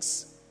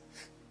things,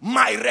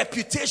 my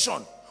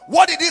reputation.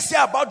 What did he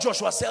say about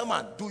Joshua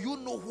Selman? Do you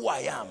know who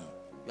I am?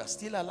 You are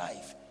still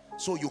alive.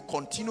 So you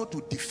continue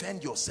to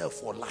defend yourself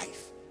for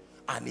life.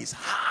 And it's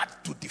hard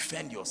to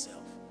defend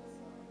yourself.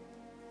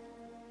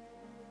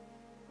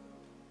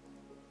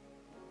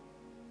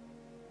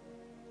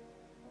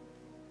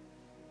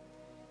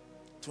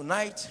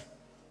 Tonight,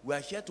 we are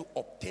here to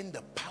obtain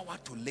the power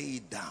to lay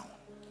it down.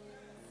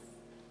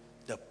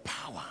 The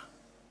power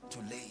to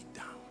lay it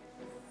down.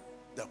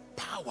 The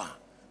power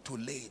to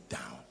lay it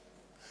down.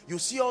 You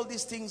see all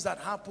these things that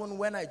happen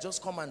when I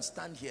just come and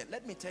stand here.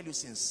 Let me tell you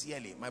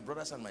sincerely, my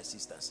brothers and my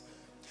sisters,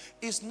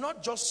 It's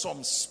not just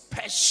some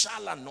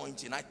special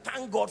anointing. I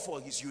thank God for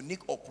his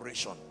unique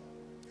operation.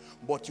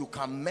 But you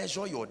can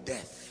measure your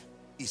death.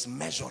 It's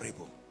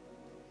measurable.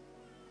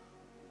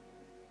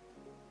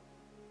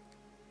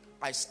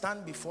 I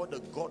stand before the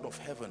God of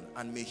heaven,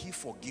 and may he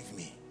forgive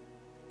me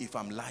if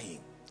I'm lying,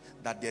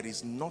 that there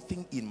is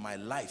nothing in my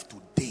life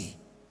today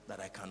that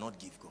I cannot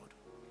give God.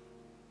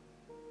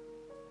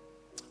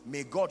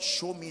 May God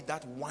show me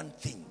that one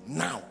thing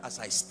now as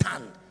I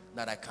stand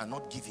that I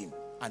cannot give him,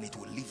 and it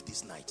will live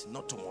this night,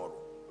 not tomorrow.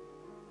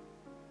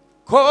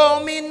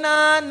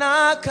 Komina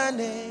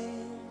nakane,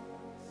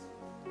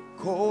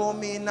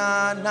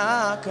 komina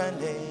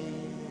nakane,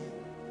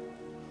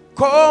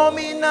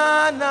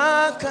 komina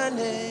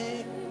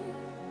nakane,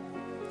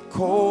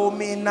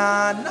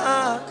 komina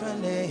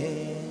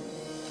nakane,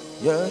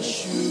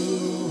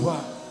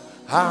 Yeshua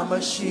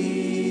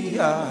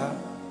HaMashiach,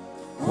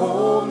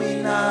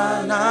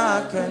 komina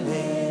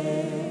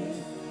nakane,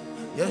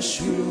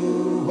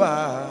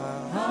 Yeshua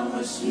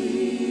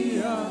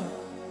HaMashiach,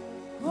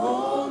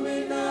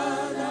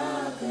 komina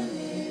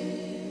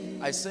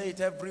nakane. I say it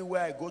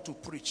everywhere I go to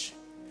preach.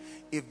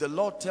 If the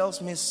Lord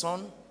tells me,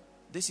 son,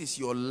 this is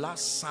your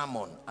last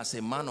sermon as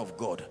a man of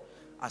God,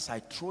 as I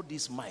throw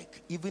this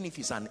mic, even if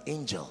it's an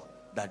angel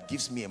that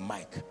gives me a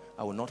mic,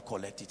 I will not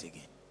collect it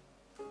again.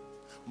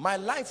 My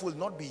life will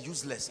not be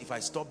useless if I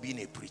stop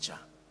being a preacher.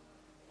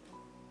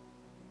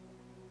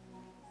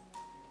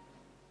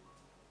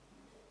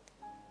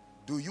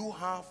 Do you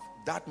have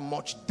that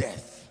much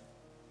death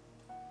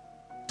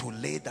to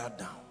lay that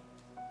down?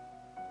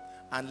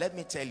 And let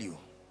me tell you,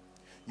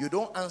 you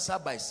don't answer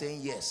by saying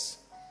yes.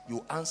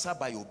 You answer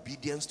by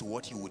obedience to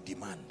what he would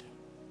demand.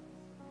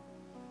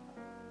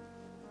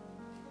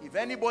 If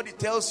anybody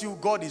tells you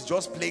God is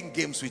just playing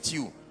games with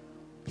you,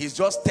 he's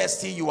just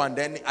testing you, and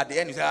then at the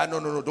end you say,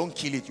 no, don't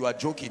kill it, you are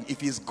joking.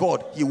 If he's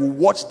God, he will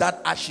watch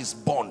that ashes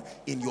burn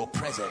in your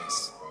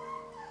presence.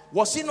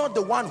 Was he not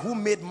the one who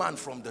made man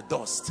from the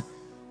dust?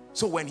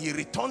 So when he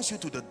returns you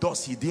to the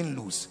dust, he didn't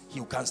lose.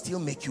 He can still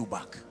make you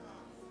back.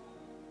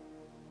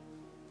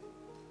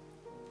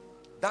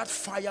 That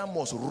fire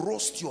must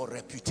roast your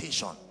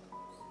reputation,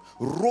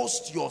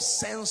 roast your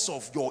sense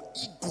of your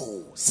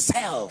ego,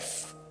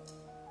 self.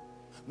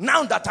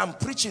 Now that I'm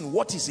preaching,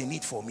 what is in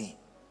it for me?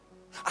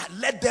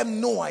 Let them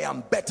know I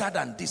am better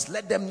than this.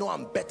 Let them know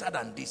I'm better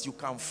than this. You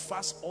can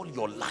fast all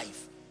your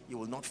life, you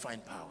will not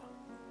find power.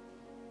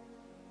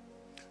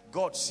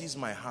 God sees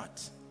my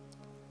heart.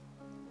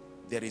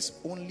 There is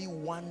only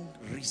one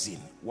reason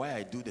why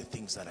I do the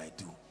things that I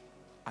do.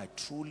 I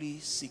truly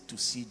seek to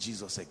see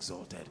Jesus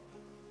exalted.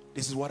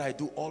 This is what I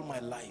do all my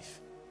life.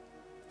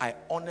 I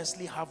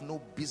honestly have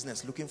no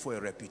business looking for a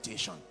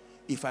reputation.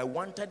 If I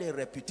wanted a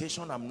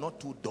reputation, I'm not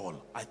too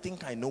dull. I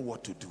think I know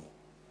what to do.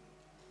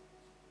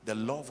 The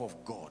love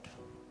of God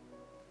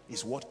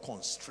is what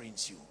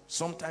constrains you.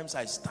 Sometimes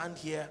I stand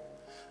here.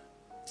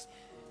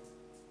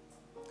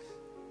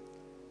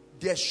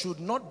 There should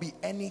not be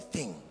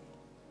anything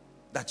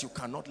that you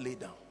cannot lay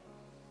down.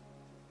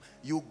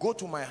 You go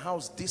to my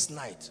house this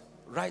night,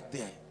 right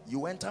there.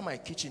 You enter my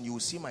kitchen, you will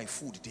see my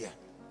food there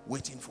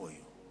waiting for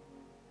you.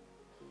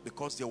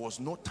 Because there was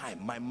no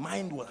time. My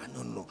mind was,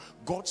 no.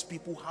 God's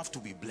people have to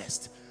be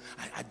blessed.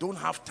 I don't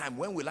have time.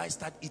 When will I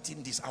start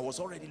eating this? I was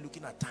already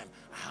looking at time.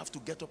 I have to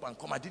get up and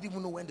come. I didn't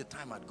even know when the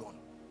time had gone.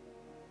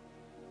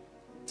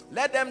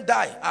 Let them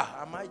die.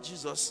 Am I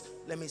Jesus?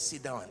 Let me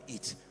sit down and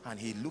eat. And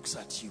he looks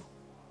at you.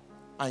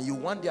 And you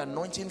want the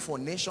anointing for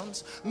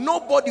nations?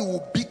 Nobody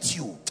will beat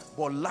you.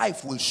 But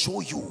life will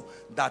show you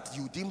that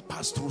you didn't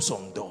pass through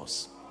some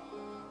doors.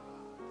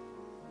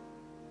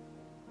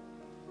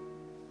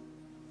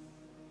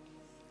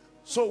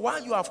 So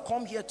while you have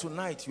come here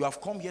tonight, you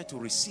have come here to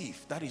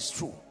receive. That is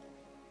true.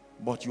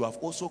 But you have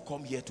also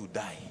come here to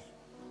die.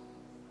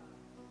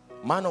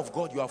 Man of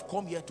God, you have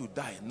come here to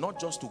die,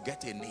 not just to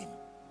get a name.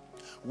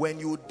 When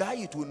you die,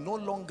 it will no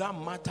longer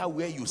matter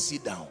where you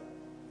sit down.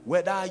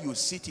 Whether you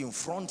sit in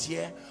front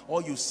here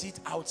or you sit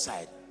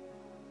outside.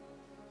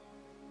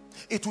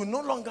 It will no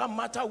longer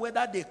matter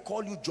whether they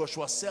call you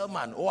Joshua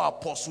Selman or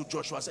Apostle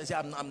Joshua. Say,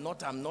 I'm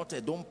not,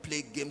 don't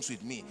play games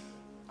with me.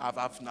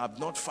 I've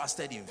not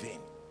fasted in vain.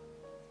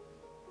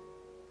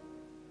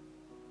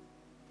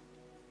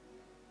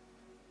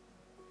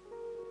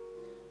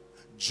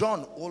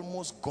 John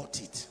almost got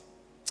it,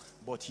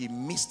 but he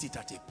missed it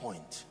at a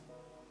point.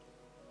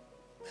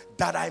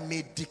 That I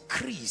may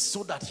decrease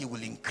so that he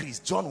will increase.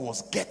 John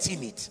was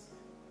getting it.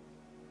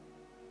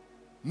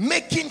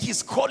 Making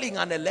his calling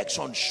and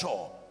election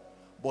sure.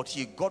 But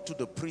he got to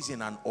the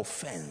prison and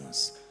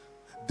offense.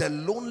 The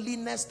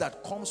loneliness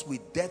that comes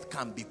with death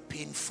can be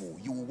painful.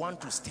 You want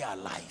to stay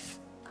alive.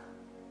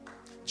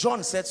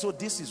 John said, so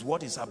this is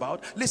what it's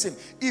about. Listen,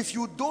 if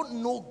you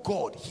don't know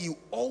God, he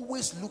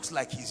always looks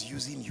like he's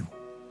using you.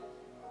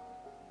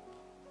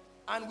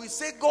 And we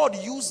say, God,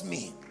 use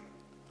me.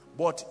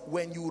 But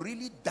when you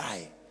really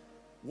die,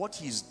 what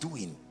he's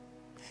doing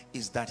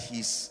is that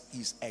he's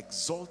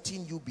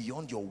exalting you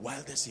beyond your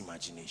wildest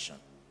imagination.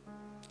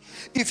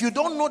 If you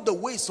don't know the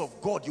ways of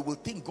God, you will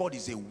think God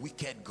is a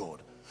wicked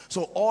God.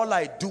 So all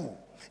I do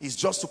is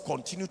just to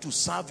continue to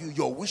serve you.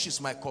 Your wish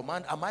is my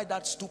command. Am I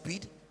that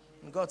stupid?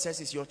 And God says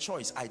it's your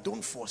choice. I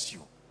don't force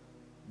you.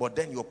 But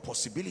then your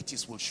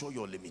possibilities will show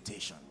your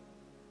limitation.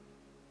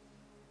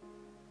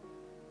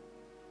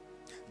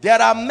 There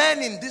are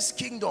men in this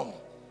kingdom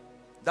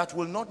that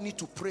will not need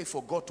to pray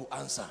for God to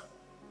answer.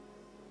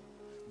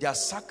 Their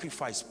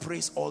sacrifice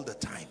prays all the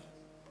time.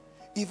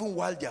 Even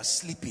while they are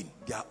sleeping,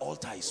 their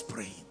altar is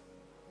praying.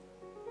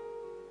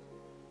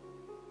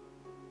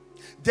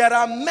 There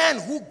are men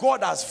who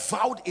God has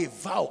vowed a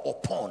vow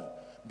upon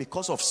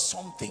because of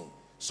something,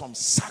 some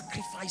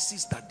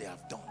sacrifices that they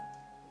have done.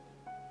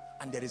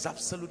 And there is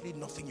absolutely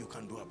nothing you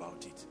can do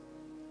about it.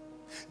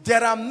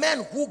 There are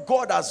men who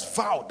God has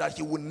vowed that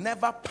he will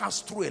never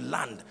pass through a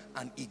land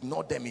and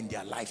ignore them in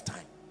their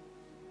lifetime.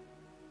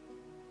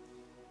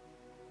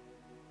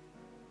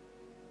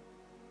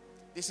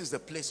 This is the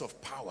place of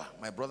power,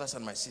 my brothers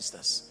and my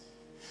sisters.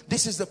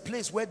 This is the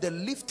place where the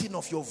lifting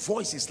of your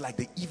voice is like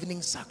the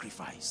evening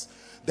sacrifice.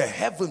 The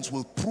heavens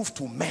will prove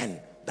to men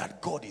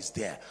that God is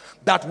there.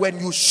 That when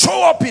you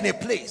show up in a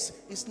place,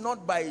 it's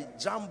not by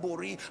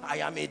jamboree, I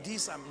am a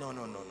this, no.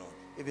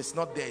 If it's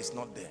not there, it's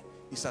not there.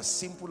 It's as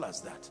simple as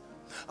that.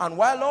 And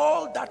while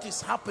all that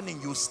is happening,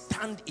 you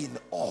stand in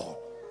awe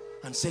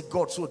and say,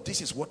 God, so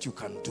this is what you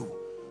can do.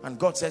 And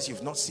God says,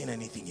 you've not seen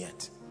anything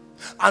yet.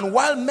 And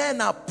while men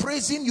are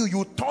praising you,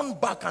 you turn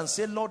back and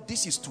say, Lord,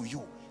 this is to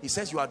you. He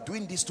says, you are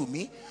doing this to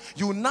me.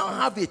 You now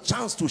have a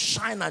chance to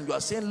shine, and you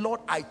are saying, Lord,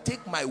 I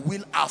take my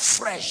will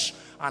afresh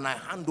and I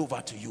hand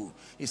over to you.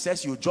 He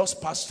says, you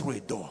just pass through a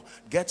door.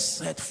 Get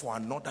set for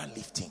another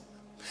lifting.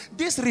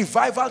 This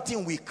revival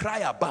thing we cry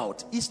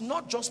about is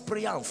not just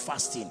prayer and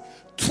fasting.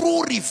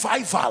 True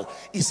revival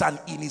is an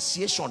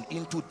initiation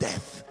into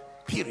death.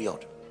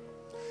 Period.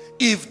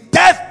 If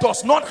death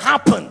does not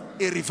happen,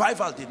 a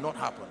revival did not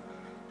happen.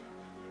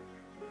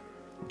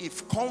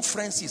 If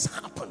conferences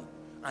happen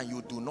and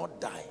you do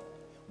not die,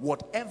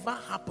 whatever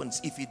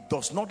happens, if it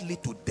does not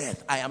lead to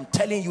death, I am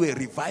telling you, a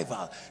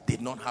revival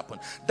did not happen.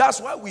 That's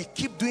why we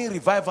keep doing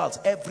revivals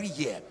every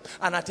year.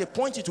 And at a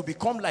point it will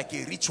become like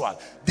a ritual.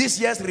 This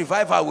year's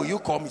revival, will you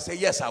come? You say,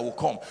 yes, I will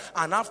come.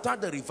 And after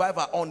the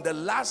revival, on the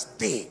last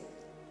day,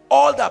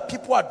 all that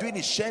people are doing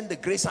is sharing the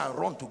grace and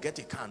run to get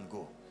a car and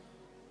go.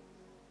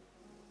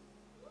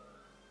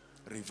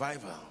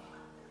 Revival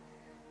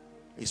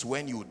is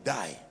when you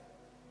die.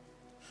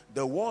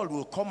 The world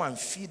will come and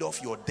feed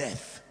off your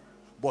death,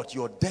 but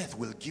your death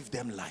will give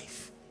them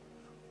life.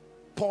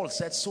 Paul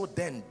said, so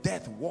then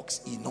death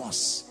works in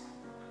us.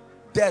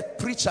 Death,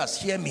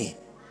 preachers, hear me.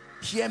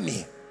 Hear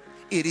me.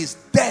 It is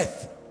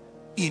death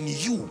in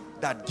you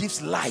that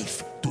gives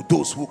life to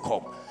those who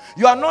come.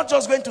 You are not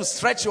just going to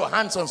stretch your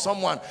hands on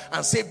someone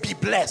and say, be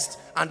blessed.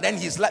 And then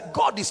he's like,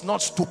 God is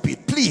not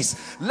stupid. Please,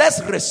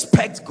 let's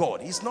respect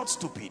God. He's not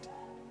stupid.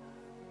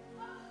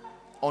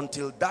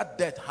 Until that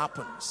death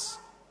happens,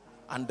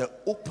 and the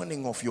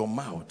opening of your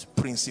mouth,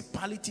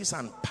 principalities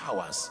and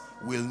powers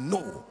will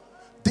know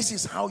this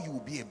is how you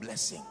will be a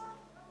blessing.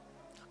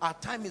 Our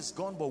time is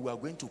gone, but we are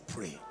going to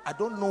pray. I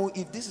don't know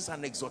if this is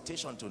an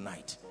exhortation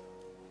tonight.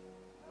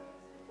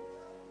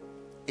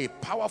 A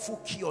powerful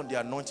key on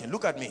the anointing.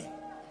 Look at me.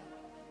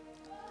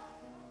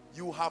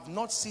 You have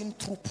not seen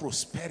true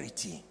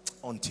prosperity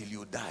until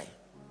you die.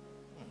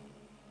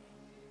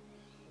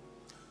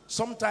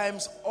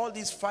 Sometimes all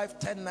these 5,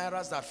 10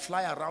 nairas that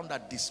fly around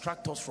that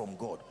distract us from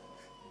God.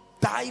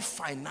 Die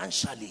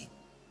financially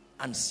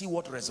and see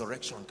what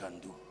resurrection can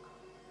do.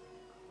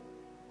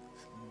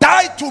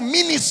 Die to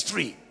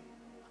ministry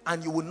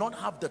and you will not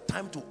have the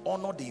time to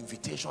honor the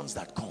invitations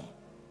that come.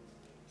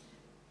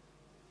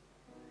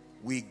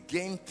 We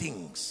gain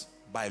things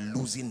by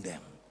losing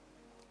them.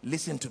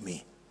 Listen to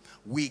me.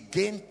 We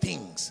gain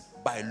things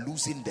by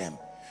losing them.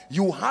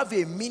 You have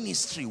a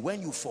ministry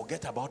when you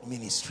forget about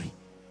ministry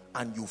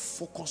and you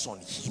focus on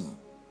him.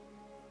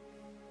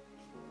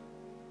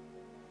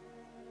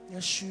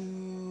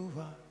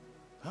 Yeshua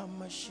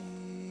HaMashiach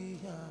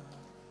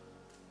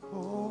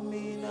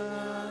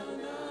Omina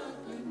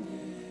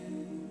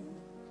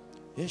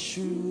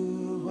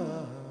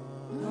Yeshua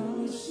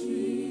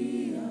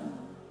HaMashiach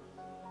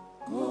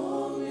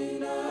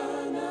Omina.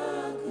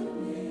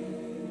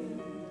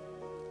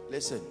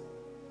 Listen,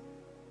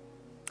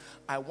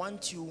 I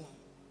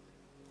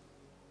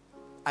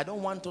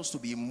don't want us to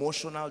be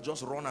emotional,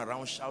 just run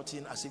around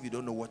shouting as if you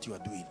don't know what you are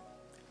doing.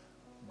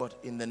 But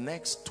in the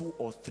next 2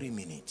 or 3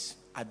 minutes,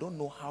 I don't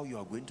know how you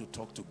are going to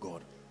talk to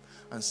God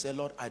and say,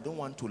 Lord, I don't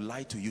want to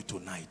lie to you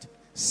tonight.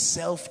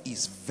 Self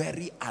is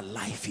very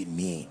alive in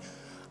me.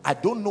 I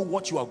don't know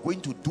what you are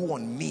going to do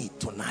on me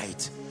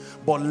tonight,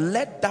 but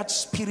let that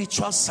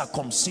spiritual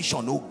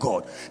circumcision, oh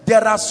God.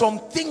 There are some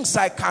things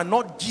I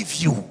cannot give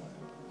you.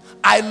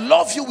 I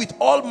love you with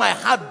all my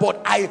heart,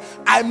 but I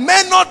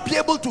may not be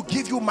able to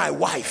give you my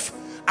wife.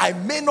 I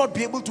may not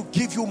be able to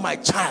give you my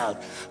child.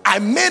 I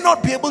may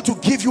not be able to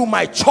give you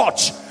my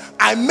church.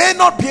 I may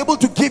not be able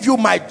to give you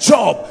my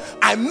job.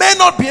 I may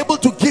not be able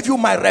to give you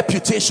my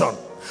reputation.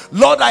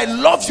 Lord, I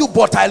love you,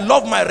 but I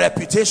love my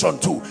reputation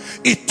too.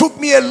 It took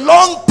me a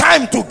long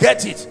time to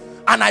get it,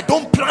 and I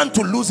don't plan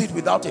to lose it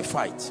without a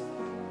fight.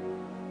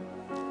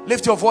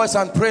 Lift your voice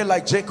and pray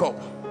like Jacob.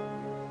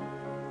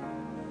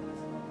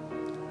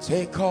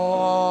 Take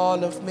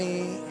all of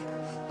me,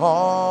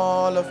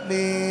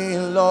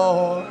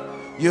 Lord.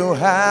 You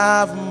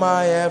have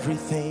my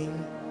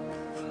everything.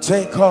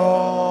 Take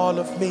all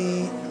of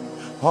me,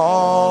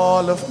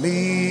 Lord.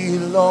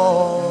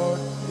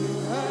 You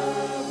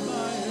have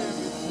my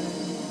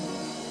everything.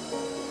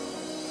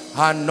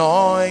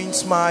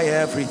 Anoint my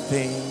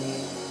everything.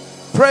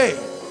 Pray.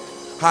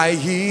 I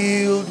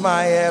yield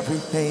my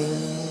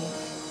everything.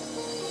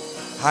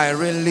 I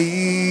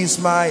release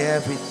my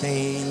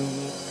everything.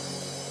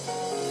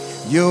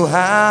 You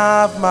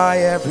have my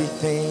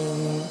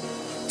everything.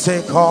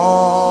 Take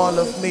all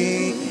of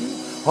me,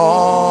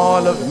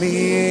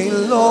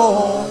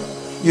 Lord.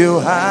 You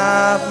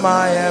have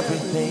my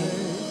everything.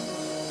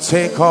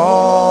 Take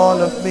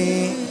all of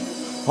me,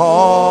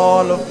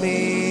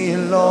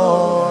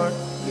 Lord.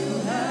 You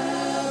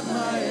have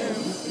my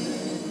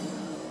everything.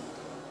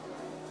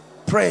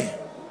 Pray.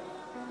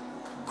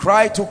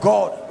 Cry to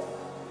God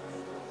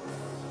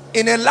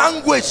in a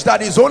language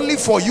that is only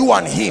for you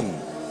and him.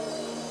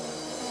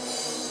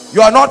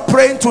 You are not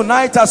praying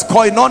tonight as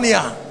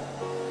koinonia.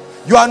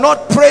 You are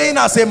not praying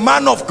as a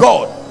man of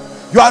God.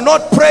 You are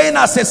not praying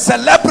as a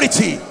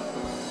celebrity.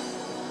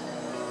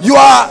 You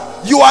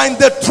are in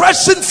the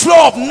threshing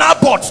floor of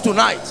Naboth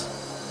tonight.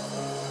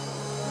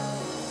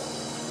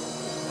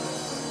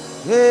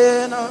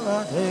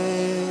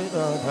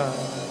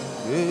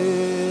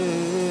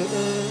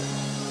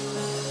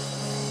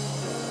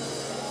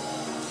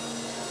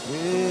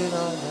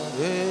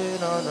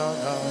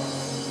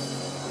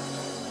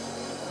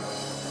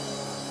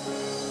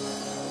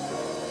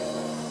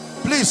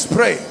 Please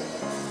pray.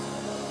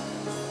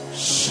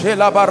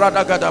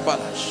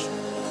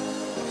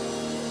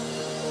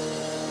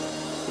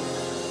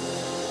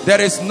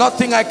 There is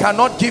nothing I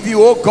cannot give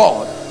you, oh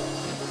God.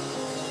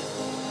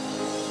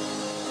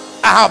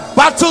 I have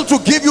battled to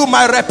give you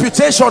my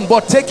reputation,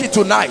 but take it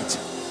tonight.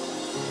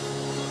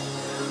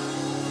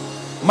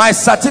 My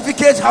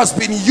certificate has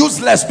been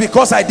useless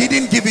because I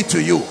didn't give it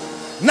to you.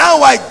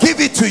 Now I give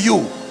it to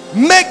you.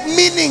 Make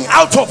meaning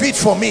out of it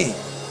for me.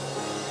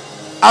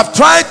 I've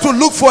tried to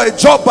look for a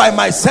job by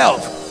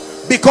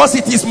myself because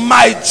it is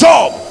my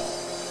job.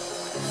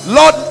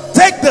 Lord,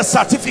 take the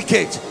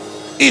certificate.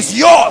 It's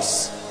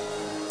yours.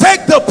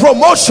 Take the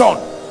promotion.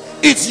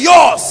 It's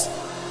yours.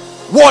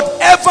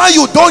 Whatever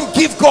you don't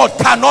give God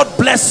cannot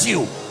bless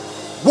you.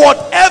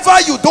 Whatever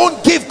you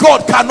don't give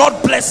God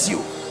cannot bless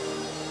you.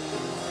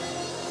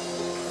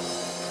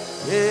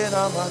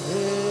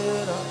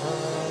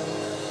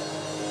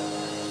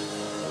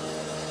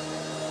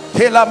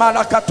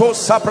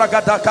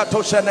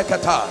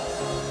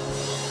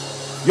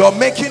 You're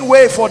making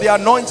way for the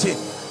anointing.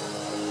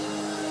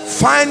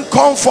 Find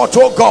comfort,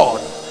 oh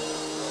God.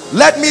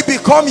 Let me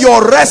become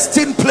your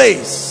resting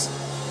place.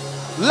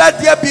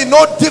 Let there be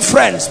no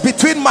difference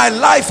between my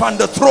life and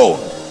the throne.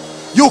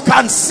 You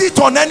can sit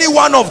on any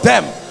one of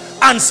them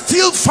and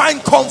still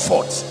find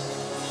comfort.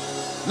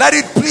 Let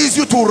it please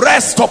you to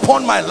rest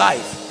upon my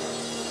life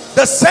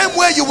the same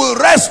way you will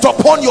rest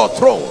upon your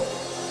throne.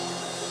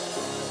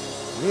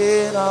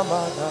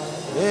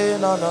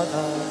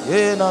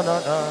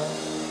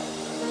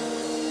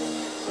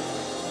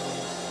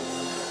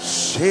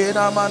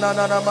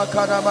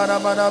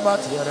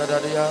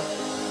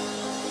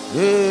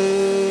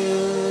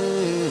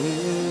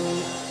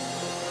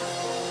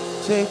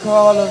 Take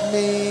all of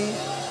me,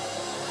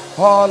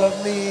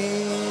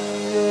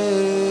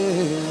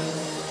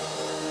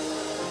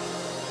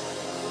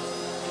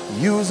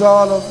 use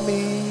all of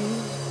me,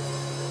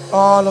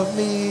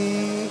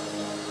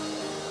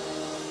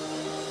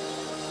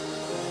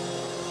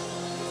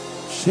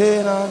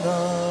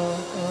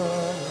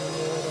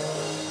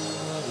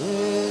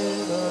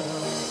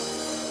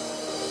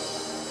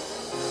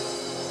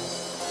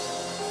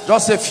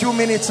 Just a few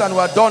minutes and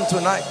we're done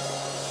tonight.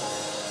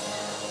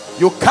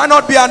 You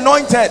cannot be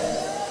anointed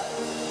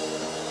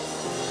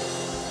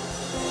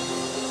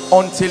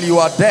until you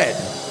are dead.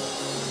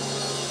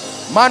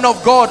 Man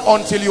of God,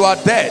 until you are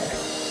dead.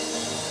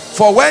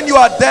 For when you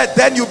are dead,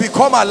 then you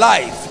become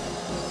alive.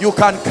 You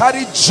can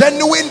carry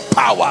genuine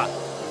power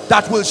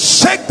that will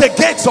shake the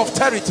gates of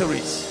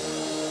territories.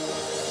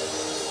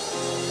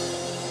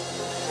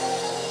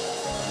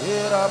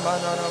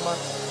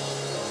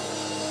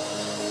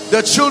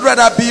 The children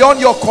are beyond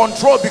your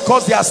control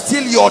because they are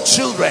still your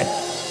children.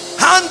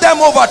 Hand them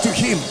over to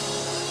him.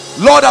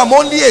 Lord, I'm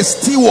only a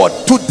steward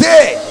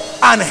today,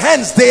 and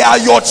hence they are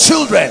your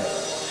children.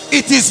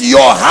 It is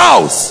your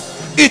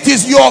house. It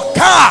is your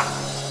car.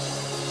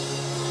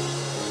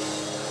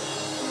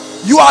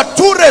 You are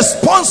too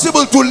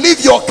responsible to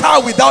leave your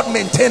car without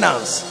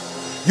maintenance.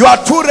 You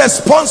are too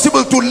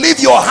responsible to leave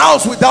your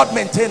house without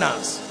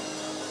maintenance.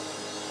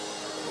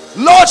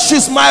 Lord,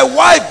 she's my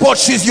wife, but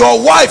she's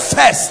your wife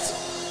first.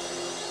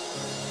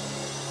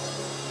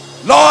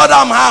 Lord,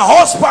 I'm her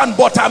husband,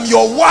 but I'm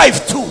your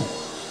wife too.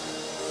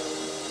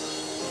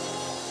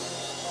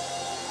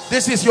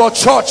 This is your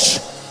church.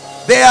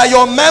 They are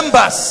your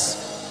members.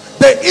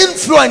 The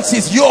influence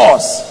is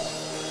yours.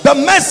 The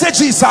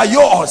messages are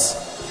yours.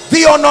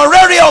 The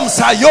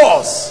honorariums are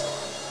yours.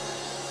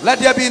 Let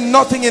there be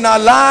nothing in our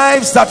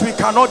lives that we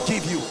cannot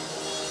give you.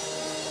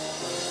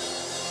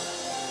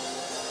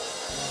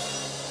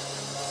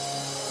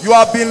 You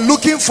have been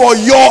looking for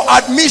your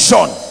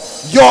admission.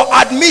 Your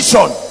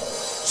admission.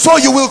 So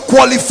you will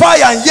qualify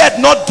and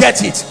yet not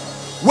get it.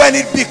 When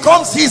it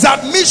becomes his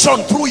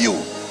admission through you,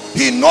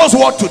 he knows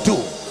what to do.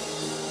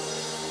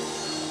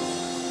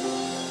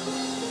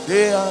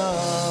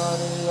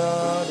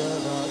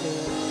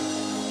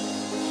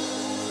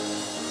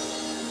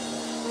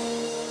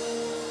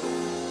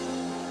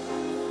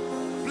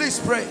 Please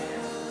pray.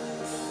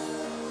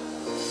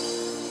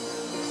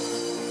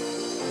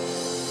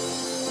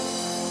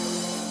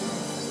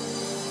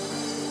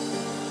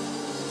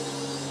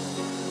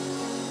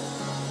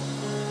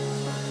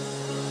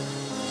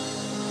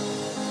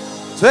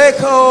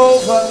 Take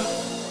over,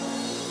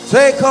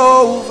 take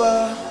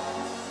over.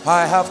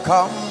 I have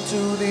come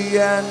to the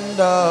end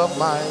of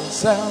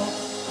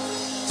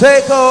myself.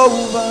 Take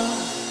over,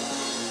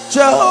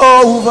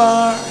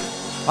 Jehovah.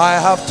 I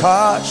have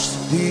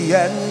touched the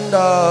end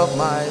of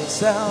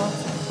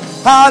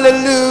myself.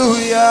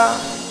 Hallelujah,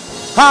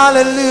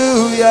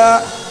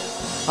 hallelujah.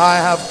 I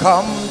have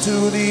come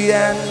to the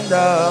end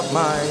of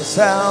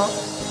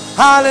myself.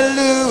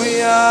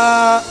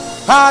 Hallelujah,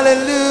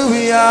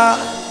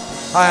 hallelujah.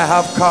 I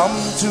have come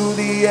to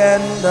the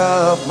end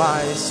of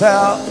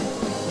myself.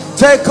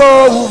 Take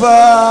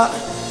over,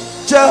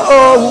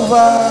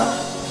 Jehovah.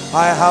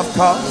 I have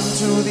come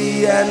to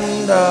the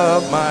end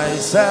of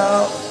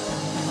myself.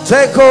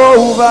 Take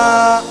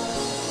over,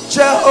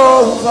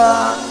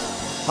 Jehovah.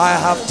 I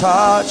have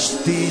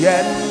touched the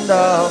end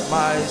of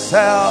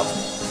myself.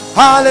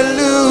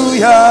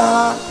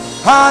 Hallelujah,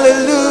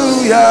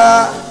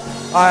 hallelujah.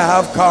 I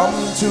have come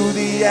to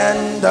the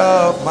end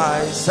of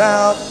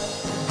myself.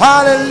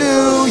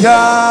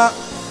 Hallelujah,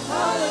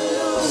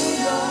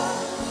 hallelujah.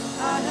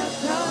 I have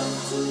come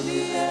to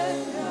the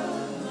end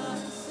of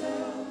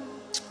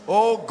myself.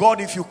 Oh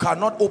God, if you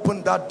cannot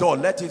open that door,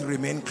 let it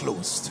remain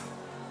closed.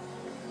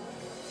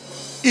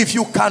 If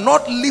you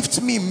cannot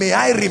lift me, may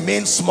I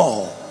remain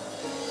small.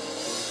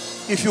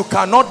 If you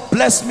cannot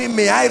bless me,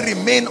 may I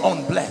remain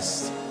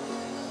unblessed.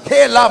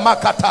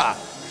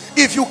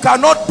 If you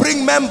cannot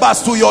bring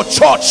members to your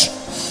church,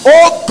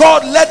 oh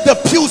God, let the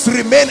pews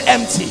remain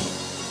empty.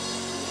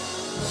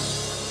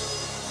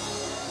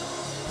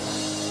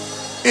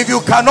 If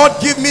you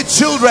cannot give me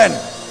children,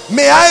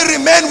 may I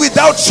remain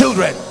without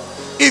children.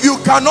 If you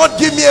cannot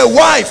give me a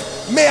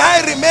wife, may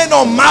I remain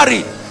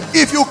unmarried.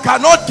 If you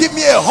cannot give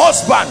me a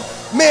husband,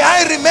 may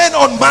I remain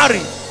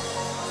unmarried.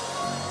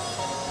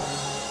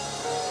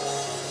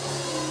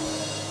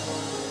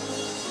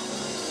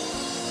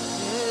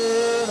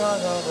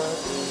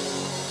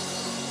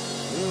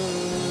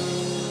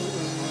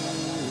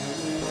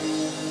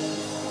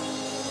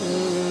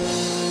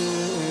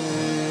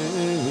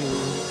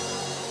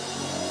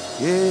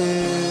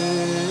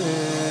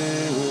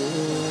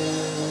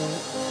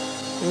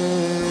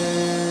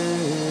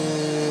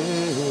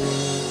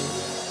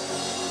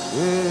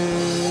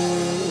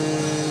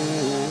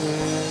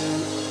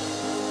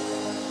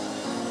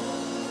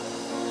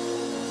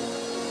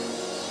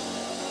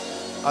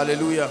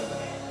 Hallelujah.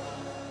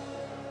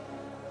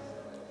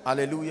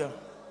 Hallelujah.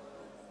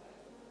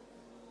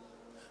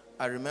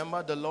 I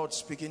remember the Lord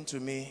speaking to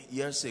me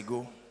years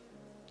ago.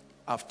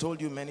 I've told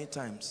you many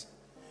times.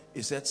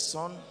 He said,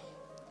 son,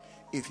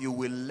 if you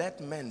will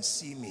let men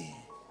see me,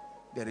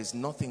 there is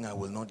nothing I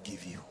will not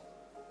give you.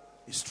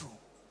 It's true.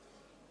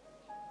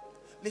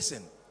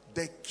 Listen,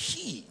 the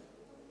key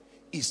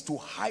is to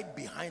hide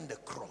behind the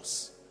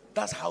cross.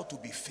 That's how to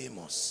be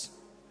famous.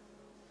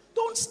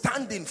 Don't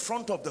stand in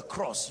front of the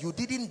cross. You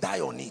didn't die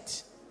on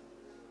it.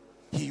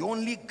 He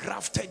only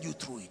grafted you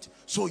through it.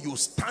 So you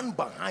stand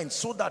behind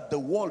so that the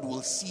world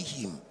will see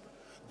him,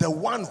 the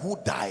one who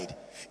died.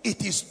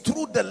 It is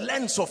through the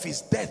lens of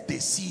his death they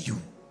see you.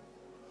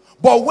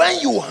 But when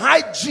you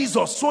hide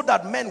Jesus so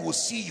that men will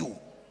see you,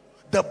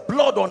 the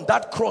blood on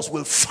that cross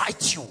will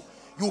fight you.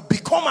 You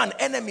become an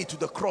enemy to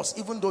the cross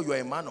even though you are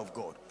a man of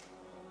God.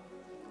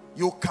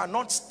 You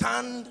cannot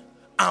stand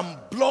and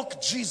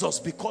block Jesus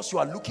because you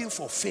are looking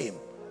for fame.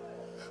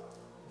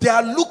 They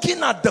are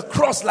looking at the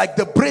cross like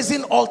the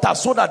brazen altar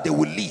so that they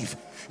will leave.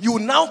 You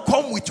now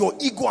come with your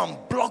ego and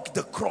block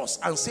the cross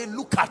and say,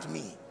 look at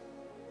me.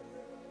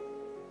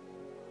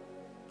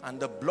 And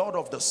the blood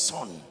of the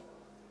Son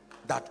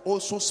that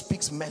also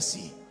speaks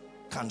mercy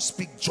can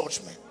speak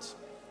judgment.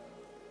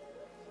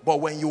 But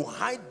when you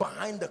hide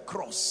behind the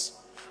cross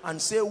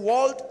and say,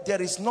 world,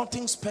 there is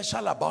nothing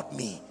special about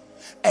me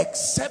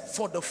except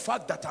for the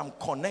fact that I'm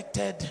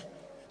connected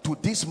to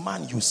this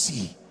man you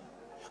see,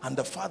 and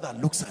the Father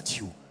looks at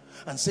you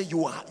and say,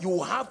 you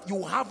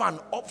have an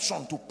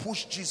option to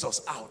push Jesus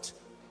out.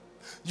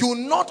 You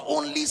not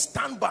only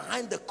stand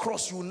behind the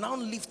cross, you now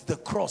lift the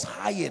cross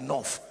high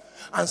enough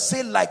and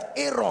say, like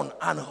Aaron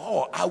and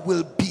Hur, I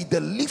will be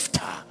the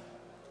lifter.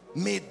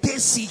 May they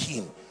see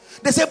him.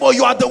 They say, but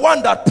you are the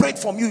one that prayed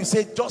for me. You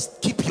say,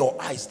 just keep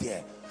your eyes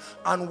there.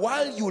 And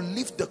while you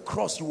lift the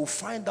cross, you will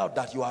find out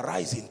that you are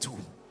rising too.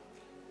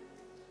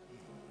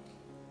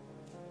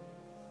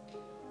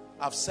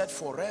 I've said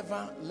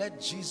forever,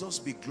 let Jesus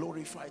be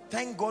glorified.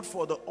 Thank God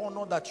for the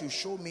honor that you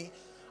show me.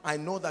 I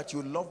know that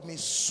you love me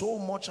so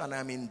much and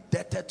I'm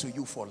indebted to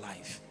you for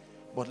life.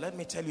 But let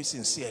me tell you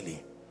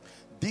sincerely,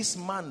 this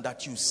man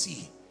that you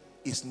see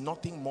is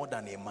nothing more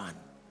than a man.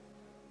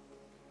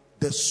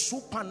 The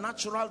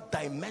supernatural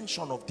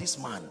dimension of this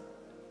man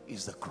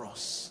is the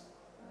cross.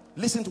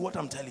 Listen to what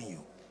I'm telling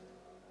you.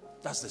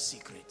 That's the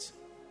secret.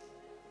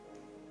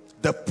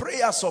 The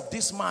prayers of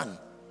this man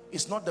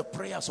is not the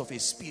prayers of a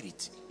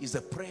spirit, it's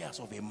the prayers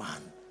of a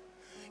man.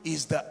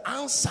 Is the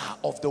answer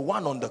of the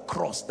one on the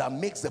cross that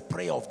makes the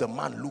prayer of the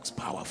man looks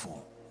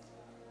powerful.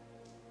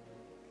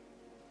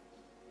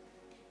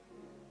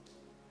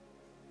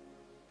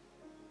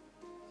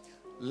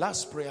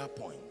 Last prayer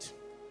point.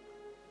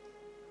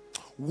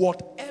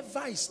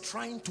 Whatever is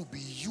trying to be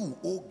you,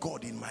 oh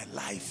God, in my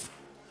life,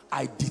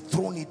 I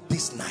dethrone it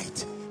this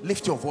night.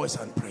 Lift your voice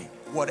and pray.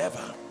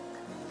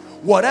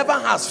 Whatever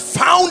has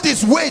found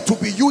its way to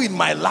be you in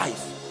my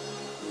life,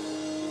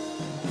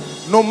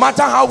 no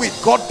matter how it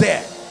got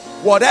there,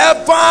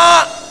 whatever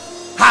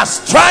has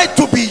tried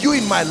to be you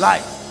in my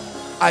life,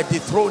 I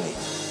dethrone it.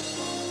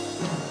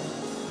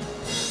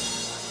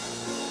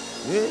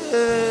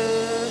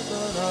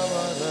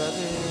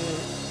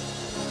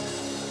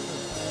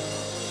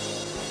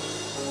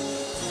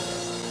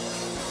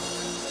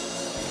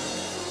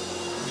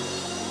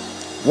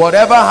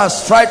 Whatever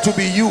has tried to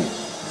be you,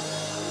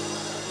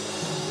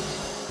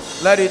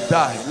 let it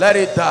die, let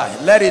it die,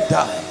 let it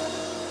die.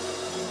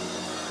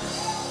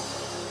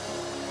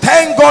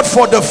 Thank God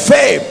for the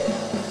fame,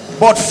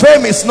 but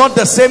fame is not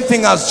the same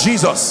thing as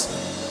Jesus.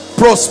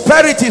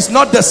 Prosperity is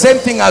not the same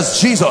thing as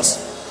Jesus.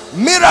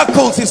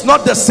 Miracles is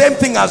not the same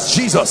thing as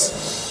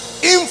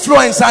Jesus.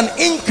 Influence and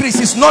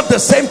increase is not the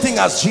same thing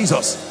as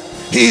Jesus.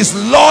 He is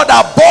Lord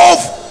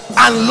above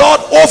and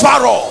Lord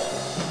over all.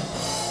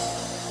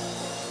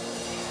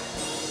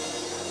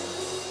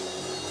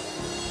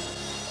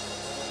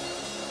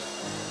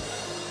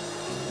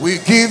 We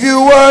give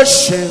you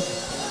worship,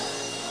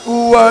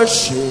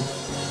 worship,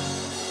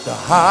 the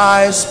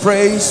highest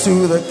praise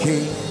to the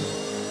King.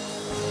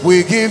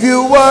 We give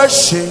you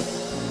worship,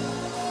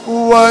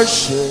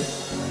 worship,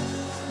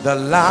 the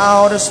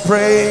loudest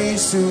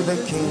praise to the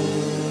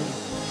King.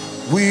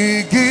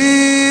 We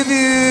give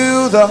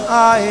you the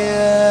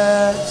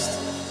highest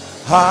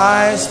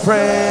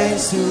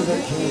praise to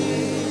the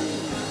King.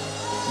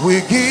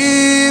 We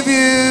give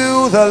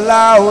you the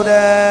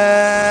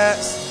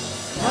loudest.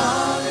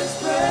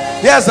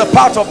 Here's the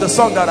part of the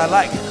song that I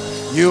like.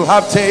 You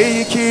have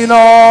taken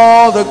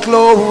all the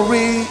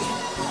glory.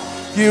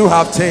 You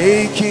have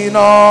taken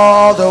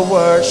all the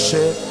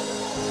worship.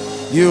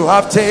 You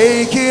have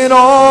taken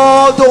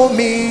all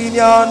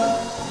dominion.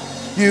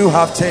 You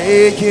have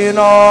taken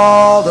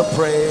all the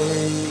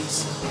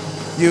praise.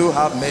 You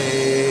have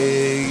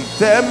made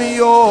them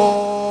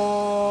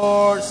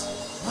yours.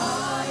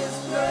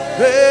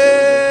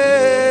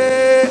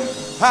 Hey,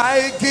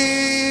 I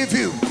give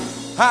you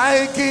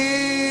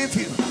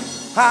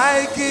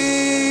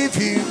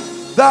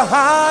the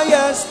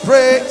highest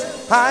praise.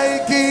 I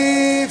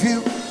give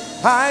you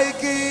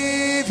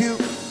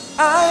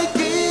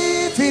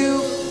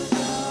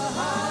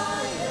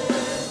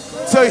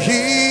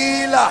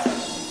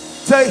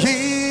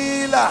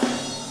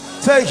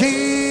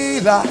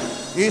Tehillah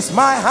is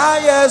my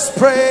highest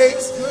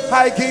praise.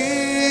 I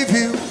give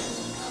you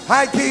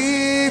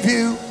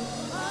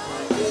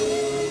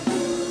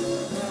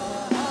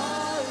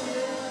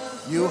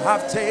You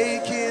have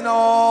taken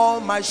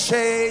all my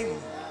shame.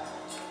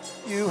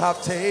 You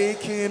have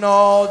taken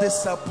all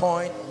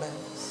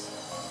disappointments.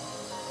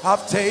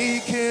 Have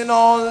taken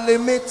all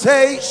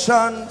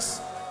limitations.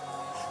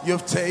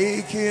 You've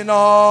taken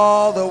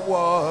all the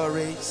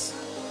worries.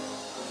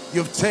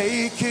 You've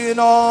taken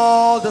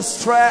all the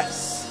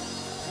stress.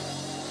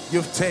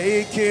 You've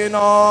taken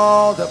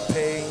all the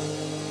pain.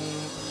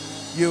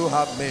 You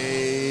have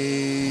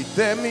made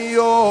them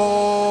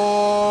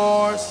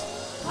yours.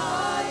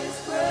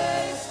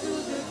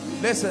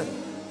 Listen.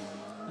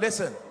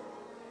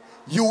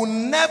 You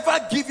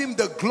never give him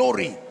the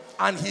glory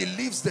and he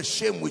leaves the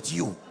shame with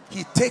you.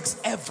 He takes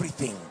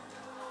everything.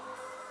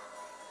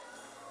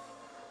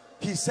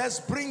 He says,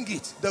 bring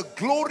it. The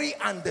glory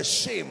and the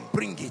shame,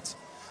 bring it.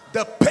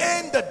 The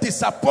pain, the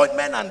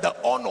disappointment and the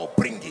honor,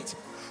 bring it.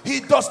 He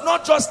does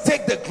not just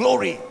take the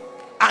glory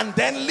and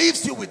then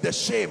leaves you with the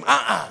shame.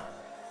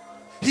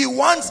 He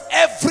wants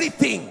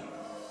everything.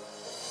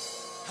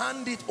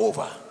 Hand it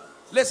over.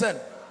 Listen,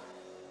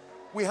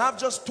 we have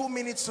just 2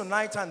 minutes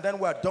tonight and then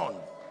we're done.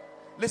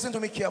 Listen to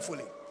me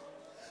carefully.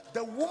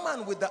 The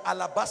woman with the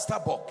alabaster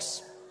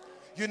box.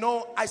 You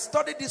know, I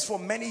studied this for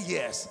many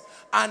years,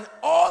 and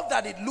all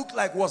that it looked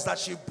like was that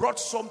she brought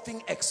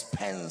something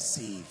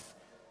expensive.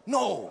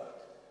 No.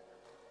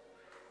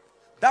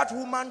 That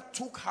woman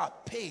took her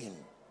pain.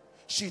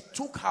 she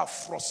took her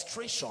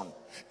frustration.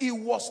 It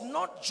was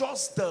not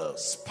just the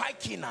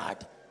spiking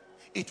ad,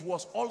 it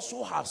was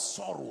also her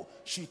sorrow.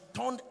 She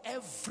turned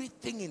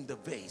everything in the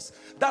vase.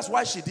 That's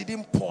why she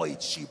didn't pour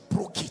it, she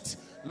broke it.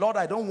 Lord,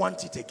 I don't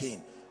want it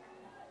again.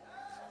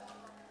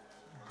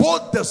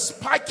 Both the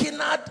spiking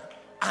ad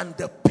and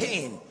the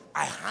pain,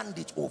 I hand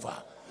it over.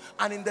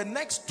 And in the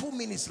next 2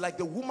 minutes, like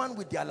the woman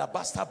with the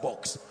alabaster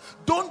box,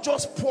 don't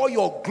just pour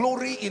your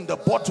glory in the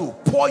bottle,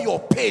 pour your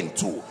pain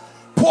too.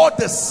 Pour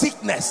the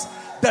sickness,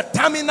 the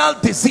terminal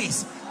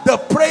disease, the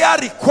prayer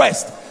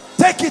request.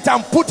 Take it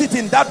and put it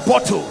in that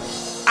bottle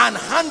and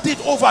hand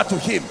it over to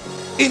him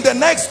in the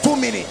next 2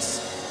 minutes.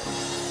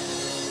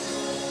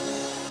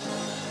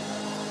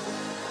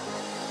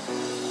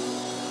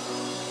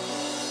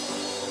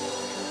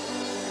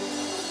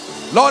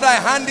 Lord, I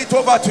hand it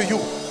over to you.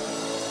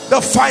 The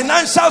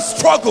financial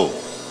struggle,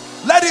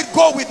 let it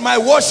go with my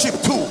worship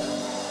too.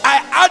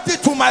 I add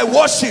it to my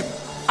worship.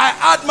 I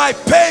add my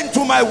pain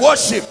to my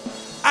worship.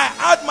 I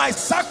add my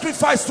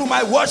sacrifice to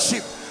my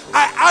worship.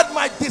 I add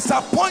my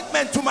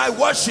disappointment to my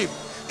worship.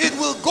 It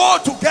will go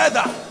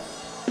together.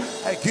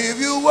 I give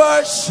you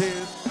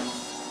worship,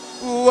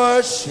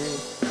 worship,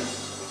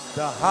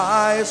 the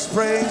highest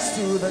praise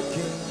to the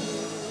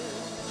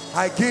King.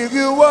 I give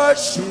you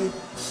worship,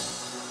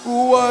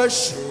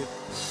 worship,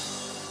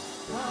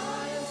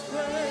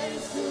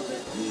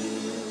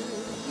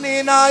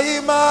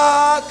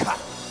 Ninaimaka,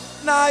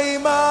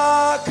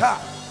 Naimaka,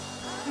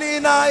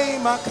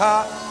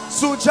 Ninaimaka,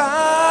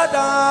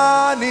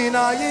 Sujada,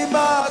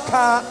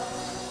 Ninaimaka,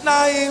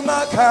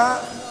 Naimaka,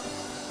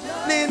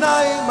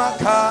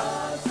 Ninaimaka.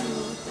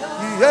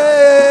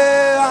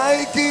 Yeah,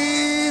 I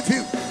give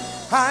you,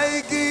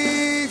 I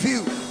give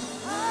you,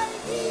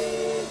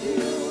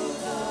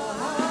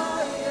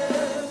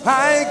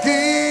 I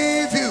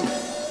give you.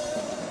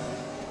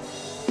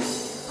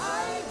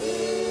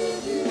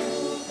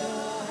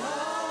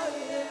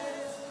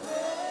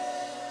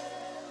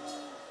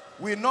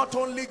 We not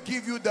only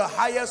give you the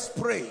highest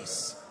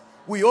praise,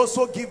 we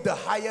also give the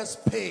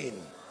highest pain,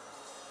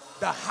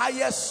 the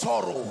highest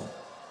sorrow,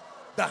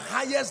 the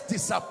highest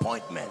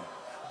disappointment.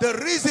 The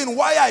reason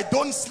why I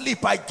don't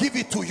sleep, I give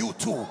it to you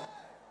too.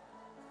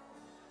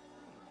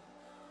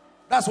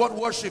 That's what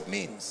worship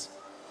means.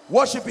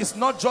 Worship is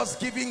not just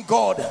giving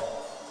God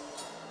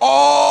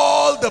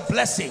all the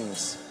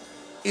blessings.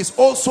 It's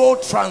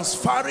also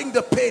transferring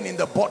the pain in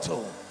the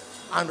bottle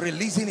and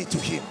releasing it to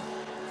him.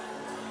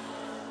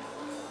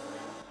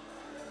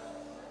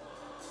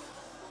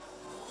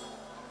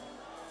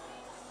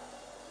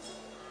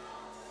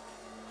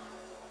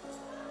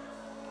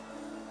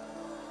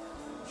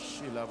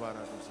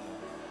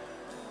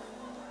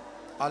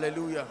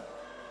 Hallelujah.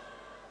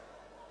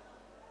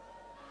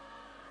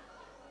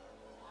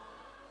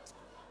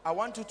 I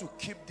want you to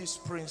keep this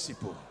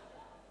principle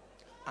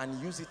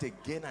and use it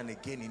again and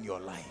again in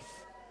your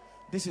life.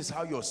 This is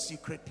how your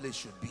secret place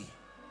should be.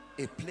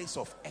 A place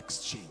of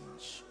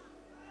exchange.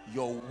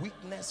 Your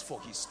weakness for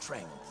his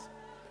strength.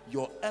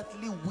 Your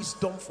earthly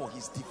wisdom for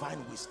his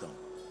divine wisdom.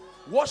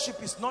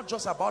 Worship is not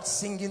just about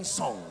singing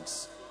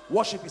songs.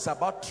 Worship is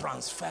about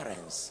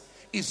transference.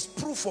 It's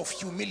proof of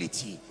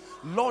humility.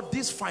 Lord,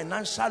 this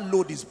financial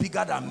load is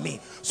bigger than me,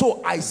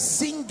 so I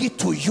sing it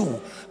to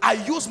you. I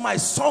use my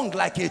song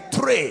like a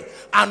tray,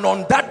 and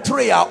on that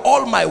tray are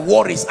all my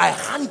worries. I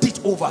hand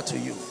it over to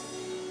you.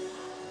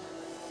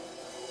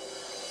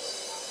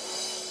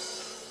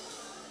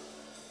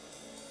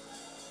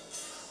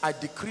 I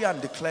decree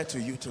and declare to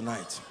you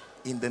tonight,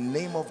 in the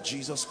name of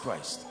Jesus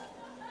Christ,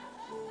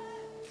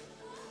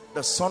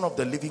 the Son of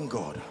the living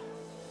God,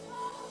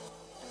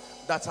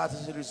 that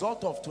as a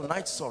result of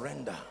tonight's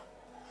surrender,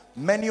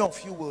 many of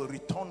you will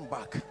return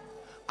back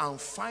and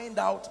find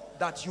out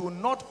that you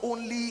not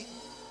only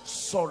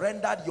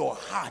surrendered your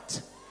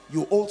heart,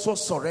 you also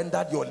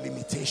surrendered your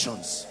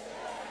limitations.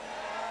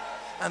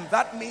 And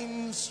that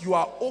means you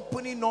are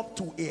opening up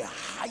to a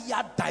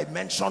higher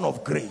dimension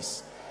of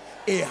grace,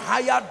 a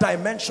higher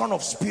dimension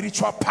of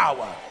spiritual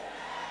power.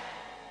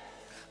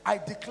 I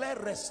declare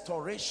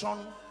restoration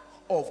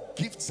of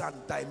gifts and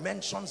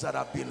dimensions that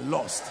have been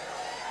lost.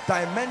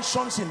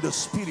 Dimensions in the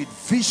spirit,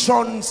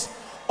 visions,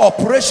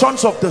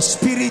 operations of the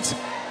spirit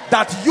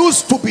that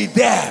used to be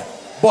there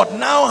but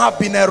now have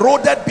been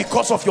eroded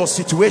because of your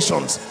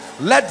situations.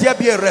 Let there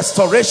be a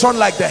restoration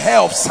like the hair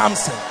of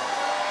Samson.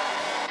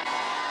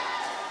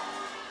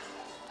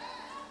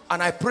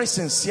 And I pray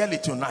sincerely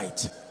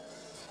tonight,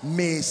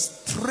 may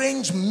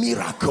strange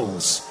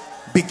miracles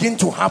begin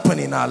to happen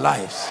in our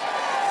lives.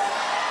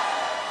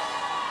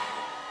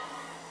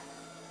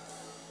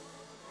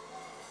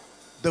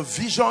 The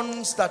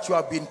visions that you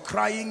have been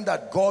crying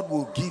that God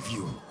will give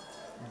you,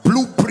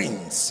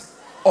 blueprints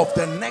of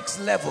the next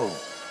level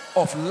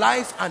of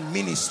life and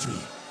ministry,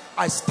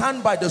 I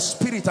stand by the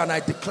Spirit and I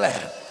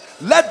declare,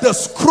 let the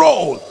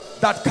scroll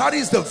that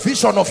carries the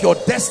vision of your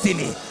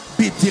destiny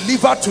be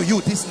delivered to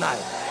you this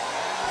night.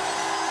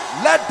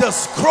 Let the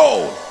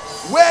scroll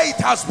where it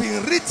has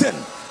been written,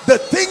 the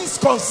things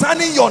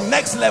concerning your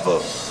next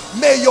level,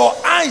 may your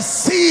eyes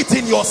see it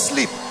in your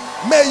sleep.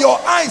 May your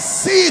eyes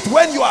see it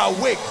when you are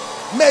awake.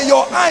 May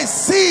your eyes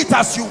see it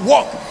as you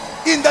walk.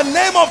 In the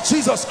name of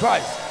Jesus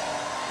Christ.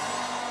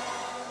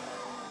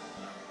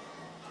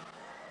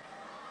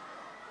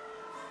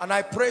 And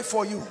I pray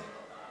for you,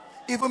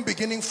 even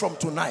beginning from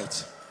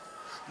tonight,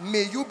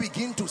 may you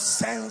begin to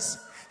sense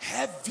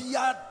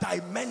heavier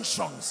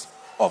dimensions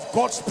of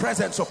God's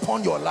presence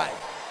upon your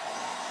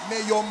life.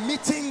 May your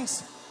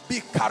meetings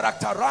be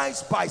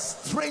characterized by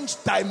strange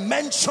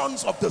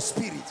dimensions of the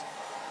Spirit.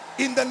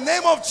 In the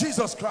name of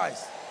Jesus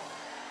Christ.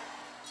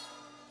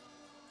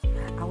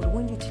 I would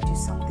want you to do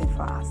something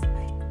for us.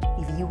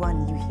 If you are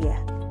new here,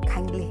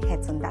 kindly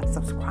hit on that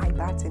subscribe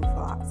button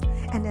for us.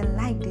 And then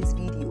like this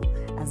video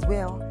as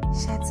well.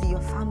 Share to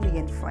your family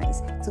and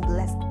friends to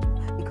bless them.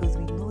 Because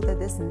we know that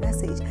this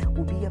message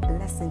will be a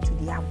blessing to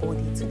their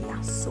body, to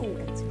their soul,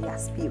 and to their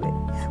spirit.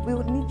 We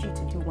would need you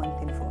to do one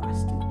thing for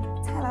us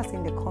too. Tell us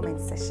in the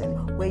comment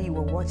section where you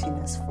were watching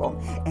us from.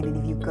 And then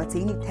if you've got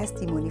any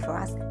testimony for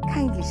us,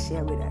 kindly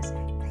share with us.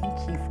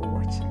 Thank you for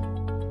watching.